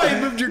shades? No, I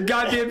moved your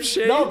goddamn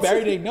shades. No,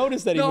 Barry didn't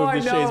notice that he No, moved I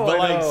his know, shades, but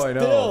I like know, I know.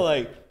 still,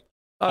 like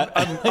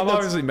I'm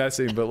obviously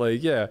messing, but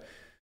like, yeah.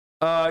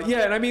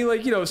 Yeah, and I mean,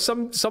 like, you know,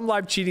 some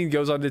live cheating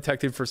goes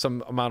undetected for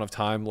some amount of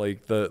time,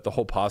 like the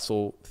whole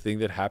Postle thing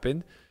that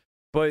happened.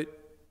 But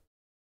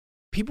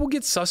people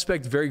get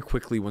suspect very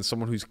quickly when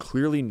someone who's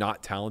clearly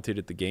not talented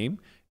at the game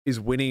is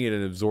winning at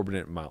an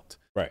exorbitant amount.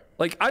 right.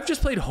 Like, I've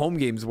just played home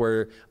games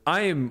where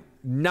I am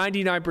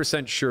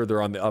 99% sure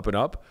they're on the up and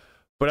up,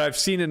 but I've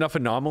seen enough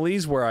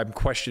anomalies where I'm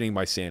questioning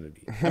my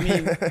sanity. I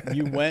mean,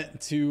 you went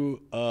to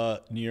a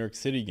New York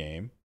City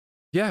game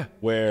Yeah.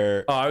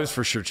 where, Oh, I was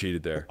for sure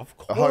cheated there. of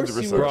course, you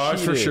 100%. were Bro, I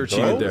was for sure bro.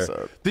 cheated there.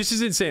 100%. This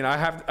is insane. I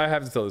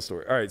have to tell the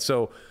story. All right,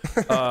 so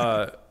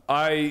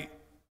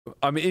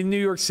I'm in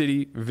New York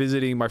City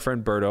visiting my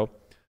friend Berto,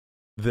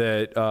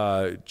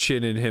 that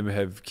Chin and him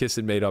have kissed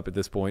and made up at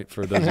this point.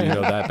 For those of you who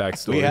know that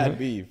backstory, We had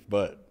beef,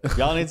 but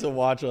y'all need to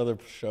watch other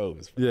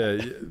shows. yeah,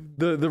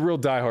 the real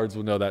diehards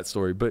will know that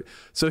story. But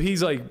so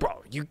he's like,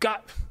 bro, you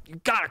gotta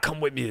come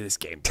with me to this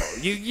game, bro.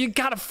 You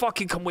gotta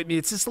fucking come with me.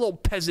 It's this little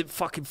peasant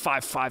fucking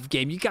 5-5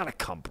 game. You gotta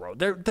come, bro.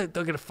 They're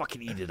gonna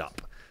fucking eat it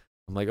up.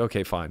 I'm like,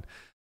 okay, fine.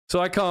 So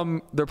I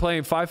come. They're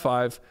playing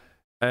 5-5,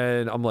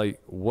 and I'm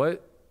like,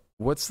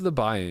 what's the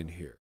buy-in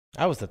here?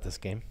 I was at this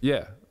game.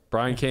 Yeah,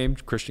 Brian came,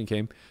 Christian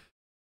came,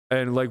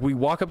 and like we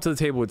walk up to the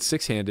table. It's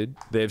 6-handed.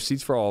 They have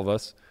seats for all of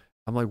us.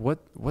 I'm like,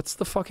 what's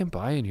the fucking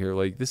buy-in here?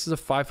 Like, this is a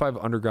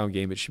 5-5 underground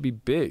game. It should be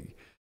big.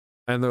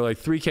 And they're like,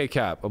 3K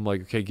cap. I'm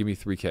like, okay, give me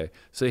 3K.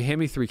 So they hand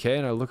me 3K,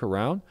 and I look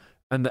around,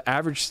 and the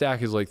average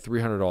stack is like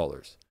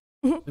 $300.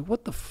 Like,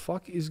 what the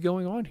fuck is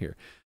going on here?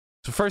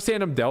 So first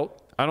hand I'm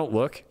dealt. I don't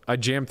look. I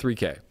jam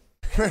 3K.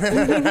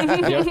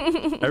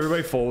 Yep.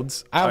 Everybody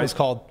folds. I was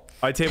called.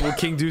 I table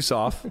King Deuce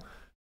off,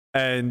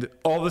 and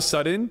all of a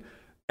sudden,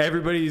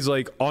 everybody's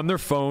like on their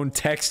phone,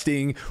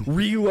 texting,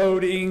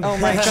 reloading. Oh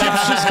my Chips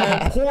just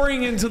come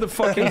pouring into the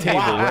fucking table,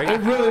 Wow, right?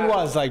 it really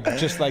was like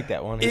just like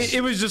that one.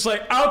 It was just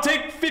like, I'll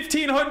take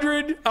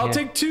 1,500. I'll Yeah.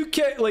 take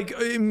 2K. Like,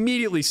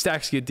 immediately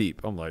stacks get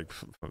deep. I'm like,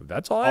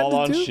 that's all I All have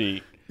on to do?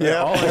 sheet.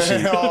 Yeah, all on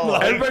sheet. All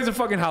on- Everybody's a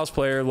fucking house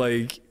player.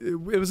 Like, it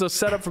was a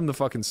setup from the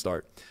fucking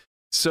start.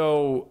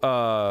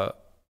 So,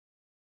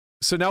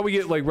 so now we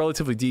get like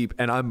relatively deep,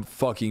 and I'm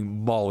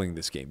fucking mauling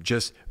this game,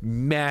 just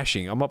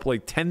mashing. I'm up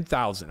like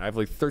 10,000. I have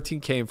like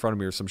 13K in front of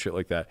me or some shit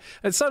like that.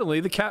 And suddenly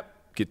the cap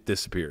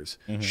disappears.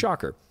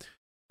 Shocker.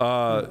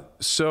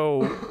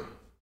 So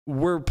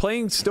we're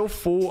playing still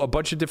full, a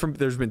bunch of different,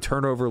 there's been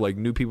turnover, like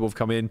new people have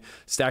come in,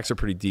 stacks are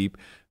pretty deep.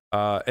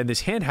 And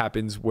this hand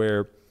happens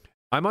where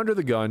I'm under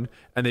the gun,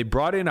 and they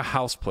brought in a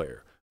house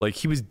player. Like,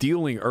 he was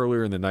dealing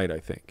earlier in the night, I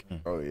think.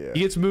 Oh yeah.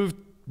 He gets moved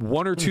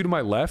 1 or 2 to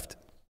my left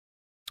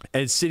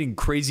and sitting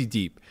crazy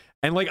deep.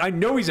 And like, I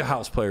know he's a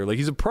house player, like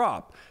he's a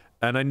prop.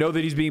 And I know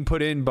that he's being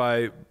put in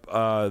by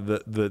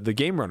the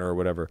game runner or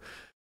whatever.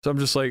 So I'm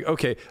just like,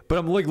 okay. But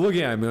I'm like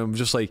looking at him, and I'm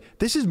just like,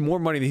 this is more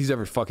money than he's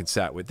ever fucking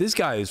sat with. This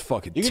guy is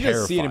fucking You can terrified.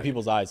 just see it in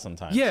people's eyes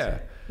sometimes. Yeah.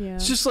 Yeah.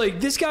 It's just like,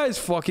 this guy is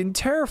fucking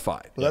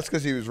terrified. Well, that's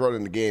because he was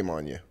running the game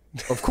on you.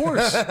 Of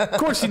course. Of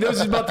course, he knows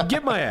he's about to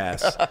get my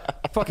ass.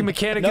 Fucking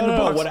mechanic in the No.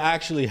 box. What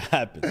actually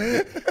happened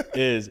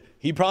is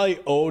he probably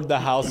owed the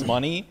house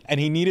money, and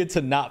he needed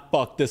to not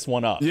fuck this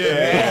one up.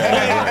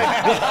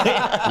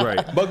 Yeah.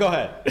 Right. But go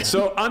ahead.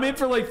 So I'm in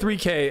for like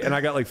 3K, and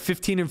I got like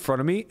 15 in front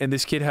of me, and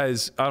this kid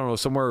has, I don't know,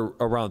 somewhere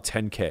around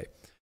 10K.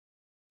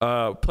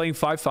 Playing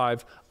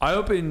 5-5. I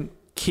open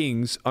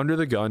kings under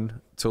the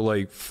gun to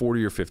like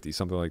 40 or 50,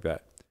 something like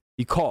that.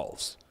 He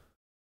calls.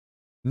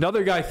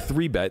 Another guy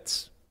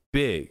 3-bets,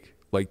 big,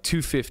 like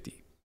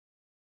 250.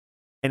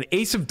 An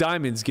ace of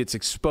diamonds gets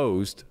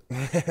exposed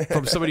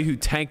from somebody who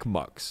tank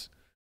mucks.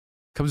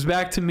 Comes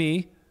back to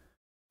me,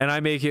 and I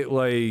make it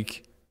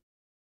like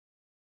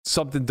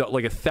something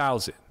like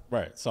 1,000.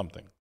 Right,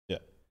 something. Yeah.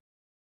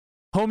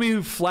 Homie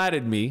who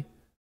flatted me,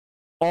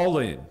 all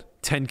in,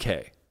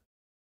 10K.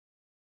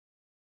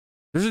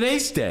 There's an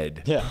ace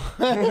dead. Yeah.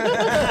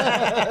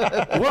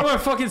 What am I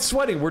fucking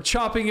sweating? We're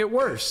chopping at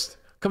worst.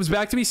 Comes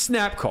back to me,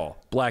 snap call,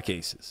 black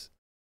aces.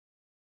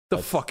 The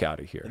fuck out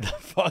of here.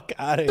 Fuck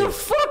out of The here.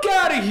 fuck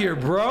out of here,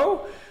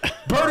 bro.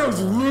 Berto's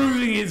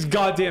losing his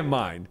goddamn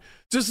mind.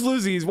 Just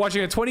losing. He's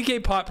watching a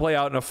 20K pot play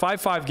out in a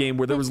 5-5 game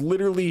where there was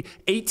literally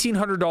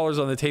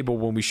 $1,800 on the table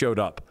when we showed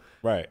up.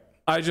 Right.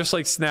 I just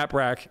like snap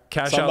rack,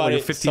 cash out like a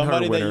 $1,500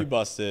 somebody winner. that you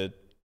busted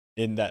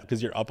in that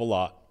because you're up a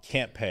lot,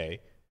 can't pay,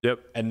 Yep.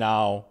 and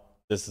now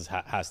this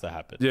has to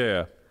happen.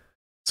 Yeah.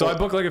 So I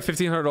book like a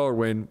 $1,500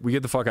 win. We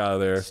get the fuck out of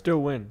there.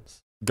 Still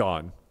wins.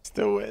 Gone.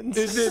 Still wins.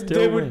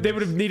 They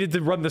would have needed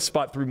to run the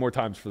spot 3 more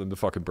times for them to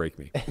fucking break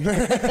me.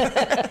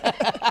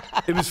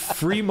 It was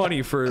free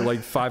money for like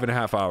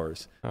 5.5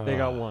 hours. They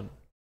got 1.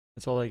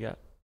 That's all they got.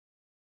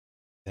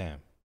 Damn.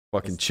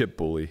 Fucking chip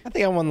bully. I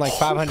think I won like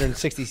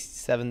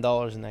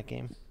 $567 in that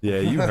game. Yeah,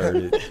 you heard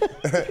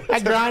it. I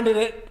grinded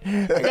it.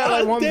 I got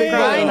like one big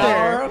Grinder.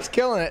 hour. I was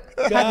killing it.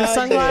 Had the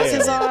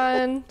sunglasses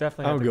on.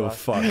 Definitely. I don't had give a the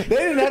fuck. They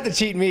didn't have to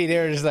cheat me. They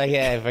were just like,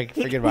 yeah,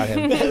 forget about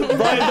him.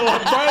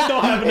 Brian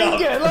don't have enough.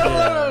 Good.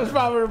 Let him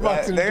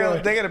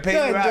 $500. They're gonna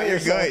pay you out. You're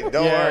good.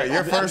 Don't worry.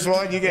 Your first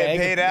one, you get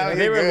paid out.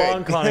 They You're were good.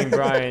 long conning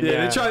Brian.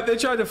 Yeah, they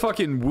tried to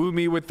fucking woo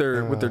me with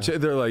their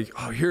they're like,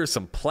 oh, here's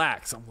some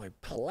plaques. I'm like,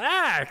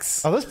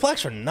 plaques? Oh, those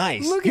plaques were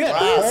nice. Look You at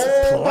had a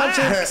this. whole bunch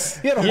of- Plaques.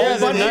 You had a Yeah, whole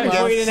bunch they're of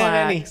them. nice. We didn't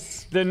have any.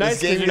 They're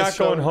nice gave because you're you a not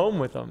going show. home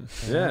with them.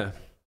 Yeah.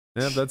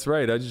 Yeah, that's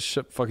right. I just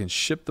fucking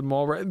shipped them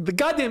all right. The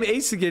goddamn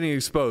ace getting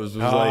exposed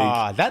was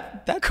Ah,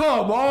 that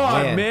come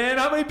on, Man. man.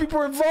 How many people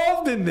are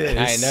involved in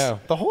this? I know.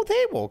 The whole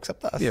table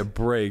except us. Yeah,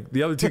 break.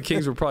 The other 2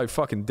 kings were probably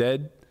fucking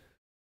dead.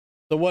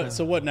 So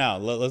what now?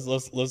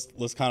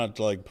 Let's kind of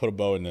like put a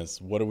bow in this.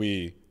 Did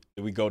we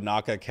go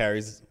knock at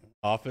Carrie's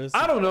office?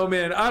 I don't know,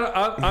 man.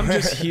 I'm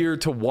just here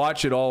to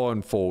watch it all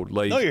unfold.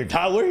 Like, No, you're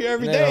not. We're here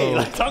every day. No.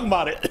 Like, talking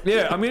about it.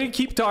 yeah, I'm gonna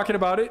keep talking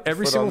about it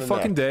every Foot on single the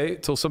fucking neck. day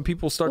till some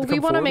people start Well, to come we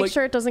want to forward. make Like,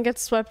 sure it doesn't get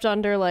swept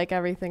under like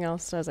everything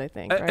else does, I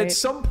think, right? at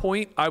some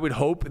point, I would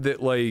hope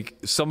that like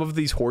some of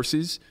these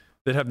horses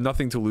that have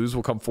nothing to lose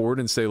will come forward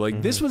and say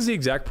like, this was the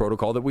exact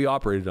protocol that we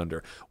operated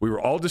under. We were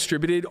all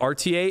distributed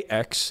RTA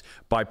X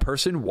by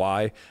person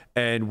Y,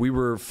 and we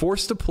were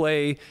forced to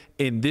play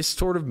in this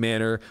sort of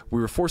manner.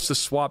 We were forced to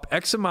swap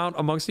X amount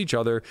amongst each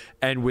other,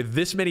 and with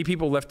this many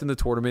people left in the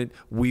tournament,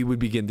 we would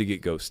begin to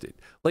get ghosted.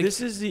 Like,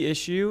 This is the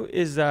issue,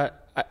 is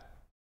that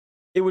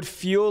it would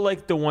feel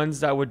like the ones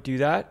that would do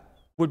that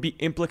would be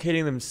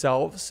implicating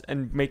themselves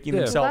and making Yeah.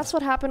 Well, themselves. that's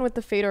what happened with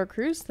the Fedor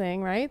Cruz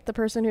thing, right? The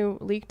person who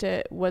leaked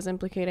it was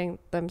implicating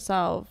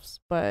themselves,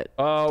 but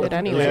did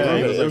anyway. yeah.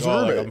 It was It was like,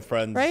 oh, Rubin. like, I'm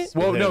friends. Right? with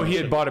well, him no, and he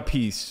had shit. bought a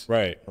piece.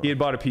 Right. He had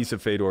bought a piece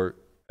of Fedor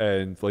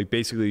and like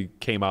basically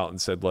came out and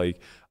said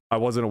like, I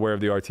wasn't aware of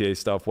the RTA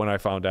stuff. When I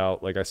found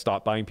out, like I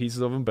stopped buying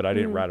pieces of them, but I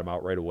didn't rat them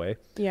out right away.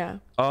 Yeah.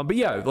 But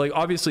yeah, like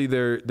obviously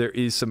there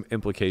is some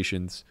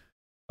implications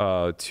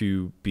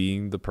to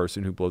being the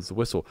person who blows the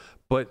whistle.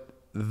 But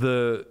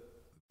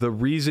the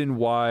reason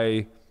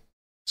why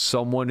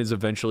someone is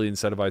eventually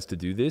incentivized to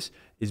do this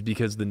is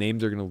because the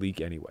names are going to leak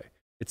anyway.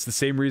 It's the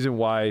same reason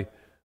why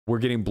we're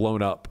getting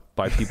blown up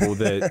by people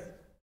that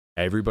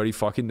everybody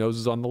fucking knows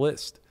is on the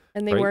list.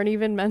 And they Right. weren't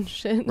even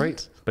mentioned.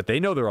 Right. But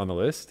they know they're on the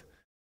list.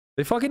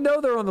 They fucking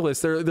know they're on the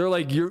list. They're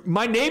like,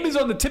 my name is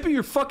on the tip of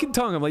your fucking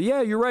tongue. I'm like,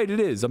 yeah, you're right. It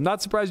is. I'm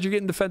not surprised you're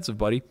getting defensive,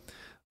 buddy.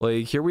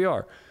 Like, here we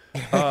are.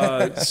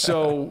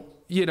 So,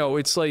 you know,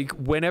 it's like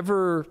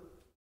whenever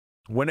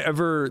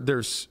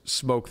there's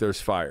smoke,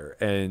 there's fire.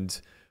 And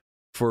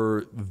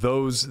for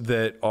those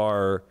that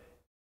are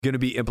going to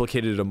be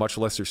implicated at a much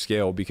lesser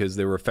scale because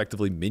they were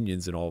effectively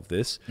minions in all of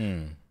this,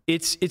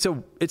 it's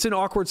an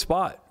awkward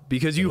spot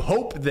because you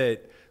hope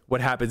that what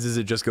happens is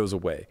it just goes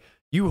away.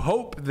 You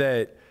hope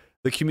that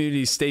the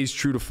community stays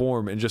true to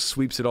form and just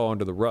sweeps it all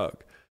under the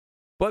rug.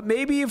 But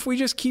maybe if we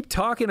just keep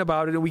talking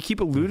about it and we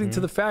keep alluding to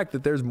the fact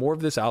that there's more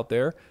of this out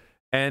there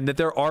and that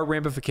there are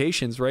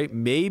ramifications, right?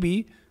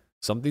 Maybe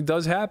something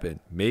does happen.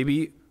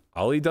 Maybe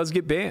Ali does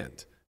get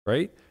banned,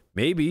 right?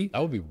 Maybe.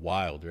 That would be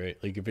wild, right?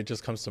 Like if it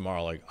just comes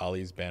tomorrow, like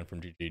Ali's banned from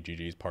GG,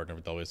 GG's partner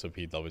with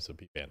WSOP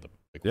banned them.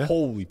 Like Yeah.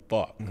 holy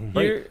fuck.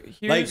 Here- Like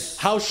here's-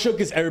 how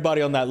shook is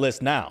everybody on that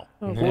list now?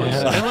 Of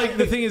And like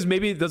the thing is,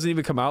 maybe it doesn't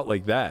even come out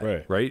like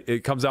that, Right.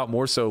 It comes out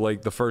more so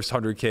like the first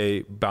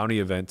 100K bounty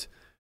event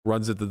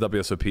runs at the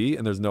WSOP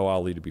and there's no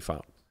Ali to be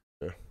found.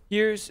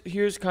 Here's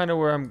kind of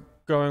where I'm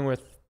going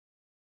with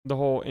the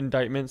whole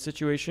indictment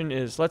situation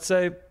is, let's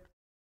say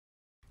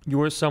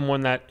you're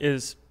someone that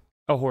is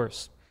a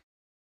horse,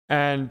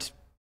 and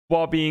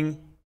while being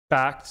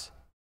backed,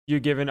 you're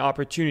given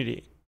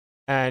opportunity,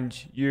 and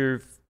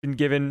you've been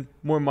given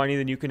more money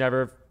than you can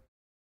ever have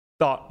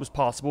thought was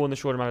possible in the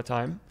short amount of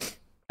time.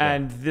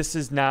 And this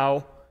is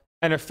now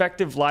an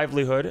effective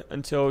livelihood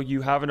until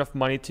you have enough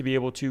money to be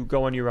able to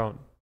go on your own.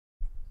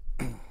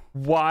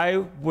 Why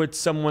would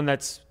someone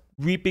that's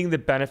reaping the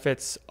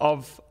benefits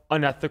of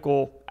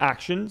unethical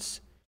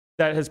actions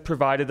that has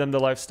provided them the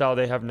lifestyle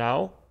they have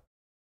now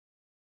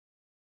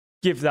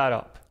give that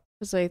up?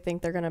 Because they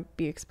think they're going to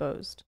be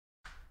exposed.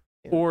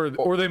 Or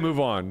they move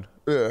on.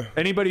 Yeah.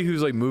 Anybody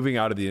who's like moving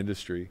out of the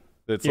industry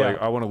that's Yeah.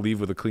 like, I want to leave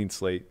with a clean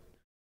slate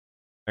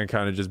and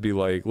kind of just be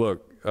like,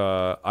 look,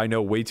 I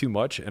know way too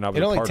much and I was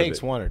It a only part takes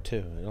of it. one or two.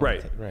 It only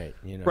Right. Right.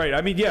 You know. Right.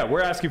 I mean, yeah,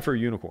 we're asking for a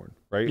unicorn,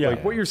 right? Yeah.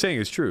 Like what you're saying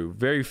is true.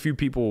 Very few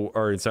people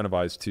are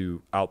incentivized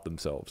to out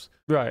themselves,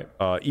 Right.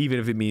 even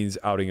if it means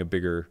outing a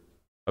bigger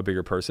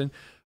person.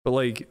 But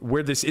like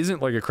where this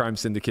isn't like a crime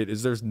syndicate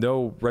is there's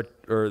no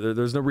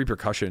there's no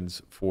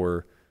repercussions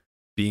for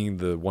being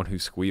the one who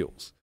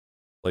squeals.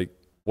 Like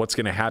what's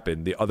going to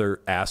happen? The other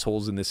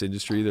assholes in this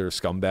industry that are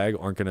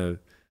scumbag aren't going to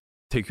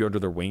take you under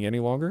their wing any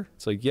longer.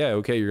 It's like, yeah,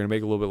 okay, you're gonna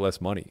make a little bit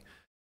less money,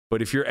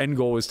 but if your end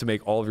goal is to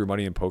make all of your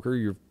money in poker,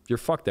 you're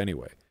fucked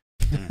anyway.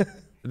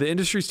 The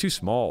industry's too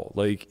small.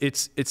 Like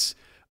it's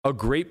a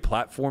great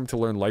platform to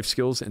learn life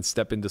skills and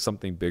step into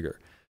something bigger.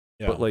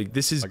 Yeah. But like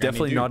this is Like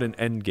definitely Annie not Duke. an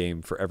end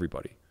game for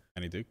everybody.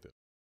 Annie Duke did.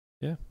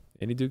 Yeah,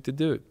 Annie Duke did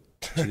do it.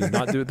 She did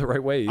not do it the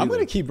right way. I'm either.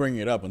 gonna keep bringing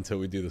it up until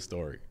we do the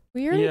story.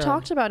 We already Yeah.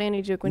 talked about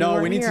Annie Duke when you No,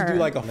 were we need here. to do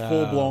like a No.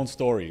 full blown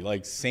story,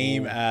 like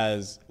same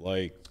as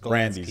like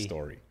Brandy's Golansky.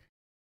 story.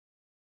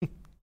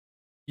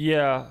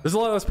 Yeah. There's a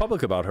lot less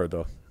public about her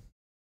though,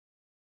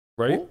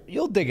 right? Well,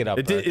 you'll dig it up.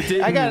 It did- bud. it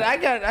didn't-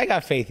 I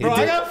got faith in Bro,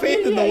 you. I got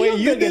faith in the Yeah, way you'll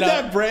you dig did it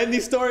that up. Brandy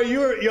story. You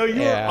were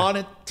Yeah. on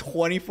it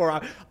 24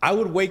 hours. I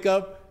would wake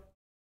up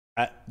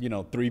at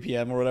 3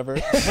 p.m. or whatever,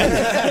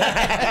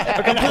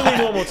 A completely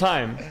normal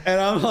time. and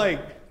I'm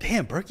like,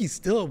 damn, Berkey's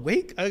still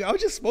awake. I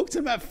just spoke to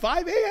him at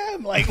 5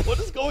 a.m. Like, what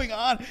is going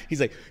on? He's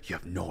like, you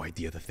have no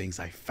idea the things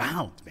I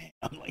found, man.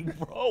 I'm like,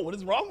 bro, what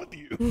is wrong with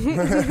you?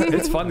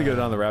 It's fun to go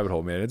down the rabbit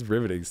hole, man. It's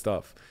riveting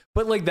stuff.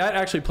 But like that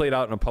actually played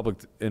out in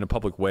a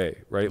public way,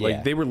 right? Like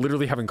Yeah. they were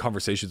literally having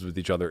conversations with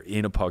each other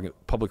in a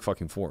public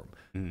fucking forum.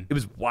 It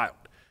was wild.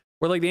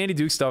 Where like the Andy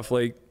Duke stuff,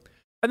 like,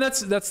 and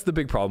that's the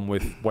big problem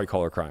with white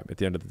collar crime. At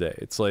the end of the day,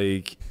 it's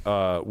like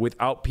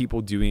without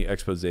people doing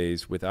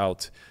exposés,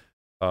 without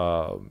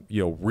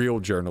real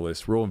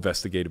journalists, real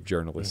investigative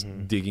journalists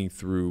digging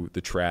through the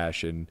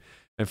trash and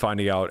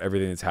finding out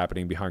everything that's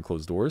happening behind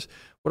closed doors,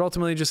 what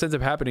ultimately just ends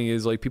up happening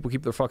is like people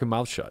keep their fucking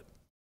mouth shut.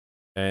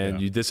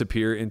 And you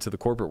disappear into the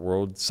corporate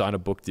world, sign a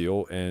book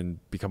deal, and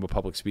become a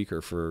public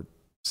speaker for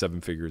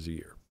 7 figures a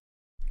year.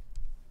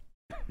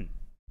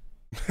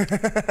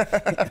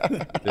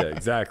 Yeah,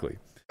 exactly.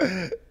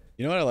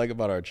 You know what I like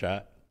about our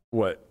chat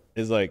What?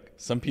 is like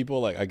some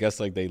people like I guess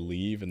like they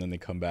leave and then they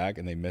come back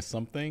and they miss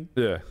something.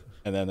 Yeah.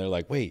 And then they're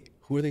like, wait,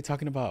 who are they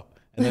talking about?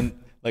 And then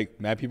like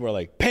mad people are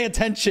like, pay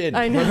attention.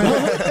 I know.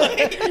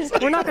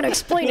 We're not going to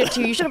explain it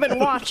to you. You should have been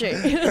watching.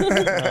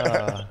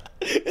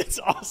 It's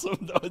awesome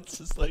though. It's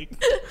just like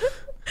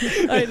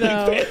I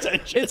know. pay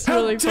attention. It's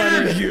really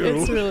dare funny. you?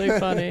 It's really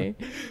funny.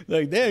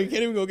 Like, damn, you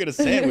can't even go get a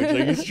sandwich.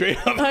 Like you straight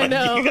up I like,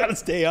 know. you gotta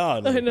stay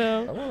on. I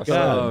know. God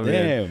Oh,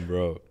 damn, man.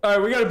 bro. All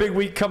right, we got a big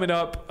week coming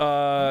up.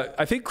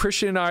 I think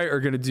Christian and I are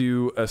going to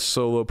do a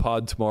solo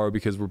pod tomorrow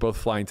because we're both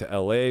flying to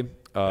LA.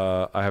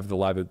 I have the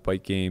Live at the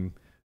Bike game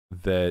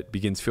that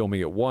begins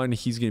filming at 1.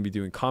 He's going to be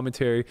doing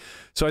commentary.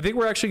 So I think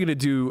we're actually going to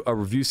do a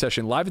review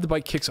session. Live at the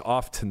Bike kicks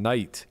off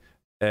tonight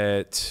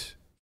at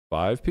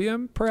 5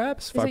 p.m.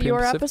 perhaps. Is 5 it p.m. your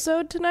Pacific.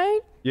 episode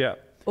tonight? Yeah.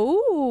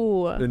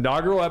 Ooh. The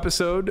inaugural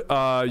episode.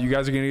 You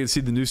guys are going to get to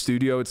see the new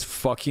studio. It's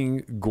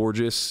fucking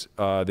gorgeous.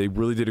 They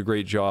really did a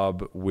great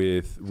job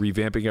with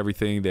revamping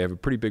everything. They have a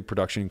pretty big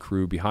production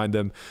crew behind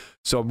them.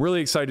 So I'm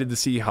really excited to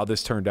see how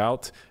this turned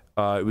out.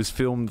 It was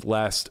filmed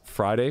last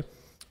Friday.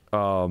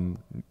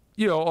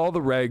 All the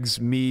regs,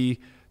 me,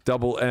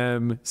 Double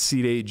M,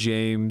 Seed 8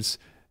 James,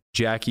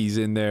 Jackie's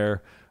in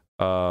there.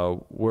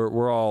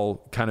 We're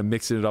all kind of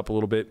mixing it up a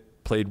little bit.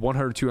 Played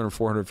 100, 200,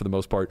 400 for the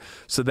most part.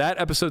 So that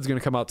episode's going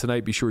to come out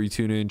tonight. Be sure you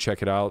tune in,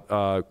 check it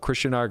out.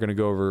 Christian and I are going to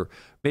go over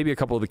maybe a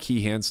couple of the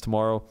key hands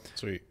tomorrow.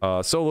 Sweet.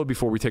 Solo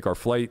before we take our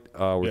flight.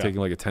 We're Yeah. taking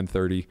like a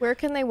 10:30. Where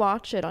can they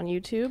watch it? On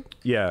YouTube?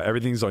 Yeah,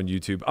 everything's on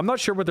YouTube. I'm not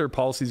sure what their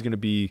policy is going to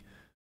be.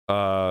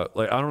 I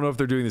don't know if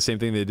they're doing the same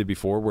thing they did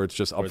before, where it's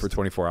just up Where for it's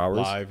 24 hours.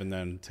 Live and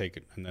then take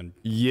it and then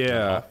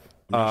Yeah,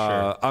 I'm not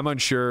sure. I'm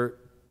unsure.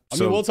 I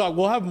mean, we'll talk.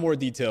 We'll have more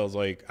details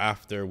like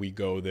after we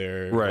go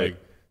there. Right. Like,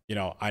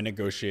 I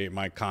negotiate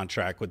my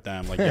contract with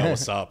them. Like, yo,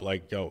 what's up?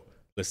 Like, yo,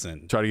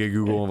 listen. Try to get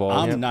Google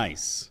involved. I'm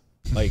nice.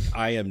 Like,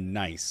 I am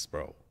nice,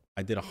 bro.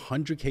 I did a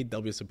 100K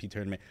WSOP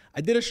tournament. I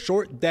did a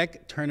short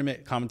deck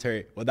tournament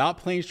commentary without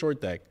playing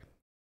short deck.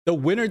 The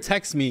winner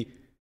texts me,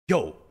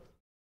 yo,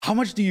 how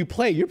much do you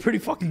play? You're pretty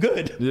fucking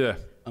good. Yeah.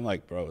 I'm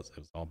like, bro, it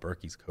was all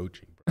Berkey's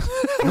coaching, bro.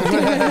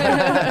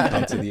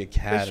 Come to the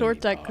academy. The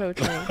short deck dog.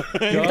 coaching.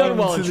 You've done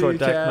well in To the short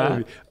deck,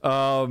 academy.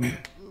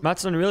 Matt.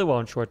 Matt's done really well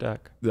in short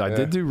deck. I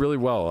did do really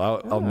well.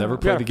 I'll never You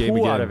play got the a game pool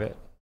again. out of it.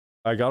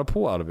 I got a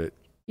pool out of it.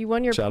 You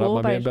won your Shout out pool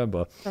my by man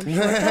Bemba. from short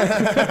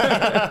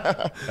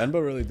deck?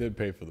 Benba really did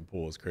pay for the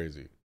pool. It's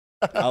crazy.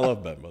 I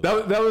love Benba.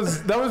 That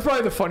was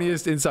probably the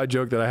funniest inside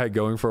joke that I had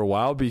going for a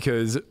while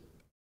because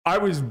I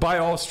was by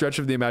all stretch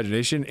of the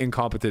imagination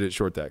incompetent at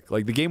short deck.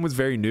 Like the game was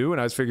very new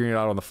and I was figuring it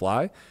out on the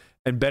fly,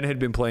 and Ben had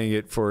been playing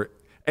it for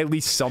at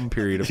least some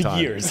period of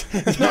time. Years. No.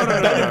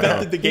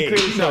 invented the game.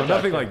 No,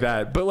 nothing like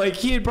that. But like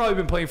he had probably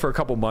been playing for a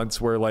couple months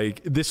where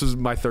like this was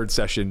my 3rd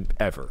session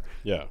ever.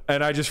 Yeah.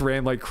 And I just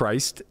ran like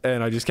Christ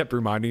and I just kept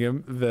reminding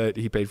him that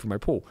he paid for my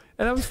pool.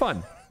 And that was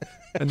fun.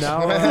 And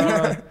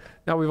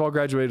now we've all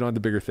graduated on to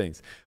bigger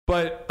things.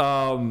 But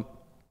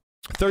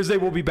Thursday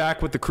we'll be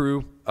back with the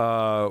crew.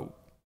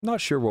 Not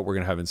sure what we're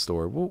going to have in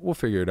store. We'll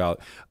figure it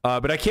out.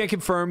 But I can't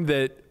confirm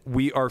that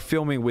we are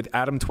filming with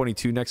Adam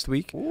 22 next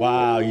week.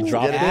 Wow, you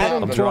dropped Get it. it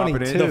out. I'm dropping it.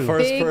 22. The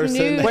first Big person.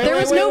 news. Wait, There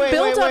was wait, no wait,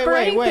 build wait, up or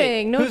wait, wait.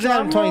 anything. No Who's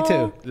drum Adam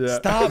roll. 22? Yeah.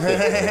 Stop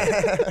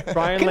it.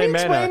 Brian Can you Laymana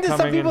explain to some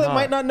coming in people that hot.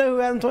 might not know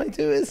who Adam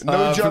 22 is?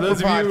 No For Jumper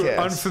those of you podcast.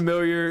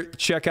 unfamiliar,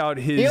 check out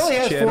his He only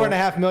has channel.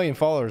 4.5 million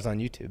followers on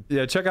YouTube.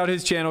 Yeah, check out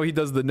his channel. He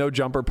does the No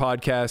Jumper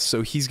podcast.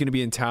 So he's going to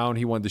be in town.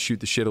 He wanted to shoot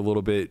the shit a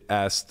little bit.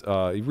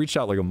 He reached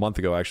out like a month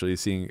ago, actually,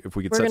 seeing if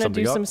we could We're set gonna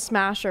something do up. some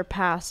smash or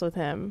pass with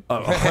him.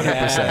 100%.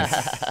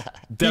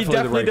 He Definitely,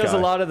 definitely the right does guy.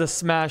 a lot of the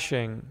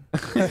smashing.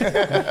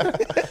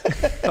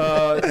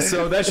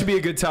 So that should be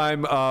a good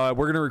time. We're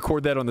going to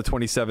record that on the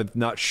 27th.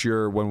 Not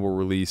sure when we'll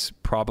release.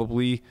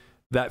 Probably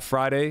that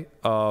Friday.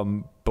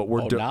 But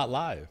we're Not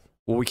live.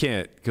 well, we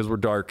can't because we're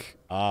dark.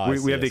 Ah, I we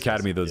see, have the I see, I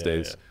academy see. those Yeah,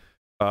 days.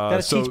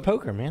 Gotta So teach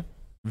poker, man.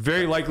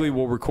 very likely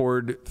we'll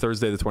record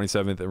Thursday the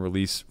 27th and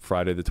release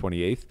Friday the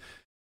 28th.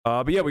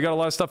 But yeah, we got a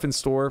lot of stuff in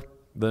store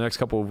the next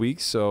couple of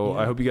weeks. So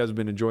I hope you guys have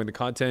been enjoying the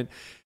content.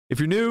 If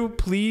you're new,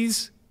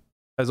 please,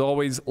 as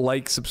always,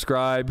 like,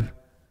 subscribe,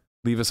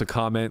 leave us a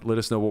comment. Let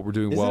us know what we're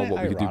doing well,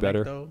 what we could do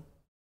better. Though?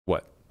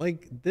 What?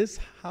 Like this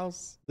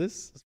house,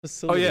 this Oh,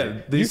 facility.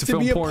 yeah. They used to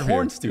film be porn a here.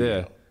 porn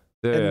studio.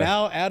 Yeah, And yeah.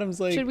 now Adam's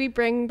like, Should we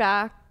bring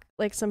back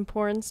like some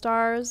porn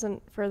stars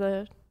and for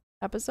the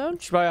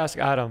episode? Should probably ask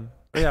Adam.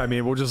 Yeah, I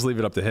mean, we'll just leave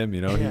it up to him.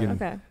 You know, he can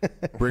Okay,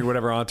 bring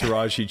whatever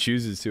entourage he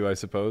chooses to, I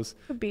suppose.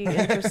 could be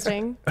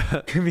interesting.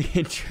 Could be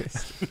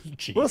interesting.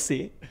 Jeez. We'll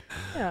see.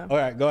 Yeah. All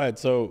right, go ahead.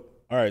 So,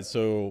 all right,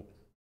 so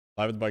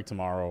live at the bike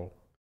tomorrow.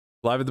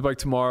 Live at the bike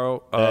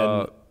tomorrow.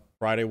 Then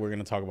Friday, we're going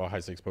to talk about high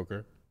stakes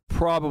poker.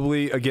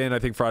 Probably, again, I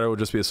think Friday will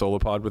just be a solo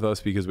pod with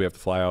us because we have to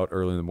fly out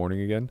early in the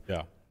morning again.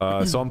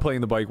 Yeah. So I'm playing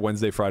the bike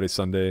Wednesday, Friday,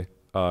 Sunday.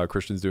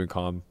 Christian's doing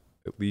comm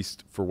at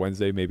least for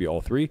Wednesday, maybe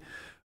all three.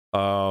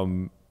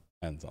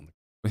 Depends on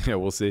Yeah,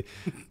 we'll see.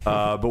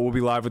 But we'll be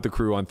live with the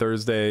crew on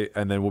Thursday,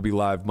 and then we'll be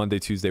live Monday,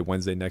 Tuesday,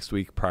 Wednesday next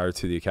week prior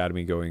to the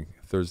academy going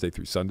Thursday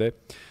through Sunday.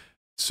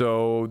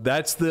 So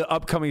that's the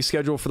upcoming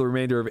schedule for the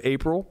remainder of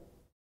April.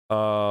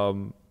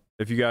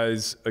 If you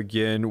guys,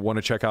 again, want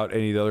to check out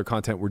any of the other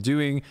content we're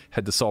doing,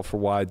 head to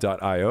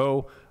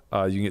solveforwhy.io.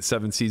 You can get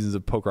 7 seasons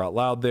of Poker Out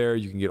Loud there.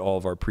 You can get all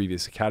of our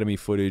previous academy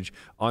footage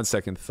on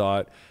Second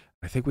Thought.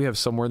 I think we have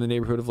somewhere in the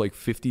neighborhood of like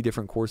 50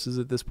 different courses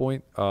at this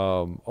point,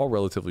 all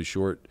relatively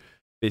short,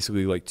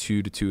 basically like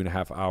 2 to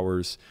 2.5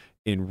 hours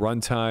in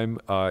runtime,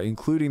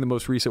 including the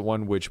most recent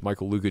one, which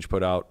Michael Lukic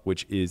put out,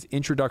 which is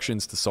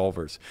Introductions to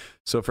Solvers.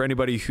 So for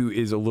anybody who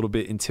is a little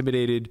bit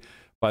intimidated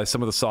by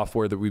some of the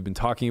software that we've been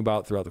talking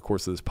about throughout the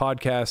course of this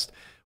podcast,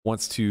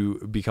 wants to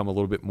become a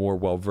little bit more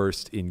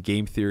well-versed in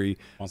game theory.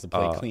 Wants to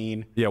play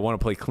clean. Yeah, want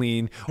to play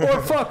clean.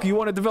 Or fuck, you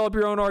want to develop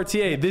your own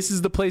RTA. This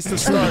is the place to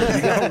start.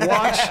 You got to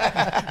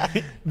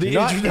watch the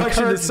not Introduction to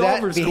encourage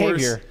that Solvers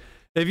behavior. course.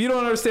 If you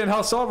don't understand how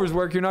solvers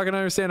work, you're not going to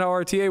understand how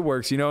RTA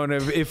works, you know. And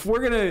if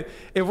we're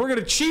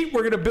gonna cheat,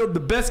 we're gonna build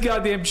the best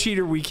goddamn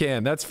cheater we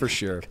can. That's for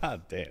sure.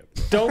 God damn.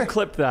 Don't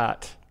clip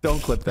that.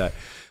 Don't clip that.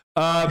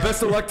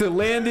 Best of luck to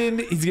Landon.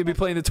 He's gonna be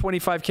playing the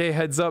 25K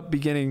heads up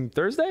beginning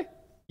Thursday.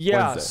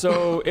 Yeah, Wednesday.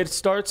 so it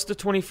starts the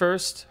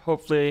 21st.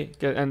 Hopefully,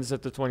 it ends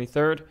at the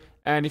 23rd.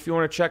 And if you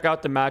want to check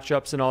out the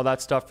matchups and all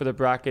that stuff for the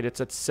bracket,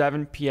 it's at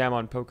 7 p.m.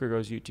 on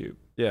PokerGo's YouTube.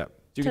 Yeah.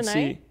 You can Tonight?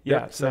 see, yeah,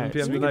 Yep, 7 tonight.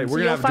 p.m. So we tonight. can- We're So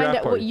gonna you'll have a find draft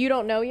out what party. you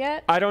don't know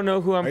yet. I don't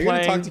know who I'm Are you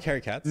playing. going to talk to Carrie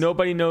Katz?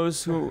 Nobody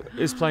knows who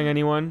is playing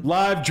anyone.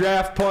 Live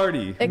draft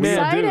party.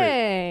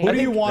 Exciting. Who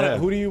do you want? yeah.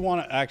 Who do you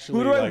want to actually?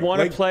 Who do I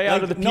wanna play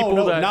out of the people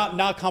no, that-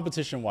 not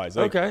competition wise.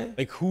 Like, Okay.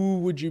 Like who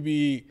would you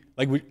be?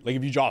 Like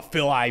if you draw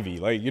Phil Ivey,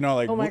 like you know,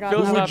 like Oh my who- God. who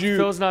Phil's would not, you?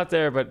 Phil's not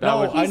there, but that no,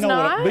 would. I know,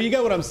 not? but you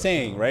get what I'm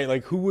saying, right?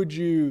 Like who would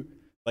you?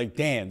 Like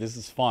damn, this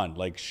is fun.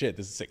 Like shit,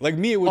 this is sick. Like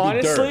me, it would be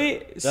Honestly,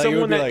 Dirk. Like, it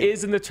someone would be that like,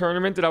 is in the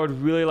tournament that I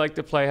would really like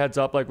to play heads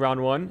up like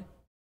round 1,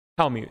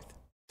 Helmuth.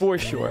 For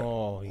sure.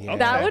 Oh, yeah.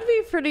 That would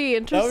be pretty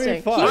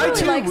interesting. fun. He I really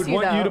too likes would you,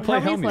 want you though. to play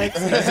Helmuth Helmuth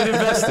likes you. as an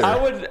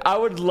investor. I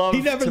would love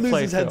he never to play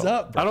loses heads Phil.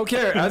 up. I don't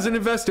care. As an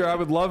investor, I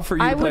would love for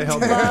you I to play would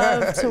Helmet.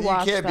 love to You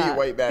watch can't beat that.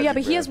 white magic, Yeah,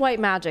 but he man. has white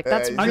magic.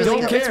 That's I really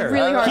don't it's care.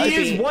 really hard He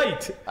to is beat.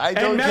 white I and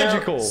don't care.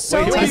 magical. So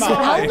Wait, is time out.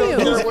 I don't care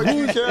Helmuth. what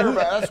you care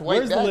about. That's white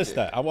Where's the magic. list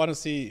at? I want to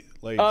see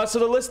like. So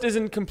the list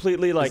isn't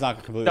completely like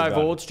not completely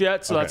divulged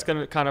yet, so Okay. that's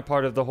gonna kind of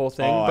part of the whole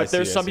thing. Oh, I but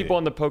there's see, I some see. people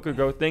on the Poker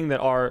Go thing that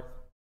are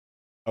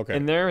okay.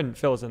 in there, and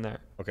Phil's in there.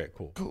 Okay.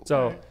 Cool.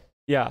 So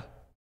yeah,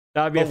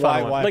 that would be But a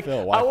fun why one. Like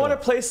Phil? Why I want to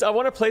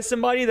Phil? play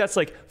somebody that's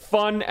like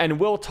fun and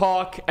will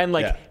talk and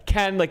like Yeah.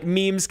 can like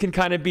memes can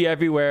kind of be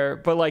everywhere,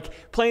 but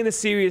like playing the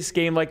serious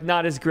game like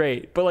not as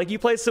great. But like you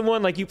play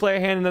someone like you play a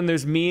hand and then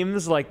there's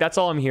memes, like that's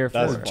all I'm here for.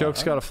 That's fun.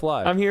 Joke's got to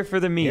fly. I'm here for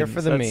the memes. Here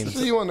for the That's- memes.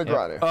 See you on the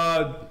grinder.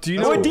 Do you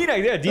Oh, know?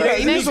 D-Night, yeah, Yeah, D-Night.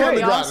 you just on the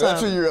great, grinder. That's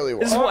awesome. what you really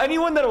Is want.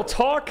 anyone that'll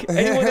talk,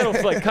 anyone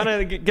that'll like kind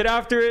of get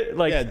after it,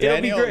 like Yeah,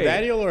 it'll be great.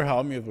 Daniel or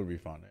Helmuth would be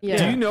fun. Yeah.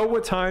 Do you know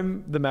what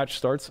time the match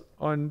starts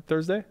on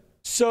Thursday?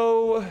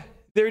 So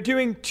they're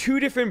doing 2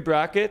 different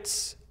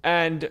brackets,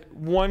 and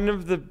one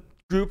of the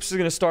groups is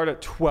going to start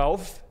at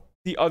 12.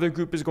 The other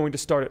group is going to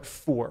start at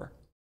 4.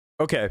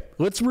 Okay,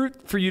 let's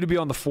root for you to be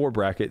on the 4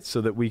 bracket so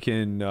that we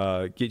can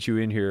get you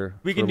in here.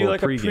 We for can do little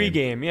like a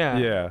pregame. Yeah.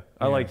 Yeah,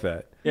 I like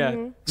that.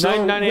 Yeah.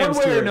 So 9 a.m. one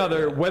way or Stuart.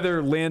 another,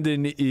 whether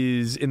Landon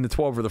is in the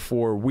 12 or the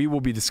 4, we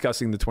will be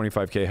discussing the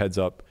 25K heads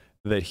up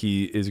that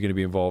he is going to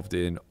be involved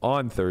in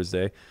on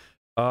Thursday.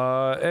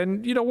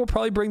 And, we'll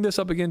probably bring this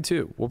up again,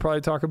 too. We'll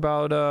probably talk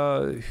about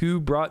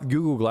who brought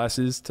Google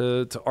Glasses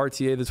to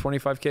RTA the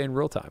 25K in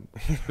real time.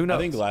 Who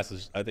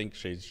knows? I think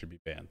shades should be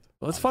banned.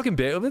 Let's fucking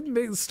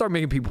let's start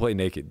making people play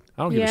naked.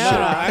 I don't give a Yeah. shit.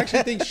 No, I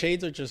actually think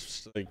shades are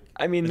just like.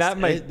 I mean, that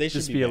might they should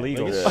just be banned.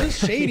 illegal. Like, it's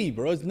just shady,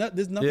 bro.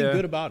 There's nothing Yeah.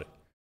 good about it.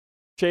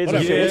 Shades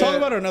Whatever. are We'll shady. talk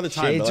about it another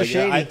time. Shades but, are like,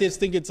 shady. I just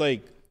think it's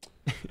like.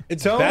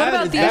 It's Don't- bad. What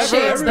about it's these bad for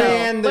shades, everyone.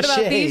 Ban though? the What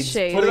about these shades,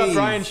 shades? What about please.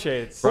 Brian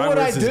Shades? Brian would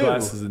I wears his do?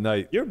 glasses at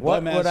night. Your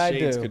What bum would I ass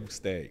shades do? could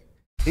stay.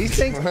 These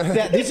things,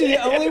 these are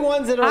the only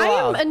ones that are I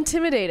allowed. am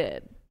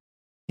intimidated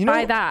You know,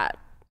 by that.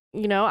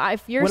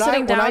 If you're when I-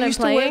 sitting when I down and used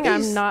to wear playing,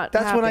 these, I'm not.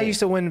 That's when I happy. used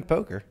to win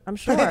poker. I'm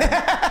sure. It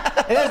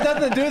has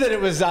nothing to do that it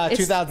was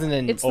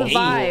 2008. It's the Old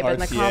vibe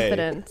and the RTA.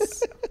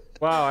 confidence.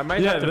 Wow, I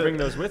might Yeah, have to the- bring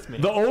those with me.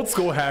 The old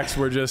school hacks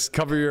were just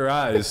cover your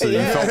eyes so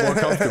Yeah. you felt more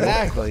comfortable.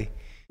 Exactly.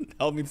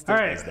 Helmet still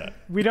All right, does that.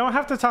 we don't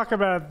have to talk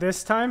about it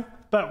this time,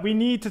 but we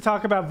need to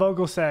talk about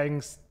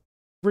Vogelsang's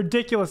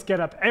ridiculous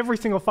getup every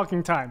single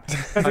fucking time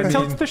because it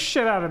tilts the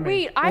shit out of me.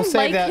 Wait, I We'll save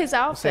like that- his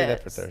We'll outfit. save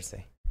that for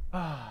Thursday.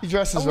 He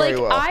dresses very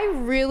well. I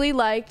really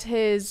liked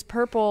his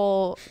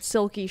purple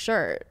silky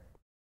shirt.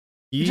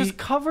 He just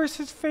covers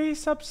his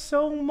face up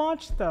so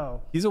much,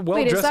 though. He's a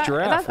Wait, is well-dressed that?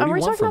 giraffe. Are What we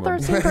do you want talking about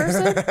the from him? same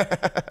person?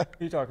 What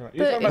are you talking about?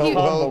 You're The- talking about he-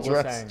 Tom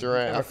Well-dressed Vogelsang.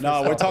 giraffe.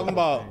 No, we're talking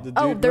about the dude.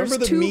 Oh, there's remember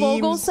the two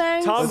memes?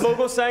 Vogelsangs? Tom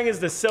Vogelsang is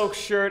the silk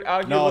shirt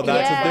out here. No, looking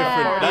that's like a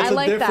different. Yeah, That's I a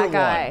like that different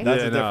guy. one.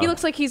 That's Yeah, a no. different. He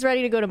looks like he's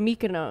ready to go to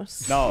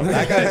Mykonos. No,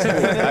 that guy's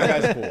cool.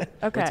 That guy's cool.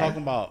 Okay. We're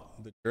talking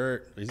about the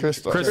dirt.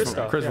 Christoph. Chris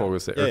Christoph,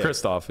 Vogelsang. Yeah, Or yeah.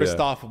 Christoph. Yeah.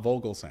 Christoph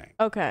Vogelsang.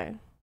 Okay.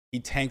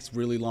 He tanks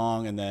really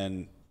long and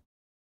then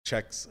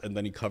checks and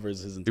then he covers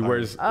his entire. He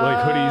wears like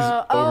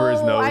hoodies over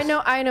his nose.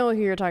 I know who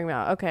you're talking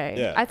about. Okay.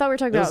 Yeah. I thought we were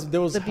talking about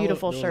the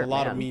beautiful there shirt. was a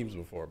lot man. of memes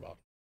before about it.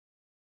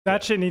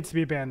 That shit needs to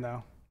be banned,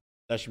 though.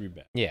 That should be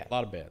bad. Yeah. A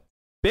lot of bad.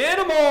 Ban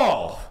them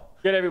all.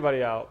 Get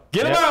everybody out.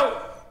 Get them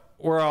out.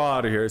 We're all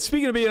out of here.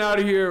 Speaking of being out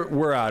of here,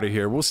 we're out of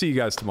here. We'll see you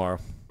guys tomorrow.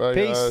 Bye,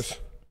 Peace. guys.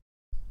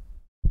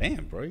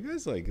 Damn, bro, you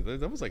guys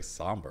that was like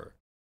somber.